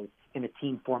figure it out in a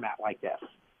team format like this.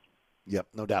 Yep,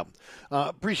 no doubt.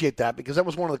 Appreciate that, because that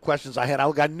was one of the questions I had.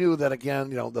 I knew that,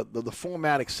 again, the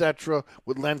format, et cetera,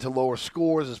 would lend to lower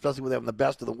scores, especially with having the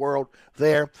best of the world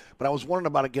there. But I was wondering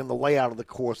about, again, the layout of the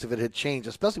course, if it had changed,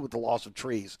 especially with the loss of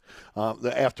trees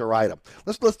after Ida.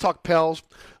 Let's talk Pels.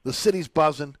 The city's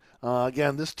buzzing.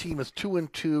 Again, this team is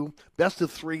 2-2, best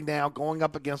of 3 now, going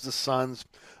up against the Suns.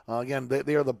 Again,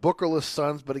 they are the Bookerless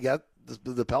Suns, but again,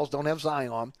 the Pels don't have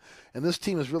Zion, and this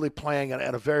team is really playing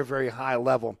at a very, very high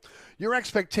level. Your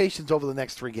expectations over the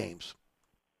next 3 games?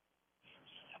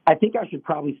 I think I should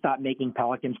probably stop making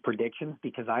Pelicans predictions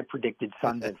because I predicted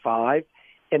Suns at 5.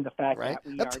 And the fact that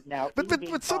we are now, but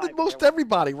so did most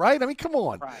everybody, right? I mean, come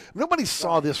on, nobody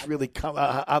saw this really come.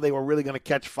 How they were really going to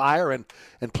catch fire and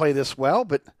play this well.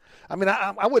 But I mean,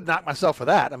 I would knock myself for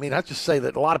that. I mean, I'd just say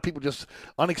that a lot of people just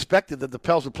unexpected that the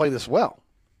Pels would play this well.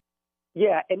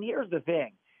 Yeah, and here's the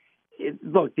thing.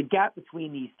 Look, the gap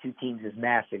between these 2 teams is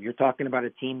massive. You're talking about a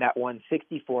team that won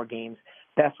 64 games,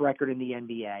 best record in the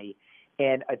NBA,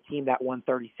 and a team that won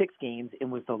 36 games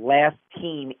and was the last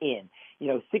team in.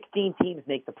 16 teams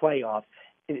make the playoffs.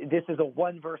 This is a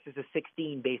 1 versus a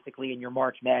 16, basically, in your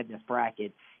March Madness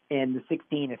bracket, and the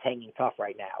 16 is hanging tough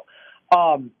right now.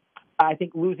 I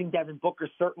think losing Devin Booker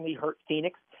certainly hurt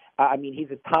Phoenix. I mean,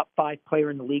 he's a top 5 player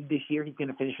in the league this year. He's going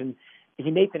to finish he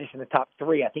may finish in the top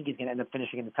 3. I think he's going to end up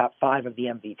finishing in the top 5 of the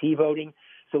MVP voting.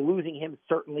 So losing him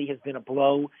certainly has been a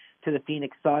blow to the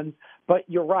Phoenix Suns. But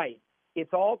you're right.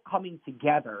 It's all coming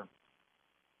together.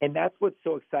 And that's what's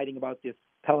so exciting about this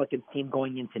Pelicans team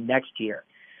going into next year.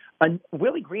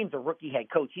 Willie Green's a rookie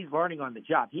head coach. He's learning on the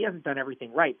job. He hasn't done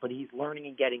everything right, but he's learning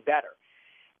and getting better.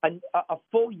 A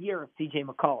full year of C.J.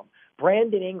 McCollum.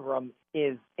 Brandon Ingram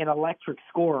is an electric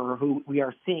scorer who we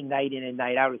are seeing night in and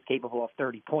night out is capable of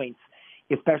 30 points,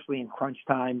 especially in crunch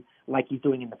time like he's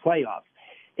doing in the playoffs.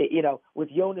 With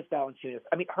Jonas Valanciunas,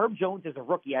 I mean, Herb Jones is a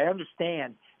rookie. I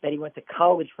understand that he went to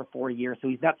college for 4 years, so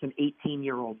he's not some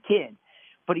 18-year-old kid,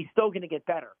 but he's still going to get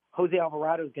better. Jose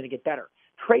Alvarado is going to get better.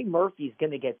 Trey Murphy is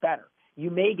going to get better.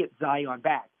 You may get Zion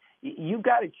back. You've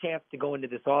got a chance to go into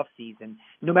this offseason,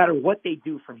 no matter what they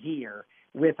do from here,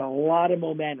 with a lot of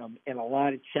momentum and a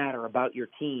lot of chatter about your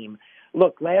team.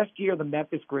 Look, last year the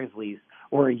Memphis Grizzlies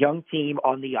were a young team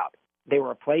on the up. They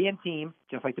were a play-in team,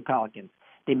 just like the Pelicans.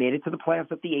 They made it to the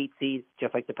playoffs at the 8th seed,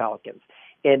 just like the Pelicans.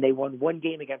 And they won 1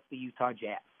 game against the Utah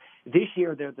Jazz. This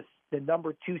year, they're the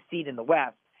number 2 seed in the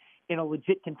West and a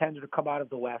legit contender to come out of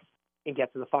the West and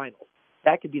get to the finals.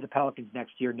 That could be the Pelicans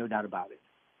next year, no doubt about it.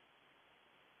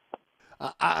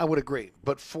 I would agree.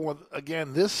 But for,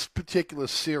 again, this particular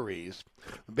series,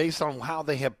 based on how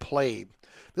they have played,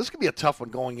 this could be a tough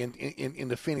one going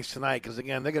into Phoenix tonight because,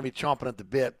 again, they're going to be chomping at the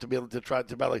bit to be able to try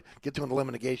to get to an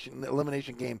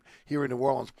elimination game here in New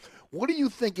Orleans. What do you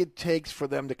think it takes for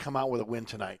them to come out with a win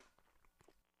tonight?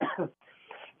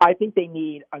 I think they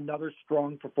need another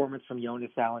strong performance from Jonas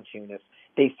Valanciunas.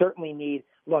 They certainly need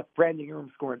 – look, Brandon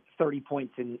Ingram scored 30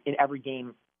 points in every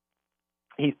game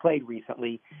he's played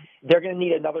recently. They're going to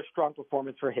need another strong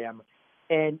performance for him,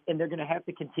 and they're going to have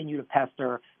to continue to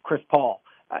pester Chris Paul.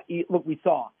 Look, we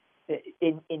saw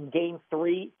in Game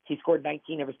 3, he scored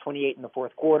 19 of his 28 in the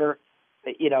fourth quarter.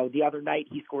 The other night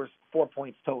he scores 4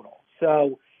 points total.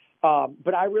 So,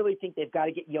 but I really think they've got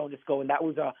to get Jonas going. That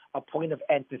was a point of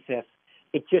emphasis.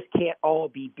 It just can't all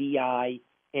be B.I.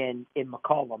 and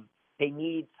McCollum. They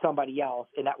need somebody else,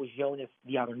 and that was Jonas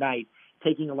the other night,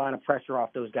 taking a lot of pressure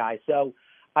off those guys. So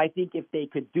I think if they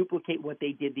could duplicate what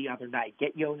they did the other night,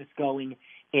 get Jonas going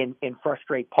and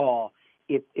frustrate Paul,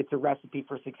 it's a recipe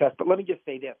for success. But let me just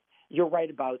say this. You're right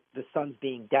about the Suns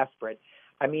being desperate.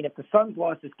 I mean, if the Suns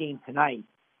lost this game tonight,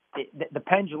 the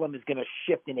pendulum is going to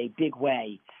shift in a big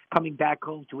way, coming back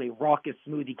home to a raucous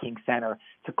Smoothie King Center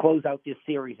to close out this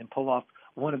series and pull off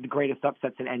one of the greatest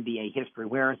upsets in NBA history.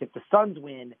 Whereas if the Suns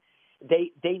win,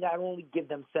 they not only give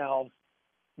themselves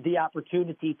the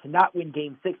opportunity to not win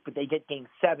Game 6, but they get Game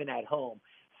 7 at home.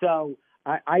 So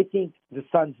I think the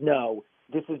Suns know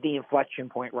this is the inflection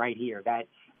point right here, that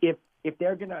if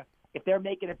they're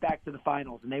making it back to the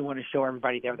finals and they want to show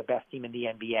everybody they're the best team in the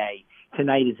NBA,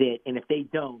 tonight is it. And if they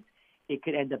don't, it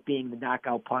could end up being the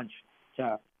knockout punch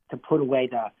to put away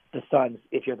the Suns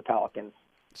if you're the Pelicans.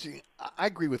 See, I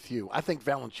agree with you. I think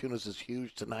Valanciunas is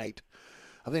huge tonight.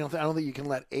 I don't think you can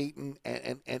let Ayton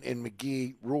and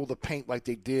McGee rule the paint like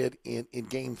they did in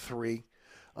Game 3.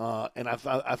 And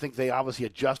I think they obviously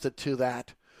adjusted to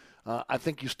that. I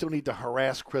think you still need to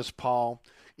harass Chris Paul.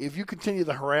 If you continue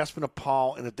the harassment of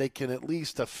Paul, and if they can at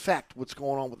least affect what's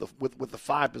going on with the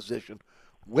 5 position,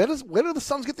 where do the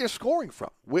Suns get their scoring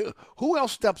from? Who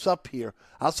else steps up here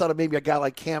outside of maybe a guy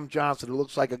like Cam Johnson, who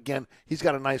looks like, again, he's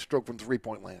got a nice stroke from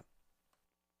three-point land?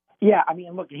 Yeah, I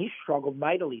mean, look, he struggled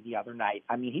mightily the other night.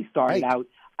 I mean, he started out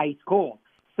ice cold.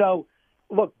 So,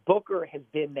 look, Booker has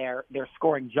been their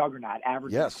scoring juggernaut,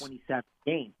 averaging 27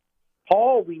 games.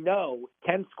 Paul, we know,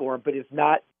 can score, but is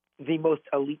not the most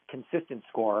elite, consistent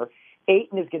scorer.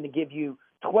 Ayton is going to give you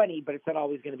 20, but it's not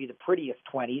always going to be the prettiest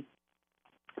 20.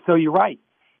 So you're right.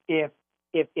 If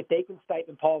they can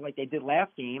stifle Paul like they did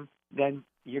last game, then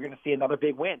you're going to see another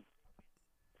big win.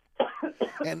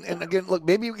 And again, look,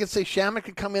 maybe we could say Shamet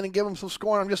could come in and give them some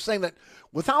scoring. I'm just saying that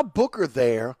without Booker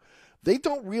there, they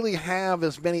don't really have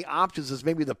as many options as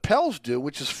maybe the Pels do,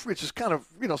 which is kind of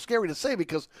scary to say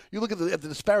because you look at the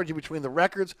disparity between the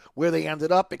records, where they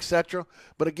ended up, etc.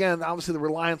 But again, obviously the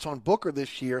reliance on Booker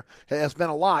this year has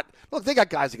been a lot. Look, they got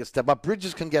guys that can step up.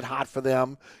 Bridges can get hot for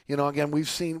them. Again, we've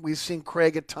seen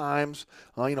Craig at times.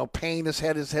 Payne has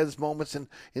had his moments in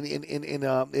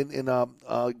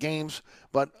games.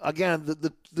 But again,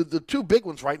 the two big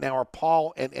ones right now are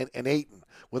Paul and Ayton,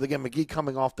 with, again, McGee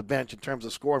coming off the bench in terms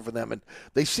of scoring for them. And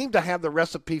they seem to have the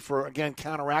recipe for, again,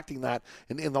 counteracting that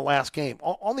in the last game.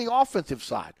 On the offensive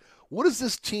side, what does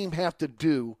this team have to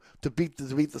do to beat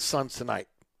the Suns tonight?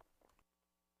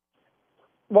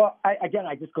 Well, I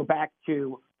just go back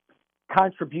to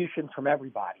contributions from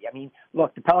everybody. I mean,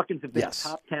 look, the Pelicans have been a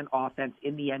top 10 offense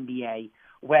in the NBA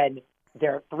when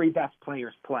their 3 best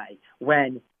players play.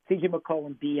 When C.J.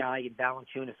 McCollum, B.I., and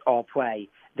Valanciunas all play,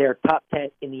 they're top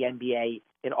 10 in the NBA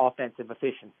in offensive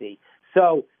efficiency.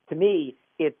 So, to me,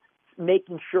 it's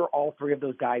making sure all 3 of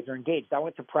those guys are engaged. I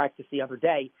went to practice the other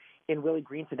day, and Willie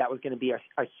Green said that was going to be a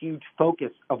huge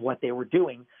focus of what they were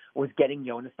doing, was getting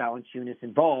Jonas Valanciunas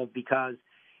involved, because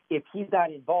if he's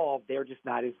not involved, they're just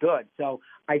not as good. So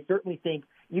I certainly think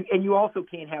you also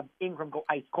can't have Ingram go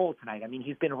ice cold tonight. I mean,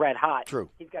 he's been red hot. True.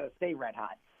 He's got to stay red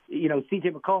hot.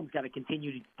 C.J. McCollum's got to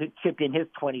continue to chip in his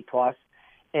 20-plus.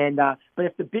 And but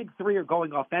if the big 3 are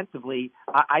going offensively,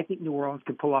 I think New Orleans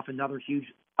could pull off another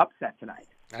huge upset tonight.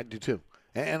 I do too.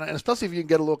 And especially if you can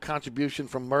get a little contribution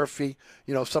from Murphy,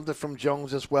 something from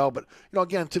Jones as well. But,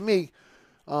 again, to me,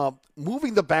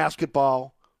 moving the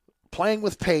basketball, playing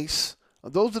with pace,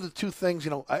 those are the 2 things,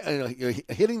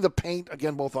 hitting the paint,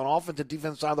 again, both on offense and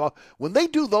defense side of the ball. When they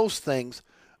do those things,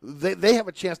 they have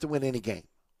a chance to win any game.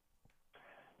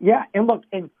 Yeah, and look,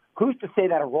 and who's to say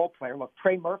that a role player? Look,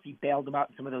 Trey Murphy bailed him out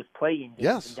in some of those play-in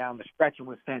games and down the stretch and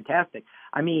was fantastic.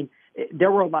 I mean,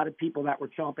 there were a lot of people that were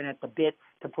chomping at the bit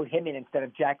to put him in instead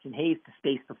of Jackson Hayes to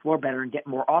space the floor better and get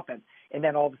more offense. And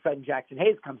then all of a sudden Jackson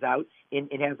Hayes comes out and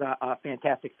has a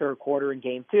fantastic third quarter in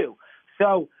game 2.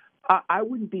 So I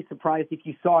wouldn't be surprised if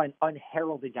you saw an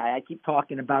unheralded guy. I keep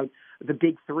talking about the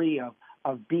big three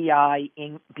of B.I.,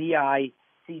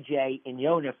 CJ, and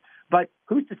Jonas. But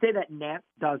who's to say that Nance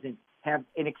doesn't have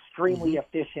an extremely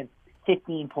efficient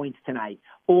 15 points tonight,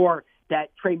 or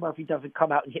that Trey Murphy doesn't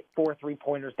come out and hit 4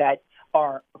 3-pointers that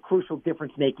are crucial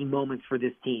difference-making moments for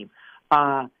this team.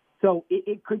 So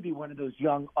it could be one of those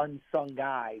young, unsung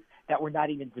guys that we're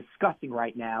not even discussing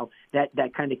right now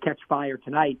that kind of catch fire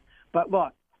tonight. But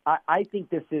look, I think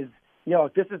this is,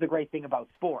 this is the great thing about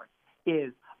sports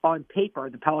is on paper,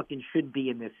 the Pelicans should be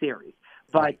in this series.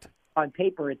 But on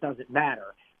paper, it doesn't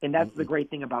matter. And that's the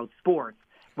great thing about sports.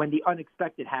 When the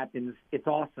unexpected happens, it's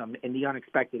awesome, and the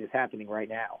unexpected is happening right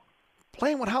now.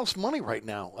 Playing with house money right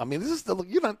now. I mean, this is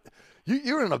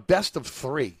you're in a best of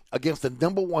 3 against the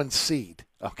number 1 seed.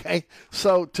 Okay,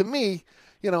 so to me,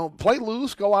 play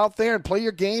loose, go out there and play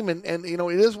your game, and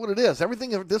it is what it is.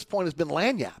 Everything at this point has been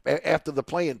lagniappe after the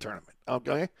play-in tournament.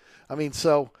 Okay, I mean,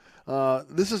 so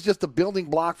this is just a building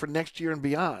block for next year and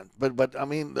beyond. But I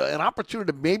mean, an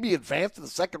opportunity to maybe advance to the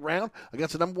second round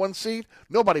against the number 1 seed,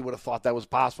 nobody would have thought that was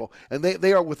possible, and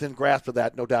they are within grasp of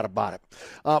that, no doubt about it.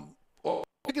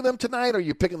 Picking them tonight, or are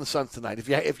you picking the Suns tonight? If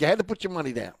you had to put your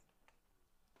money down.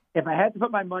 If I had to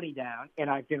put my money down, and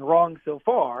I've been wrong so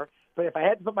far, but if I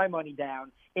had to put my money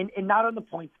down, and not on the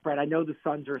point spread, I know the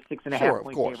Suns are a 6.5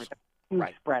 point favorite.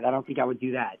 Huge spread. I don't think I would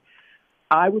do that.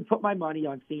 I would put my money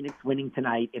on Phoenix winning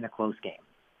tonight in a close game.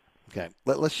 Okay,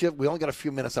 let's shift. We only got a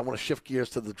few minutes. I want to shift gears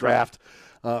to the draft.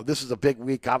 This is a big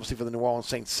week, obviously, for the New Orleans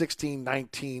Saints. 16,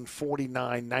 19,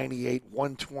 49, 98,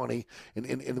 120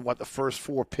 in what the first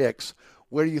 4 picks.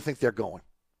 Where do you think they're going?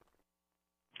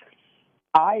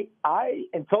 I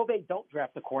until they don't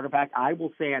draft a quarterback, I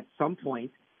will say at some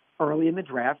point early in the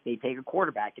draft they take a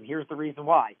quarterback, and here's the reason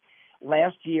why.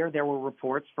 Last year there were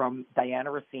reports from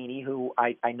Diana Rossini, who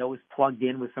I know is plugged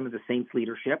in with some of the Saints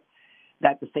leadership,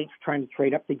 that the Saints were trying to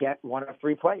trade up to get one of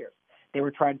 3 players. They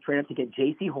were trying to trade up to get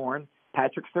J.C. Horn,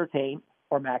 Patrick Surtain,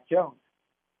 or Mac Jones.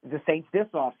 The Saints this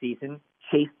offseason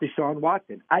chased Deshaun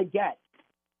Watson. I get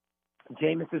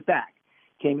Jameis is back.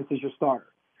 Jameis is your starter.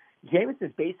 Jameis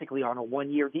is basically on a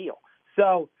 1-year deal.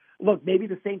 So, look, maybe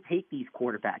the Saints hate these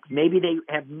quarterbacks. Maybe they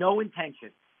have no intention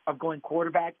of going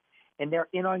quarterback, and they're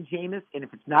in on Jameis, and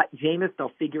if it's not Jameis,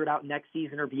 they'll figure it out next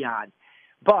season or beyond.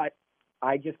 But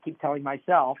I just keep telling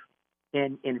myself,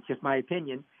 and it's just my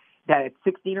opinion, that at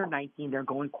 16 or 19, they're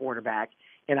going quarterback,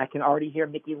 and I can already hear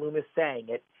Mickey Loomis saying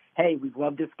it, hey, we've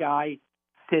loved this guy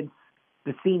since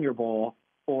the Senior Bowl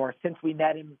or since we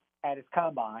met him at his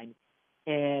combine,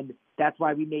 and that's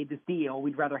why we made this deal.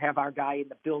 We'd rather have our guy in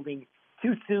the building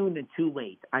too soon than too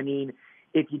late. I mean,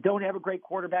 if you don't have a great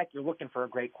quarterback, you're looking for a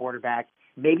great quarterback.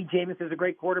 Maybe Jameis is a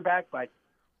great quarterback, but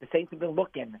the Saints have been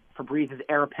looking for Brees'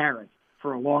 heir apparent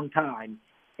for a long time.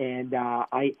 And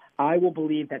I will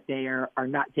believe that they are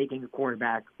not taking a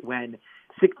quarterback when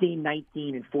 16,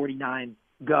 19, and 49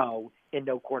 go and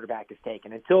no quarterback is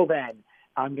taken. Until then,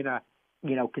 I'm going to,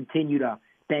 continue to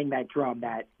bang that drum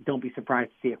that don't be surprised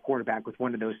to see a quarterback with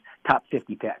one of those top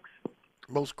 50 picks.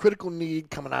 Most critical need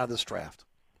coming out of this draft?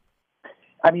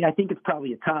 I mean, I think it's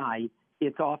probably a tie.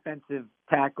 It's offensive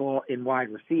tackle and wide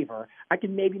receiver. I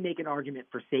can maybe make an argument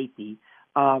for safety,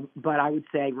 but I would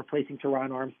say replacing Teron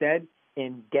Armstead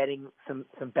and getting some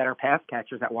better pass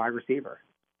catchers at wide receiver.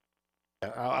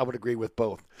 I would agree with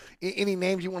both. Any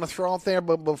names you want to throw out there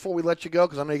before we let you go?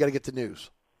 Because I know you got to get to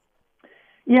news.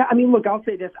 Yeah, I mean, look, I'll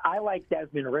say this. I like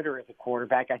Desmond Ridder as a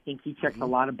quarterback. I think he checks a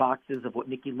lot of boxes of what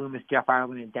Mickey Loomis, Jeff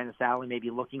Ireland, and Dennis Allen may be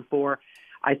looking for.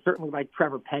 I certainly like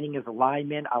Trevor Penning as a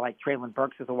lineman. I like Traylon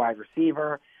Burks as a wide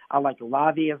receiver. I like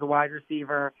Olavi as a wide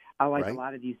receiver. I like a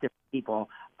lot of these different people.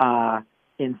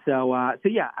 And so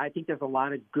yeah, I think there's a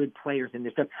lot of good players in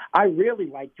this stuff. I really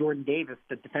like Jordan Davis,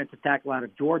 the defensive tackle out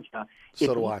of Georgia.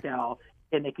 So do I. Fell,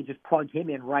 and they could just plug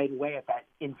him in right away at that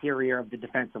interior of the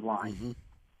defensive line. Mm-hmm.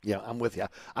 Yeah, I'm with you.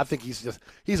 I think he's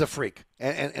a freak.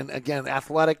 And again,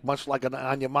 athletic, much like an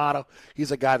Onyemata.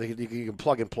 He's a guy that you can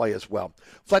plug and play as well.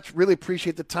 Fletch, really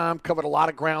appreciate the time. Covered a lot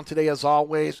of ground today, as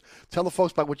always. Tell the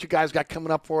folks about what you guys got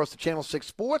coming up for us at Channel 6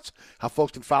 Sports, how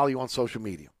folks can follow you on social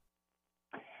media.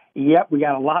 Yep, we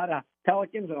got a lot of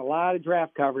Pelicans and a lot of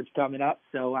draft coverage coming up,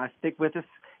 so stick with us.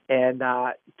 And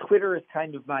Twitter is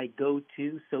kind of my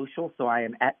go-to social, so I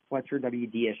am at Fletcher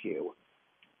WDSU.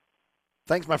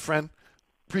 Thanks, my friend.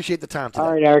 Appreciate the time today.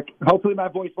 All right, Eric. Hopefully my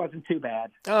voice wasn't too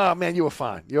bad. Oh, man, you were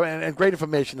fine. And great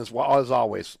information as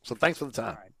always. So thanks for the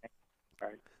time. All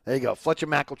right. There you go. Fletcher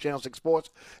Mackel, Channel 6 Sports.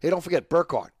 Hey, don't forget,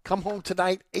 Burkhardt. Come home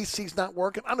tonight. AC's not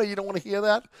working. I know you don't want to hear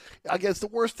that. I guess the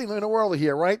worst thing in the world to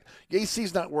hear, right? Your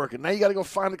AC's not working. Now you got to go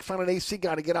find an AC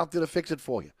guy to get out there to fix it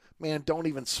for you. Man, don't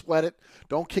even sweat it.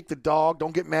 Don't kick the dog.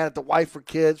 Don't get mad at the wife or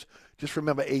kids. Just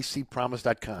remember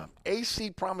acpromise.com.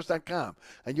 acpromise.com.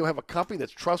 And you'll have a company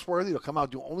that's trustworthy. They'll come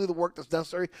out, do only the work that's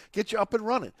necessary, get you up and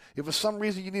running. If for some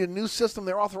reason you need a new system,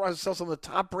 they're authorized to sell some of the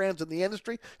top brands in the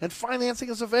industry, and financing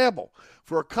is available.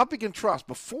 For a company you can trust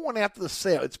before and after the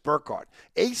sale, it's Burkhardt.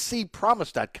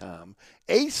 acpromise.com.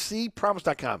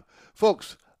 acpromise.com.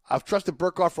 Folks, I've trusted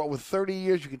Burkhardt for over 30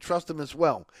 years. You can trust them as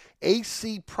well.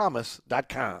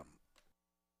 acpromise.com.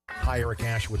 Hi, Eric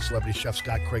Ashwood, celebrity chef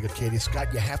Scott Craig of Katie's. Scott,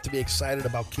 you have to be excited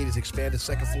about Katie's expanded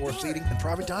second floor seating and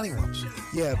private dining rooms.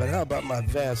 Yeah, but how about my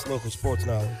vast local sports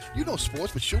knowledge? You know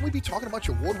sports, but shouldn't we be talking about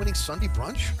your award-winning Sunday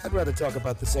brunch? I'd rather talk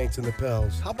about the Saints and the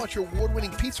Pels. How about your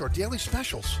award-winning pizza or daily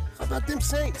specials? How about them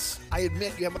Saints? I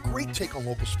admit you have a great take on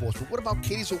local sports, but what about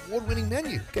Katie's award-winning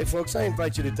menu? Okay, folks, I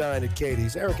invite you to dine at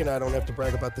Katie's. Eric and I don't have to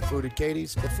brag about the food at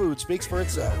Katie's. The food speaks for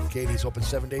itself. Katie's open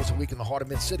 7 days a week in the heart of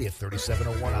Mid-City at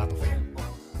 3701 Opperville.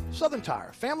 Southern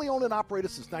Tire, family-owned and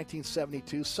operated since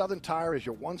 1972, Southern Tire is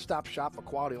your one-stop shop for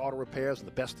quality auto repairs and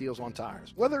the best deals on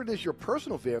tires. Whether it is your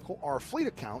personal vehicle or a fleet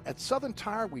account, at Southern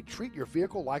Tire, we treat your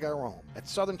vehicle like our own. At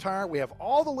Southern Tire, we have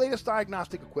all the latest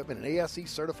diagnostic equipment and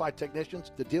ASE-certified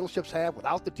technicians the dealerships have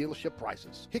without the dealership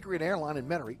prices. Hickory and Airline in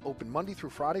Metairie, open Monday through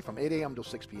Friday from 8 a.m. till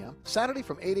 6 p.m., Saturday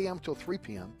from 8 a.m. till 3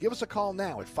 p.m. Give us a call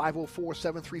now at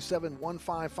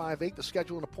 504-737-1558 to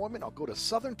schedule an appointment, or go to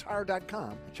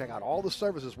southerntire.com and check out all the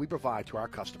services we provide to our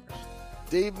customers.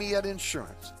 Dave Miette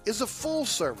Insurance is a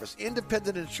full-service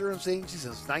independent insurance agency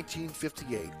since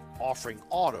 1958, offering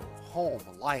auto, home,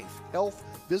 life, health,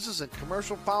 business, and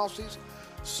commercial policies,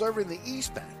 serving the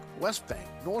East Bank, West Bank,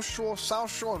 North Shore,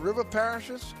 South Shore, and River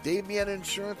parishes. Dave Miette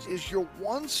Insurance is your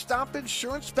one-stop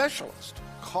insurance specialist.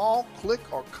 Call, click,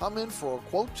 or come in for a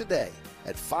quote today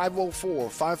at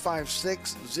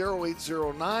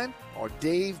 504-556-0809 or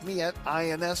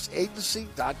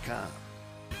DaveMietteINSAgency.com.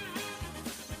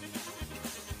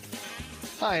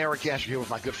 Hi, Eric Asher here with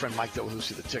my good friend Mike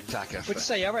Delahousie, the TikTok Cafe. What'd you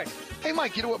say, Eric? Hey,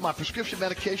 Mike, you know what my prescription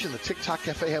medication and the TikTok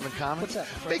Cafe have in common? What's that?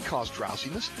 They cause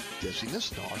drowsiness,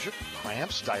 dizziness, nausea,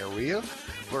 cramps, diarrhea,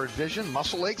 blurred vision,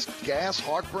 muscle aches, gas,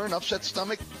 heartburn, upset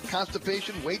stomach,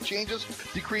 constipation, weight changes,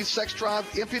 decreased sex drive,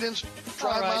 impotence,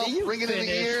 dry mouth, ringing in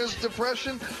the ears,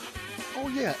 depression. Oh,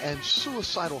 yeah, and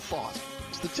suicidal thoughts.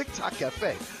 It's the TikTok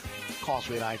Cafe,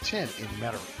 Causeway and I-10 in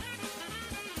Metairie.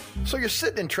 So you're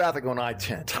sitting in traffic on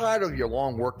I-10, tired of your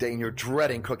long workday, and you're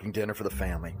dreading cooking dinner for the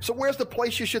family. So where's the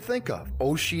place you should think of?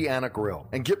 Oceana Grill.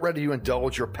 And get ready to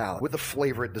indulge your palate with the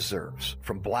flavor it deserves.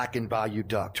 From blackened Bayou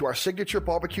duck to our signature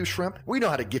barbecue shrimp, we know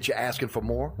how to get you asking for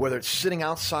more. Whether it's sitting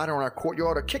outside or in our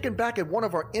courtyard or kicking back at one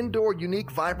of our indoor, unique,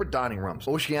 vibrant dining rooms,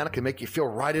 Oceana can make you feel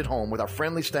right at home with our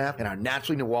friendly staff and our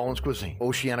naturally New Orleans cuisine.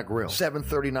 Oceana Grill,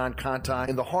 739 Conti,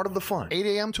 in the heart of the fun, 8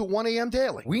 a.m. to 1 a.m.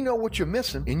 daily. We know what you're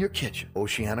missing in your kitchen.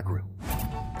 Oceana Grill.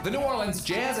 The New Orleans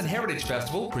Jazz and Heritage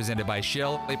Festival, presented by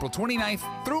Shell, April 29th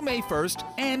through May 1st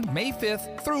and May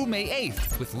 5th through May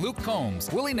 8th, with Luke Combs,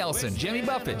 Willie Nelson, Jimmy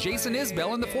Buffett, Jason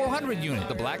Isbell and the 400 Unit,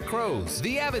 the Black Crowes,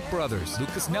 the Avett Brothers,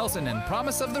 Lucas Nelson and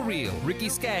Promise of the Real, Ricky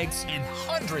Skaggs, and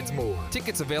hundreds more.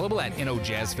 Tickets available at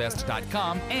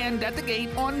NOJazzFest.com and at the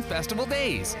gate on festival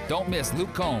days. Don't miss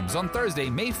Luke Combs on Thursday,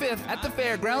 May 5th at the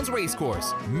Fairgrounds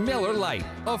Racecourse. Miller Lite,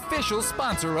 official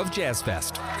sponsor of Jazz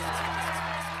Fest.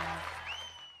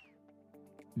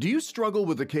 Do you struggle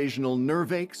with occasional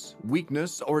nerve aches,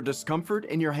 weakness, or discomfort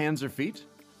in your hands or feet?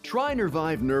 Try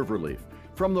Nervive Nerve Relief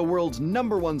from the world's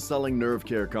 #1 selling nerve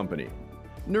care company.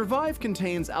 Nervive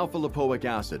contains alpha-lipoic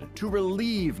acid to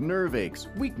relieve nerve aches,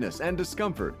 weakness, and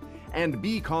discomfort, and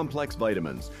B-complex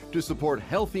vitamins to support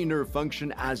healthy nerve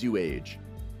function as you age.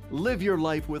 Live your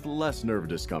life with less nerve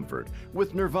discomfort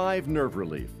with Nervive Nerve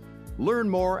Relief. Learn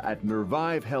more at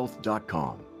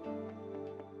nervivehealth.com.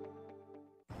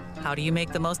 How do you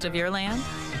make the most of your land?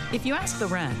 If you ask the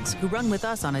Wrens, who run with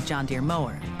us on a John Deere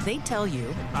mower, they tell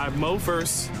you, I mow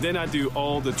first, then I do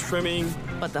all the trimming.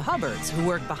 But the Hubbards, who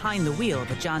work behind the wheel of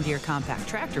a John Deere compact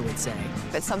tractor, would say,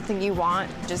 if it's something you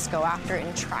want, just go after it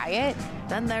and try it.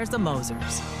 Then there's the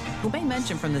Mosers, who may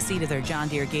mention from the seat of their John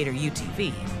Deere Gator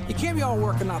UTV, you can't be all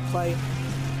work and not play.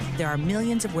 There are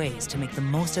millions of ways to make the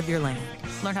most of your land.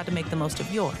 Learn how to make the most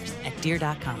of yours at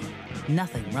Deere.com.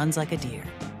 Nothing runs like a Deere.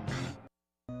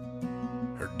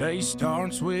 Day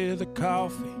starts with a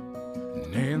coffee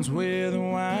and ends with a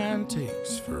wine.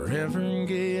 Takes forever in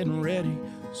getting ready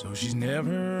so she's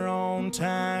never on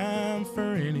time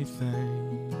for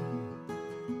anything.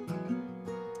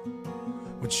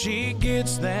 When she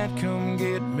gets that come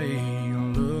get me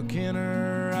look in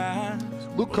her eyes.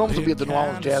 Luke Combs will be at the New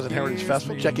Orleans Jazz and Heritage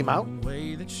Festival. Check him out.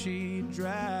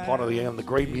 Part of the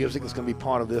great music is going to be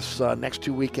part of this next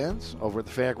 2 weekends over at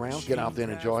the fairgrounds. Get out there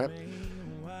and enjoy it.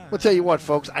 I'll tell you what,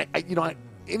 folks.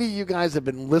 Any of you guys have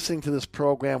been listening to this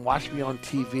program, watched me on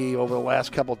TV over the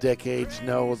last couple decades,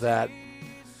 know that,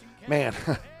 man,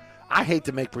 I hate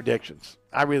to make predictions.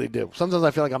 I really do. Sometimes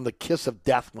I feel like I'm the kiss of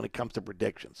death when it comes to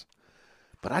predictions.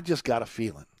 But I just got a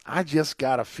feeling.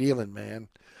 Man.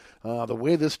 The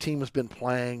way this team has been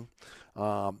playing,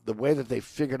 the way that they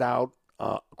figured out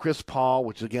Chris Paul,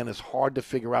 which, again, is hard to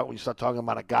figure out when you start talking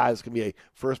about a guy that's going to be a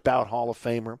first-ballot Hall of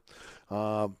Famer.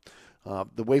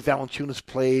 The way Valanciunas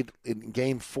played in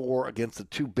Game 4 against the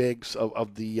two bigs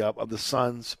of the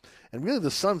Suns. And really the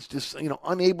Suns just,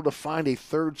 unable to find a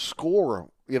third scorer,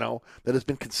 that has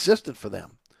been consistent for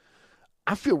them.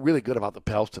 I feel really good about the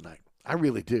Pels tonight. I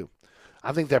really do.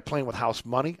 I think they're playing with house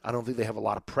money. I don't think they have a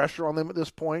lot of pressure on them at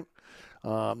this point.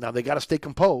 Now they got to stay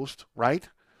composed, right?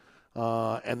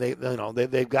 And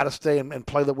they've got to stay and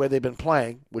play the way they've been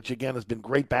playing, which again has been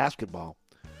great basketball.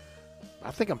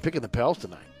 I think I'm picking the Pels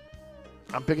tonight.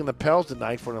 I'm picking the Pels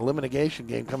tonight for an elimination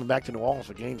game coming back to New Orleans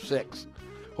for Game 6.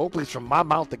 Hopefully it's from my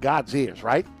mouth to God's ears,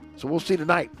 right? So we'll see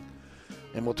tonight.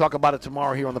 And we'll talk about it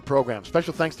tomorrow here on the program.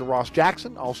 Special thanks to Ross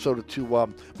Jackson, also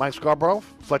to Mike Scarborough,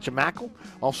 Fletcher Mackel,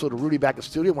 also to Rudy back in the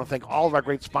studio. I want to thank all of our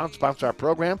great sponsors sponsor our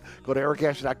program. Go to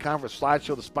ericasher.com for a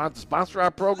slideshow to sponsor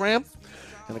our program.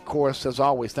 And, of course, as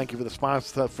always, thank you for those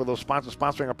sponsors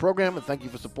sponsoring our program, and thank you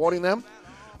for supporting them.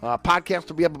 Podcast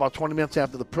will be up about 20 minutes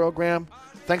after the program.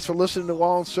 Thanks for listening to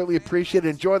all, and certainly appreciate it.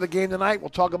 Enjoy the game tonight. We'll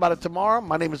talk about it tomorrow.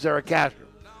 My name is Eric Asher.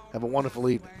 Have a wonderful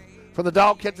evening. From the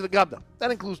dog catch to the governor.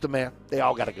 That includes the mayor. They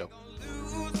all got to go.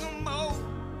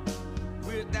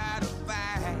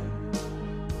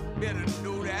 Better know